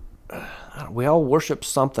 we all worship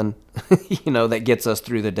something, that gets us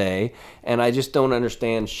through the day. And I just don't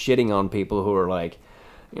understand shitting on people who are like,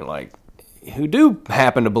 who do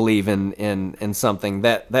happen to believe in something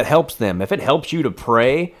that helps them. If it helps you to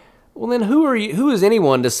pray, Well, then who is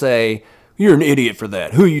anyone to say, you're an idiot for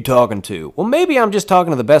that? Who are you talking to? Well, maybe I'm just talking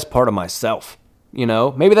to the best part of myself. You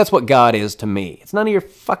know, maybe that's what God is to me. It's none of your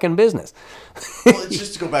fucking business. Well, it's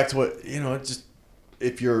just to go back to what, just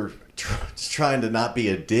if you're just trying to not be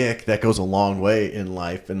a dick, that goes a long way in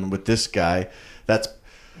life. And with this guy, there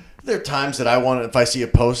are times that I want to, if I see a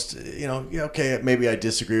post, okay, maybe I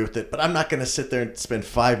disagree with it, but I'm not going to sit there and spend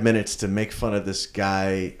 5 minutes to make fun of this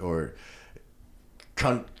guy or,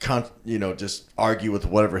 just argue with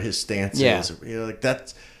whatever his stance is.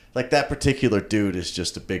 That particular dude is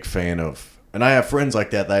just a big fan of. And I have friends like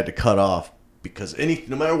that I had to cut off because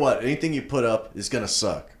no matter what, anything you put up is going to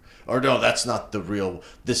suck. Or no, that's not the real,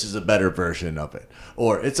 this is a better version of it.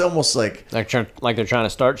 Or it's almost like they're trying to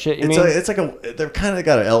start shit, you mean? They're kind of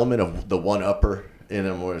got an element of the one-upper in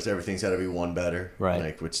them where everything's got to be one better.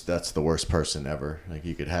 Right. Which that's the worst person ever. Like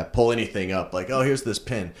you could pull anything up like, oh, here's this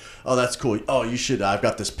pin. Oh, that's cool. Oh, I've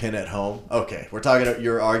got this pin at home. Okay.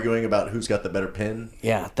 You're arguing about who's got the better pin.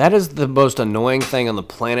 Yeah. That is the most annoying thing on the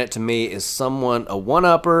planet to me is a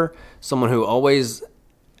one-upper, someone who always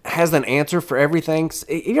has an answer for everything. Have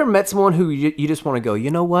you ever met someone who you just want to go,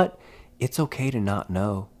 you know what? It's okay to not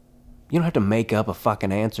know. You don't have to make up a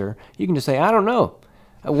fucking answer. You can just say, I don't know.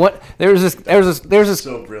 There was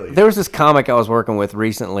this comic I was working with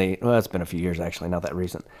recently. Well, it's been a few years actually, not that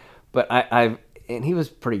recent. But and he was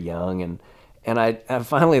pretty young, and I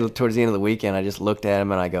finally towards the end of the weekend I just looked at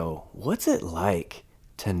him and I go, what's it like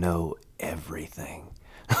to know everything?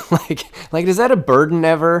 like is that a burden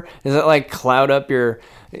ever? Does it like cloud up your,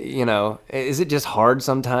 is it just hard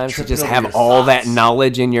sometimes to just have all that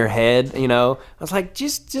knowledge in your head? I was like,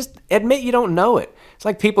 just admit you don't know it. It's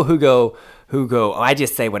like people who go, I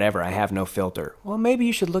just say whatever, I have no filter. Well, maybe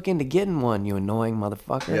you should look into getting one, you annoying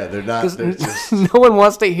motherfucker. Yeah, they're not. They're just... No one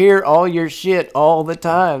wants to hear all your shit all the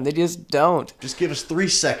time. They just don't. Just give us 3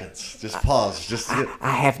 seconds. Just pause.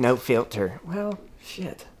 I have no filter. Well,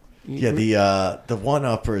 shit. Yeah, the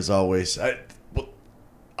one-upper is always...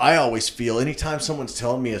 I always feel anytime someone's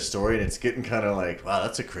telling me a story and it's getting kind of like, wow,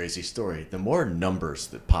 that's a crazy story, the more numbers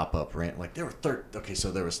that pop up, right? Like there were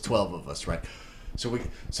so there was 12 of us, right? So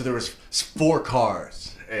there was 4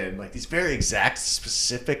 cars and like these very exact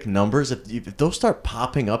specific numbers. If those start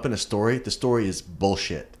popping up in a story, the story is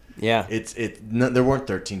bullshit. Yeah. There weren't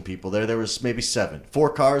 13 people there. There was maybe 7. 4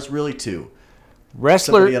 cars, really 2.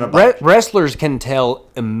 Wrestlers can tell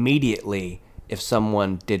immediately if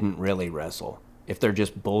someone didn't really wrestle. If they're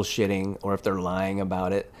just bullshitting or if they're lying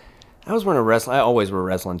about it. I always wear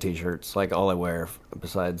wrestling t-shirts, like all I wear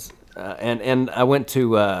besides. And I went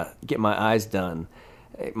to get my eyes done,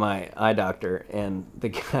 my eye doctor, and the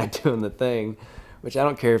guy doing the thing, which I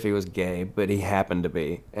don't care if he was gay, but he happened to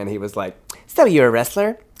be. And he was like, so you're a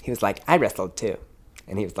wrestler? He was like, I wrestled too.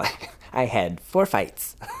 And he was like, I had 4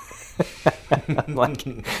 fights. I'm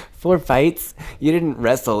like, 4 fights? You didn't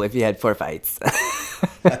wrestle if you had 4 fights.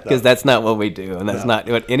 Because that's not what we do, and that's not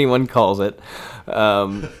what anyone calls it.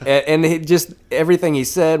 And everything he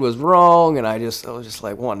said was wrong, and I was just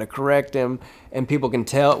like wanting to correct him. And people can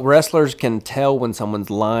tell, wrestlers can tell when someone's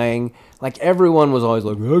lying. Like everyone was always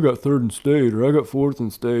like, I got 3rd in state, or I got 4th in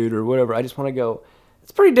state, or whatever. I just want to go,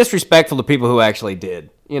 it's pretty disrespectful to people who actually did.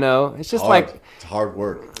 It's just it's hard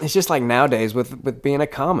work. It's just like nowadays with being a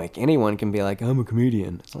comic, anyone can be like, I'm a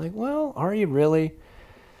comedian. It's like, well, are you really?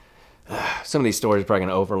 Some of these stories are probably going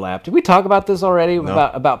to overlap. Did we talk about this already?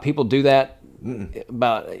 No. About people do that? Mm-mm.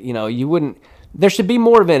 About, you wouldn't... There should be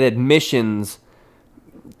more of an admissions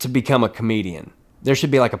to become a comedian. There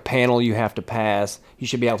should be like a panel you have to pass. You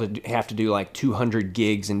should be able to have to do like 200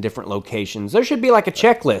 gigs in different locations. There should be like a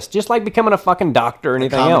checklist, just like becoming a fucking doctor or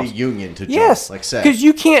anything else. Comedy union to join, like SAG. Because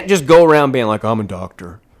you can't just go around being like, I'm a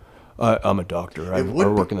doctor. I'm a doctor. I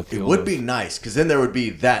work in the field. It would be nice, because then there would be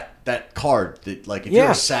that card that, like, if you're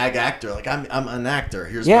a SAG actor, like I'm an actor.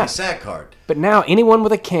 Here's my SAG card. But now anyone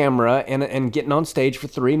with a camera and getting on stage for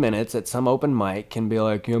 3 minutes at some open mic can be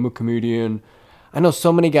like, I'm a comedian. I know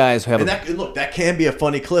so many guys who have. That can be a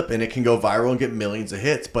funny clip, and it can go viral and get millions of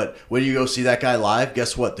hits. But when you go see that guy live,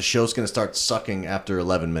 guess what? The show's going to start sucking after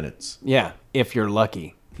 11 minutes. Yeah, if you're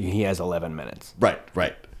lucky, he has 11 minutes.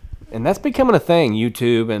 Right. And that's becoming a thing,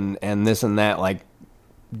 YouTube and this and that, like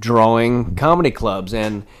drawing comedy clubs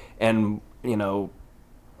and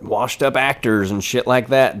washed up actors and shit like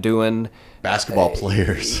that doing basketball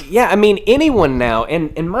players. Yeah, I mean anyone now.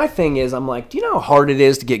 And my thing is, I'm like, do you know how hard it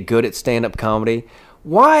is to get good at stand-up comedy?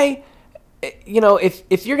 Why?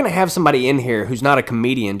 If you're gonna have somebody in here who's not a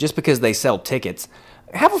comedian just because they sell tickets,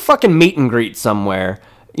 have a fucking meet and greet somewhere.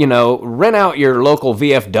 Rent out your local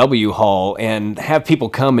VFW hall and have people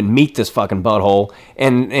come and meet this fucking butthole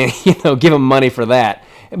and give them money for that.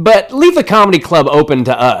 But leave the comedy club open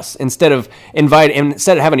to us instead of having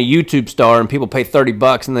a YouTube star and people pay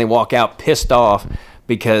 $30 and they walk out pissed off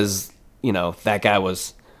because, that guy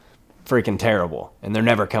was freaking terrible and they're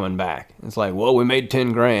never coming back. It's like, well, we made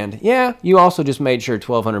 $10,000. Yeah, you also just made sure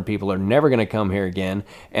 1,200 people are never going to come here again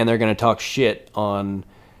and they're going to talk shit on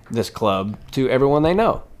this club to everyone they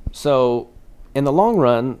know. So in the long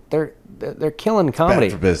run, they're killing comedy.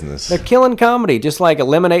 Bad for business. They're killing comedy, just like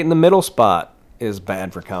eliminating the middle spot is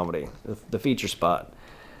bad for comedy, the feature spot.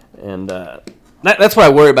 And that's what I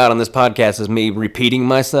worry about on this podcast is me repeating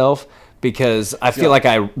myself because I feel like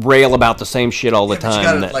I rail about the same shit all the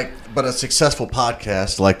time. But a successful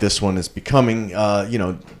podcast like this one is becoming,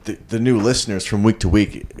 the new listeners from week to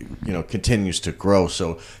week, continues to grow.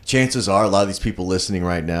 So chances are a lot of these people listening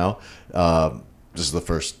right now, this is the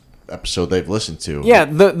first episode they've listened to. Yeah,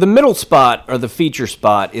 the middle spot or the feature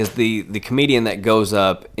spot is the comedian that goes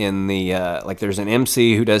up in the there's an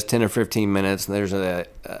MC who does 10 or 15 minutes and there's a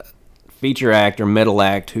feature act or middle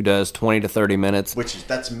act who does 20 to 30 minutes.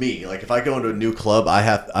 That's me. Like if I go into a new club,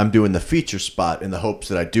 I'm doing the feature spot in the hopes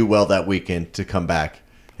that I do well that weekend to come back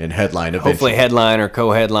and headline eventually. Hopefully headline or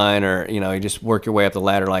co-headline or you just work your way up the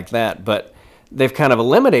ladder like that. But they've kind of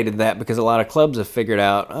eliminated that because a lot of clubs have figured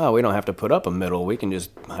out, we don't have to put up a middle. We can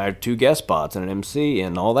just hire 2 guest spots and an MC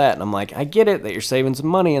and all that. And I'm like, I get it that you're saving some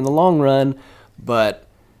money in the long run, but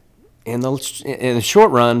in the short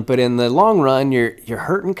run, but in the long run, you're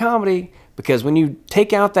hurting comedy because when you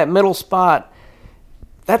take out that middle spot,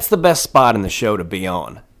 that's the best spot in the show to be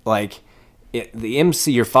on. Like the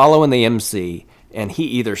MC, you're following the MC, and he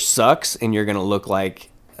either sucks and you're gonna look like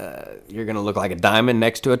a diamond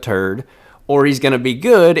next to a turd, or he's going to be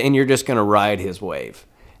good and you're just going to ride his wave.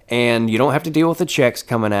 And you don't have to deal with the checks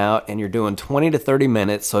coming out and you're doing 20 to 30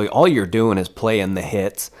 minutes. So all you're doing is playing the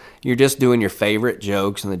hits. You're just doing your favorite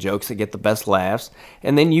jokes and the jokes that get the best laughs.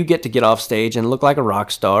 And then you get to get off stage and look like a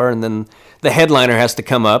rock star. And then the headliner has to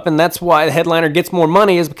come up. And that's why the headliner gets more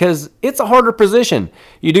money is because it's a harder position.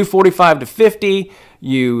 You do 45 to 50.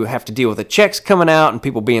 You have to deal with the checks coming out and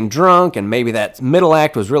people being drunk. And maybe that middle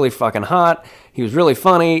act was really fucking hot. He was really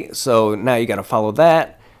funny. So now you got to follow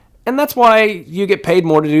that. And that's why you get paid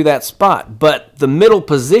more to do that spot. But the middle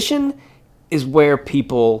position is where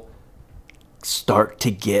people start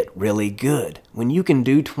to get really good. When you can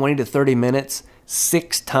do 20 to 30 minutes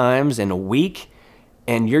 6 times in a week,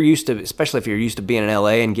 and you're used to, especially if you're used to being in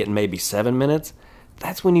LA and getting maybe 7 minutes,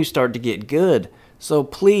 that's when you start to get good. So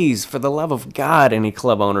please, for the love of God, any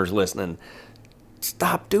club owners listening,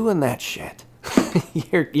 stop doing that shit.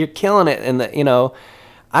 You're killing it. And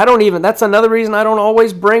that's another reason I don't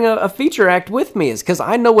always bring a feature act with me is because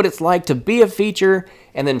I know what it's like to be a feature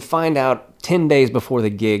and then find out 10 days before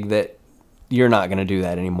the gig that you're not going to do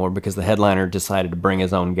that anymore because the headliner decided to bring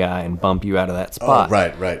his own guy and bump you out of that spot.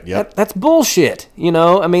 Oh, right, yep. That's bullshit,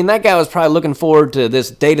 I mean, that guy was probably looking forward to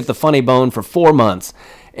this date at the Funny Bone for 4 months,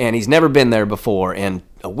 and he's never been there before, and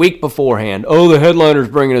a week beforehand, the headliner's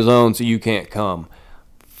bringing his own, so you can't come.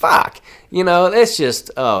 Fuck. It's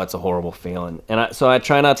just, it's a horrible feeling. And so I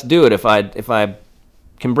try not to do it. If I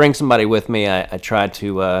can bring somebody with me, I try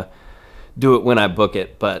to do it when I book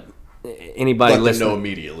it. But anybody listening, let them know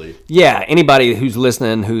immediately. Yeah, anybody who's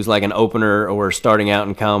listening, who's like an opener or starting out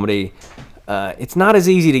in comedy, it's not as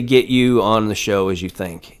easy to get you on the show as you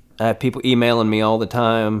think. I have people emailing me all the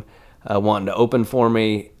time, wanting to open for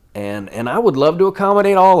me, and I would love to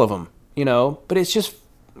accommodate all of them, but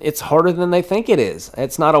it's harder than they think it is.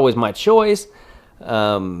 It's not always my choice.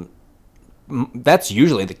 That's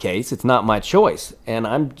usually the case. It's not my choice. And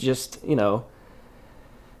I'm just,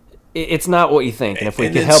 it's not what you think. And if we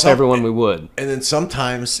could help everyone, we would. And then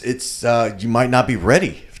sometimes it's you might not be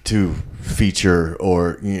ready to feature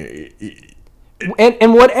or...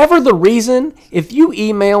 And whatever the reason, if you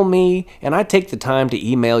email me and I take the time to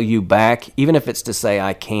email you back, even if it's to say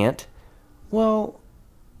I can't, well,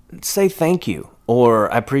 say thank you.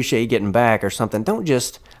 Or I appreciate you getting back or something. Don't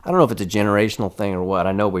just, I don't know if it's a generational thing or what.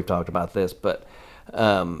 I know we've talked about this, but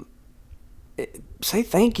say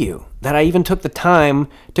thank you that I even took the time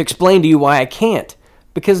to explain to you why I can't.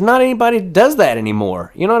 Because not anybody does that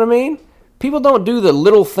anymore. You know what I mean? People don't do the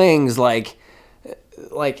little things like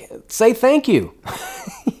say thank you.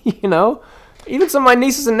 Even some of my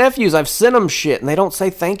nieces and nephews, I've sent them shit and they don't say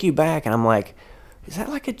thank you back. And I'm like, is that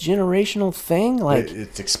like a generational thing? Like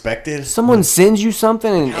it's expected. Someone sends you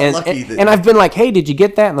something and I've been like, hey, did you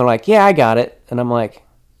get that? And they're like, yeah, I got it. And I'm like,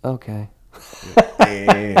 okay.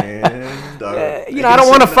 And I don't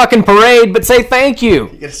want a fucking parade, but say thank you.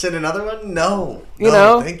 You gonna send another one? No.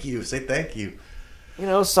 Thank you. Say thank you. You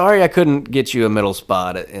know, sorry I couldn't get you a middle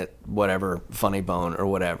spot at whatever, Funny Bone or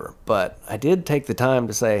whatever. But I did take the time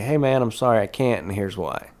to say, hey, man, I'm sorry I can't, and here's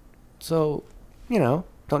why. So, you know,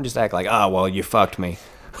 don't just act like, well, you fucked me.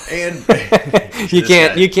 And you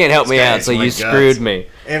can't help me out, so you screwed me.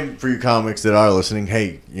 And for you comics that are listening,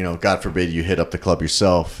 hey, you know, God forbid you hit up the club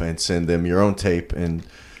yourself and send them your own tape. And,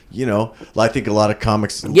 you know, I think a lot of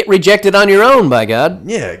comics... Get rejected on your own, by God.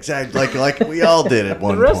 Yeah, exactly. Like we all did at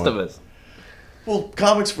one point. The rest of us. Well,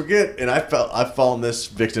 comics forget, and I've fallen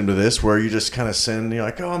victim to this, where you just kind of send, you're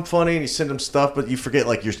like, oh, I'm funny, and you send them stuff, but you forget,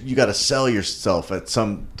 like, you got to sell yourself at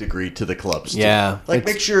some degree to the clubs. Yeah. Like,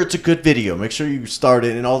 make sure it's a good video. Make sure you start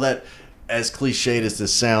it, and all that, as cliched as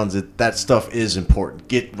this sounds, that stuff is important.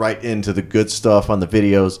 Get right into the good stuff on the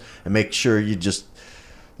videos, and make sure you just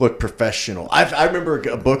look professional. I remember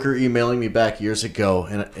a booker emailing me back years ago,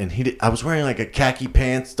 and I was wearing, like, a khaki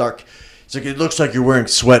pants, dark... It's like, it looks like you're wearing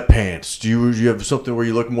sweatpants. Do you have something where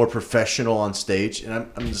you look more professional on stage? And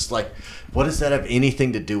I'm just like, what does that have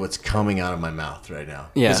anything to do with what's coming out of my mouth right now?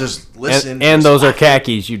 Yeah. And those are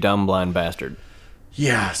khakis, you dumb blind bastard.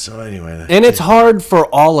 Yeah, so anyway. And it's hard for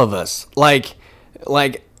all of us. Like,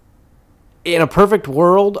 in a perfect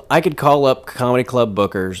world, I could call up comedy club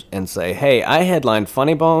bookers and say, hey, I headlined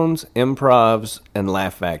Funny Bones, Improvs, and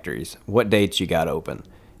Laugh Factories. What dates you got open?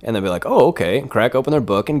 And they'll be like, oh, okay, and crack open their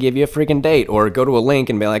book and give you a freaking date. Or go to a link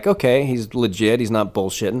and be like, okay, he's legit, he's not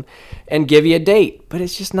bullshitting, and give you a date. But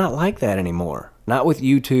it's just not like that anymore. Not with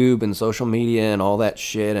YouTube and social media and all that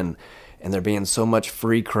shit, and there being so much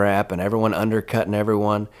free crap and everyone undercutting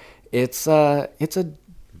everyone. It's very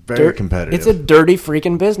competitive. It's a dirty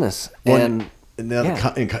freaking business.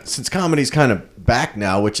 Since comedy's kind of back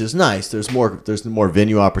now, which is nice, there's more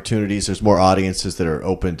venue opportunities, there's more audiences that are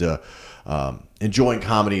open to enjoying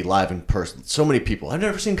comedy live in person. So many people. I've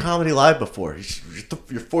never seen comedy live before.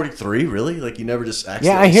 You're 43, really? Like, you never just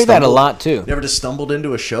accidentally I hear that a lot too. Never just stumbled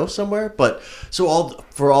into a show somewhere? But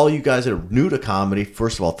for all you guys that are new to comedy,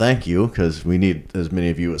 first of all, thank you, because we need as many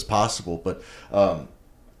of you as possible. But a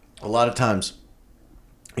lot of times,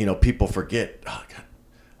 you know, people forget. Oh, God.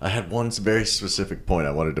 I had one very specific point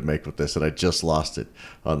I wanted to make with this, and I just lost it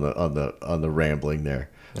on the rambling there.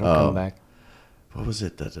 It'll come back. What was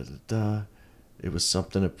it? It was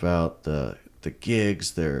something about the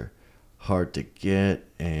gigs. They're hard to get,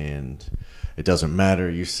 and it doesn't matter.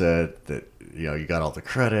 You said that, you know, you got all the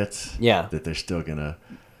credits. Yeah. That they're still gonna.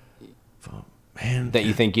 That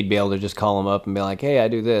you think you'd be able to just call them up and be like, hey, I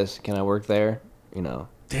do this. Can I work there? You know.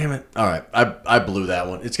 Damn it! All right, I blew that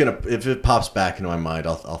one. It's gonna, if it pops back into my mind,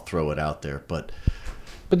 I'll throw it out there. But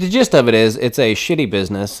the gist of it is, it's a shitty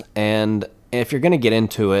business, and if you're gonna get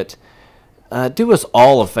into it, do us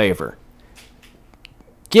all a favor.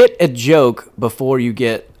 Get a joke before you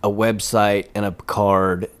get a website and a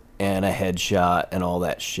card and a headshot and all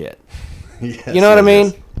that shit. Yes, you know what I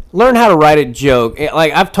mean? Learn how to write a joke.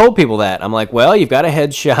 Like, I've told people that. I'm like, well, you've got a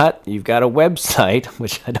headshot, you've got a website,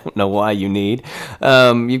 which I don't know why you need.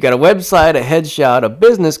 You've got a website, a headshot, a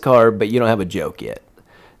business card, but you don't have a joke yet.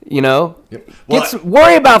 You know? Yep. Well,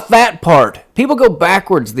 worry about that part. People go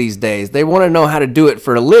backwards these days. They want to know how to do it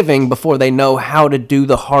for a living before they know how to do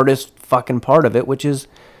the hardest fucking part of it, which is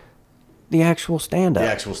the actual stand-up.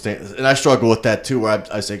 And I struggle with that too, where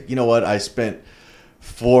I say, you know what, I spent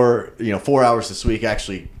 4 hours this week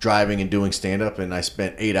actually driving and doing stand-up, and I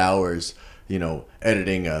spent 8 hours, you know,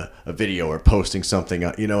 editing a video or posting something,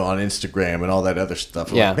 you know, on Instagram and all that other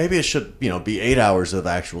stuff. Yeah. Like, maybe it should, you know, be 8 hours of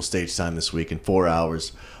actual stage time this week and 4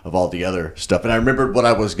 hours of all the other stuff. And I remembered what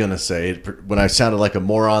I was going to say when I sounded like a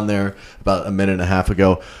moron there about a minute and a half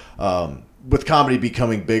ago. With comedy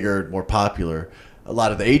becoming bigger, more popular, a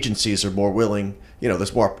lot of the agencies are more willing, you know,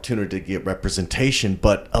 there's more opportunity to get representation,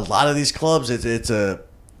 but a lot of these clubs,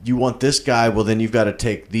 you want this guy, well, then you've got to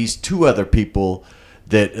take these 2 other people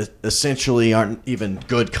that essentially aren't even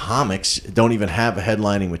good comics, don't even have a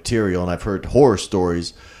headlining material. And I've heard horror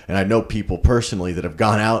stories, and I know people personally that have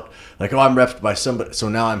gone out like, oh, I'm repped by somebody, so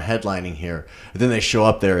now I'm headlining here. And then they show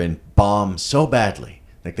up there and bomb so badly.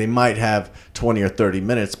 Like, they might have 20 or 30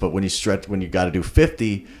 minutes, but when you got to do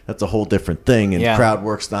 50, that's a whole different thing. And crowd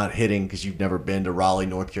work's not hitting because you've never been to Raleigh,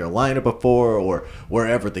 North Carolina before, or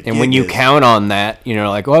wherever the gig is. And when you count on that, you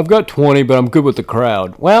know, like, oh, I've got 20, but I'm good with the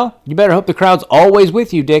crowd. Well, you better hope the crowd's always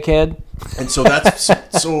with you, dickhead. And so that's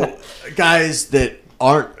so guys that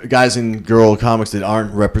aren't, guys and girl comics that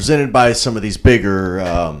aren't represented by some of these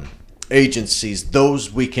bigger agencies,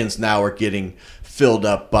 those weekends now are getting filled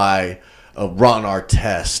up by Ron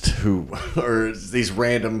Artest, who are these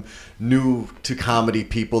random new to comedy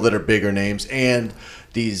people that are bigger names, and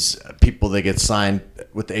these people that get signed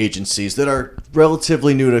with the agencies that are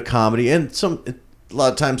relatively new to comedy, and a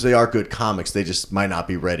lot of times they are good comics. They just might not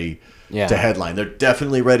be ready to headline. They're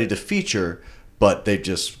definitely ready to feature, but they've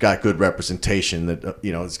just got good representation that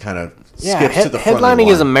it's kind of skips to the front of the line.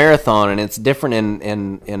 Headlining is a marathon, and it's different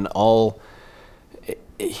in all.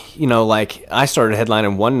 Like I started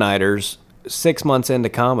headlining one-nighters 6 months into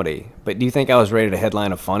comedy, but do you think I was ready to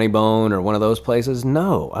headline a Funny Bone or one of those places?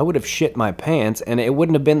 No, I would have shit my pants, and it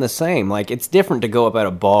wouldn't have been the same. Like, it's different to go up at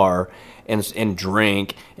a bar and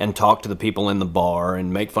drink and talk to the people in the bar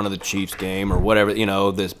and make fun of the Chiefs game or whatever,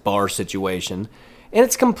 this bar situation. And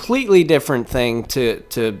it's a completely different thing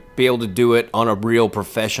to be able to do it on a real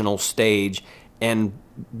professional stage and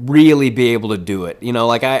really be able to do it.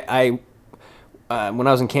 Like when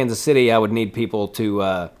I was in Kansas City, I would need people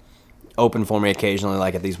to open for me occasionally,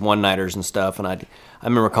 like at these one-nighters and stuff. And I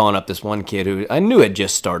remember calling up this one kid who I knew had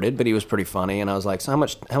just started, but he was pretty funny. And I was like, "So how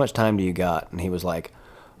much time do you got?" And he was like,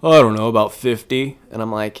 "Oh, I don't know, about 50." And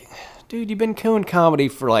I'm like, "Dude, you've been doing comedy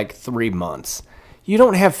for like 3 months. You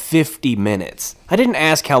don't have 50 minutes. I didn't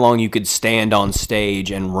ask how long you could stand on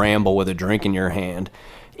stage and ramble with a drink in your hand.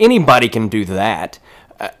 Anybody can do that.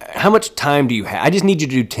 How much time do you have? I just need you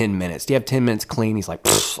to do 10 minutes. Do you have 10 minutes clean?" He's like,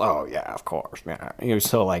 "Oh, yeah, of course." Yeah.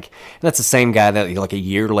 So, like, that's the same guy that, like, a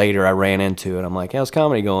year later I ran into, and I'm like, "How's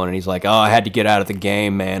comedy going?" And he's like, "Oh, I had to get out of the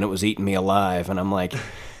game, man. It was eating me alive." And I'm like,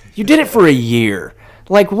 "You did it for a year.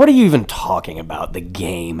 Like, what are you even talking about? The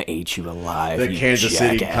game ate you alive. The Kansas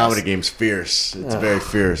City comedy game's fierce. It's very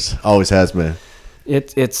fierce. Always has been.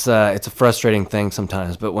 It's a frustrating thing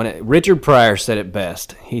sometimes, but Richard Pryor said it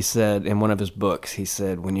best. He said in one of his books, he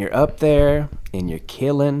said, "When you're up there and you're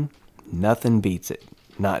killing, nothing beats it.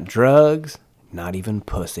 Not drugs, not even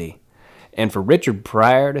pussy." And for Richard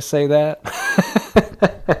Pryor to say that,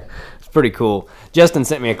 it's pretty cool. Justin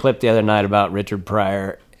sent me a clip the other night about Richard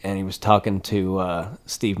Pryor, and he was talking to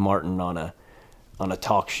Steve Martin on a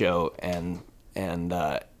talk show, and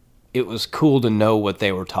it was cool to know what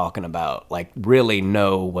they were talking about, like really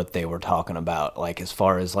know what they were talking about, like as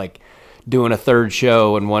far as like doing a third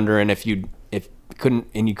show and wondering if you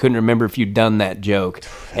couldn't remember if you'd done that joke,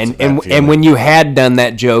 and when you had done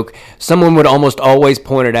that joke, someone would almost always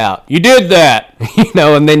point it out. You did that,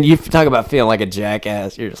 and then you talk about feeling like a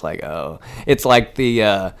jackass. You're just like, oh, it's like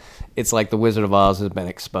the Wizard of Oz has been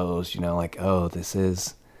exposed, like, oh,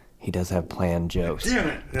 he does have planned jokes. Damn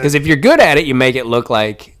it! Because if you're good at it, you make it look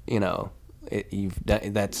like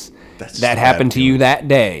that happened to you that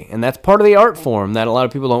day, and that's part of the art form that a lot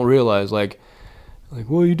of people don't realize. Like,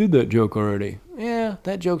 well, you did that joke already. Yeah,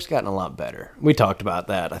 that joke's gotten a lot better. We talked about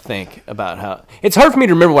that, I think, about how it's hard for me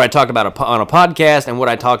to remember what I talked about on a podcast and what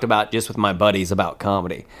I talked about just with my buddies about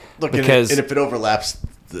comedy. Look, and if it overlaps,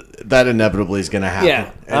 that inevitably is going to happen. Yeah,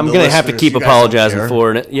 I'm going to have to keep apologizing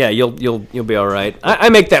for it. Yeah, you'll be all right. I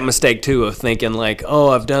make that mistake too of thinking like, oh,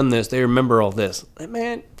 I've done this. They remember all this.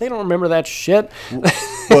 Man, they don't remember that shit.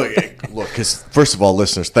 Well, look, because first of all,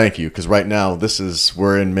 listeners, thank you. Because right now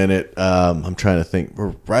we're in minute. I'm trying to think.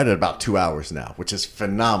 We're right at about 2 hours now, which is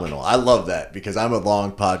phenomenal. I love that because I'm a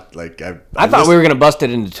long pod. Like I thought we were going to bust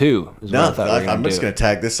it into 2. No, I'm just going to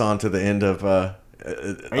tag this on to the end of. Are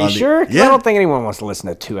you sure? Yeah. I don't think anyone wants to listen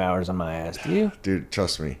to 2 hours on my ass. Do you? Dude,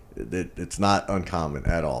 trust me. It's not uncommon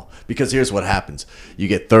at all. Because here's what happens. You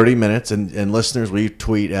get 30 minutes, and listeners, we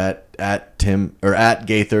tweet at Tim, or at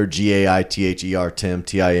Gaither, Gaither, Tim,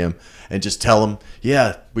 Tim, and just tell them,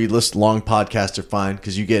 yeah, we list long podcasts are fine,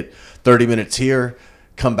 because you get 30 minutes here,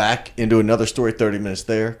 come back into another story, 30 minutes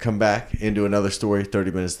there, come back into another story,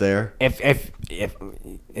 30 minutes there.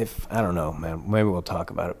 If I don't know, man, maybe we'll talk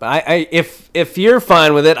about it. But if you're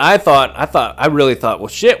fine with it, I really thought, well,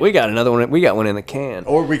 shit, we got another one. We got one in the can.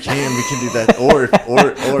 Or we can do that.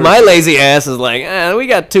 Or my lazy ass is like, we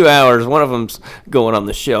got 2 hours. One of them's going on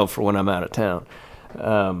the shelf for when I'm out of town.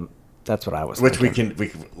 That's what I was. Which thinking. we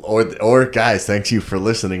can or guys, thank you for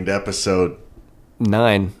listening to episode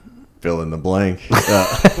 9. Fill in the blank.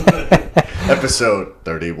 Episode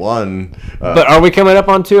 31. But are we coming up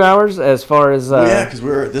on 2 hours as far as? Yeah, because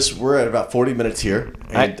we're at about 40 minutes here,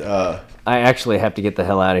 and I actually have to get the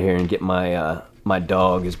hell out of here and get my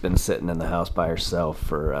dog has been sitting in the house by herself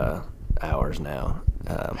for hours now.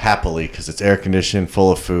 Happily, because it's air conditioned,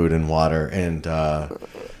 full of food and water, and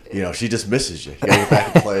she just misses you. You gotta get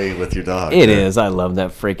back and play with your dog. It is. I love that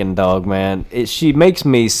freaking dog, man. She makes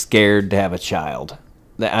me scared to have a child.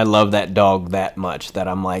 I love that dog that much that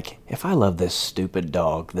I'm like, if I love this stupid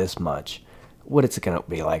dog this much, what it's going to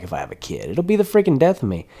be like if I have a kid? It'll be the freaking death of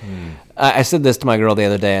me. I said this to my girl the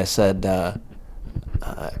other day. I said,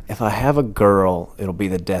 if I have a girl, it'll be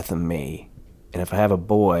the death of me. And if I have a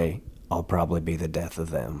boy, I'll probably be the death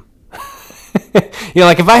of them. You know,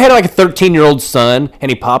 like if I had like a 13-year-old son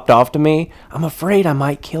and he popped off to me, I'm afraid I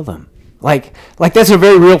might kill him. Like that's a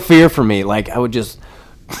very real fear for me. Like I would just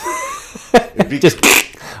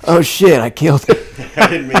oh shit, I killed him. I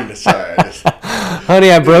didn't mean to. Sorry.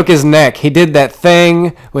 Honey, I broke his neck. He did that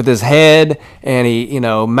thing with his head, and he,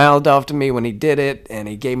 mouthed off to me when he did it, and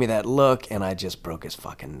he gave me that look, and I just broke his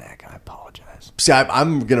fucking neck. I apologize. See,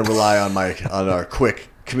 I'm gonna rely on our quick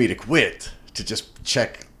comedic wit to just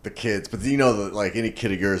check the kids, but like any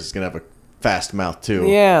kid of yours is gonna have a fast mouth too.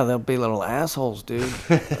 Yeah, they'll be little assholes, dude.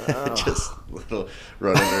 Just little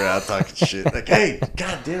running around talking shit. Like, hey,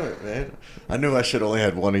 god damn it, man! I knew I should only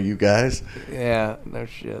had one of you guys. Yeah, no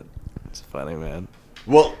shit. It's funny, man.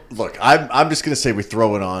 Well, look, I'm just gonna say we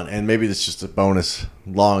throw it on, and maybe this is just a bonus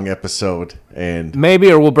long episode, and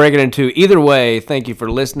maybe, or we'll break it in two. Either way, thank you for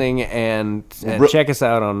listeing, and check us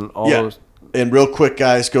out on all those. And real quick,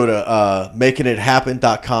 guys, go to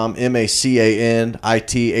makingithappen.com,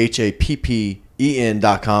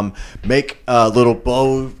 MACANITHAPPEN.com. Make little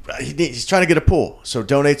Bo. He's trying to get a pool, so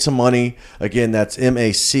donate some money. Again, that's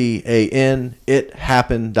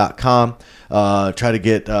MACANITHAPPEN.com. Try to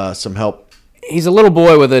get some help. He's a little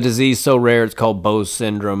boy with a disease so rare it's called Bose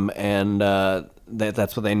syndrome, and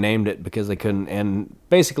that's what they named it because they couldn't. And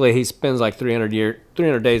basically, he spends like 300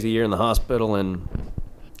 days a year in the hospital, and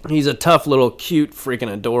he's a tough little, cute,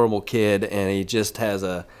 freaking adorable kid, and he just has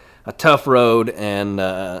a tough road, and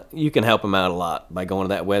you can help him out a lot by going to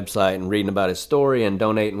that website and reading about his story and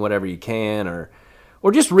donating whatever you can, or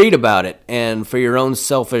just read about it, and for your own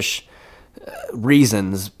selfish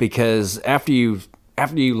reasons, because after you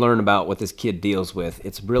learn about what this kid deals with,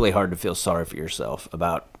 it's really hard to feel sorry for yourself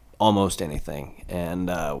about almost anything. And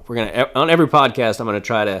we're gonna, on every podcast, I'm gonna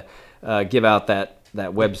try to give out that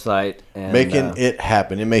website. And, Making It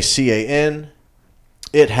Happen. MACAN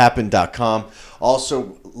ithappen.com.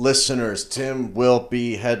 Also, listeners, Tim will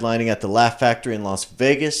be headlining at the Laugh Factory in Las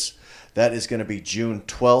Vegas. That is going to be June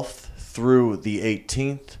 12th through the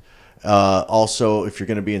 18th. Also, if you're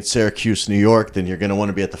going to be in Syracuse, New York, then you're going to want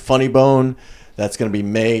to be at the Funny Bone. That's going to be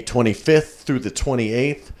May 25th through the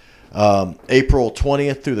 28th. April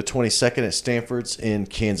 20th through the 22nd at Stanford's in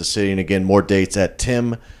Kansas City. And again, more dates at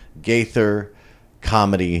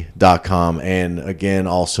timgaithercomedy.com. And again,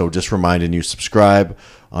 also just reminding you, subscribe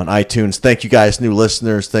on iTunes. Thank you guys, new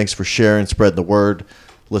listeners. Thanks for sharing, spreading the word.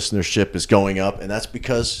 Listenership is going up, and that's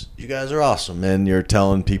because you guys are awesome and you're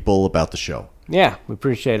telling people about the show. Yeah, we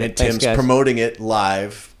appreciate it. And Thanks, Tim's guys. promoting it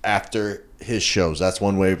live after his shows. That's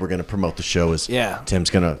one way we're going to promote the show is Tim's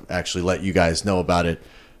going to actually let you guys know about it.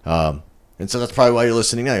 And so that's probably why you're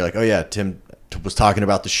listening now. You're like, oh, yeah, Tim was talking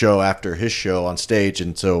about the show after his show on stage,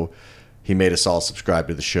 and so he made us all subscribe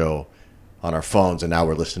to the show on our phones, and now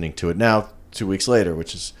we're listening to it now 2 weeks later,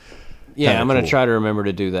 which is I'm going to try to remember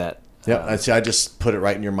to do that. Yeah, I just put it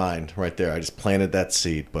right in your mind right there. I just planted that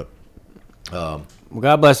seed. But well,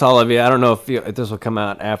 God bless all of you. I don't know if this will come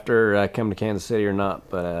out after I come to Kansas City or not,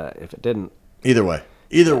 but if it didn't. Either way,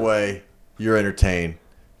 you're entertained.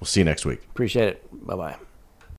 We'll see you next week. Appreciate it. Bye-bye.